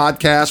these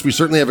podcasts. We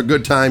certainly have a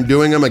good time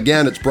doing them.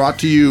 Again, it's brought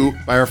to you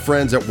by our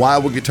friends at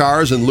Wildwood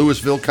Guitars in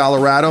Louisville,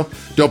 Colorado.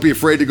 Don't be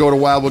afraid to go to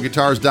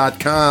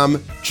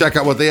wildwoodguitars.com. Check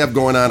out what they have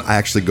going on. I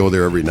actually go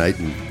there every night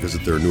and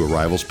visit their new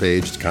arrivals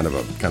page. It's kind of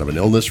an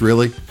illness,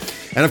 really.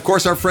 And of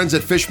course, our friends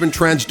at Fishman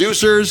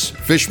Transducers,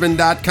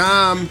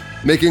 fishman.com,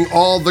 making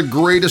all the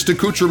greatest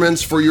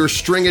accoutrements for your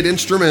stringed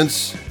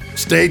instruments.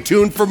 Stay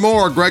tuned for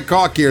more. Greg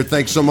Koch here.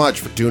 Thanks so much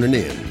for tuning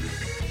in.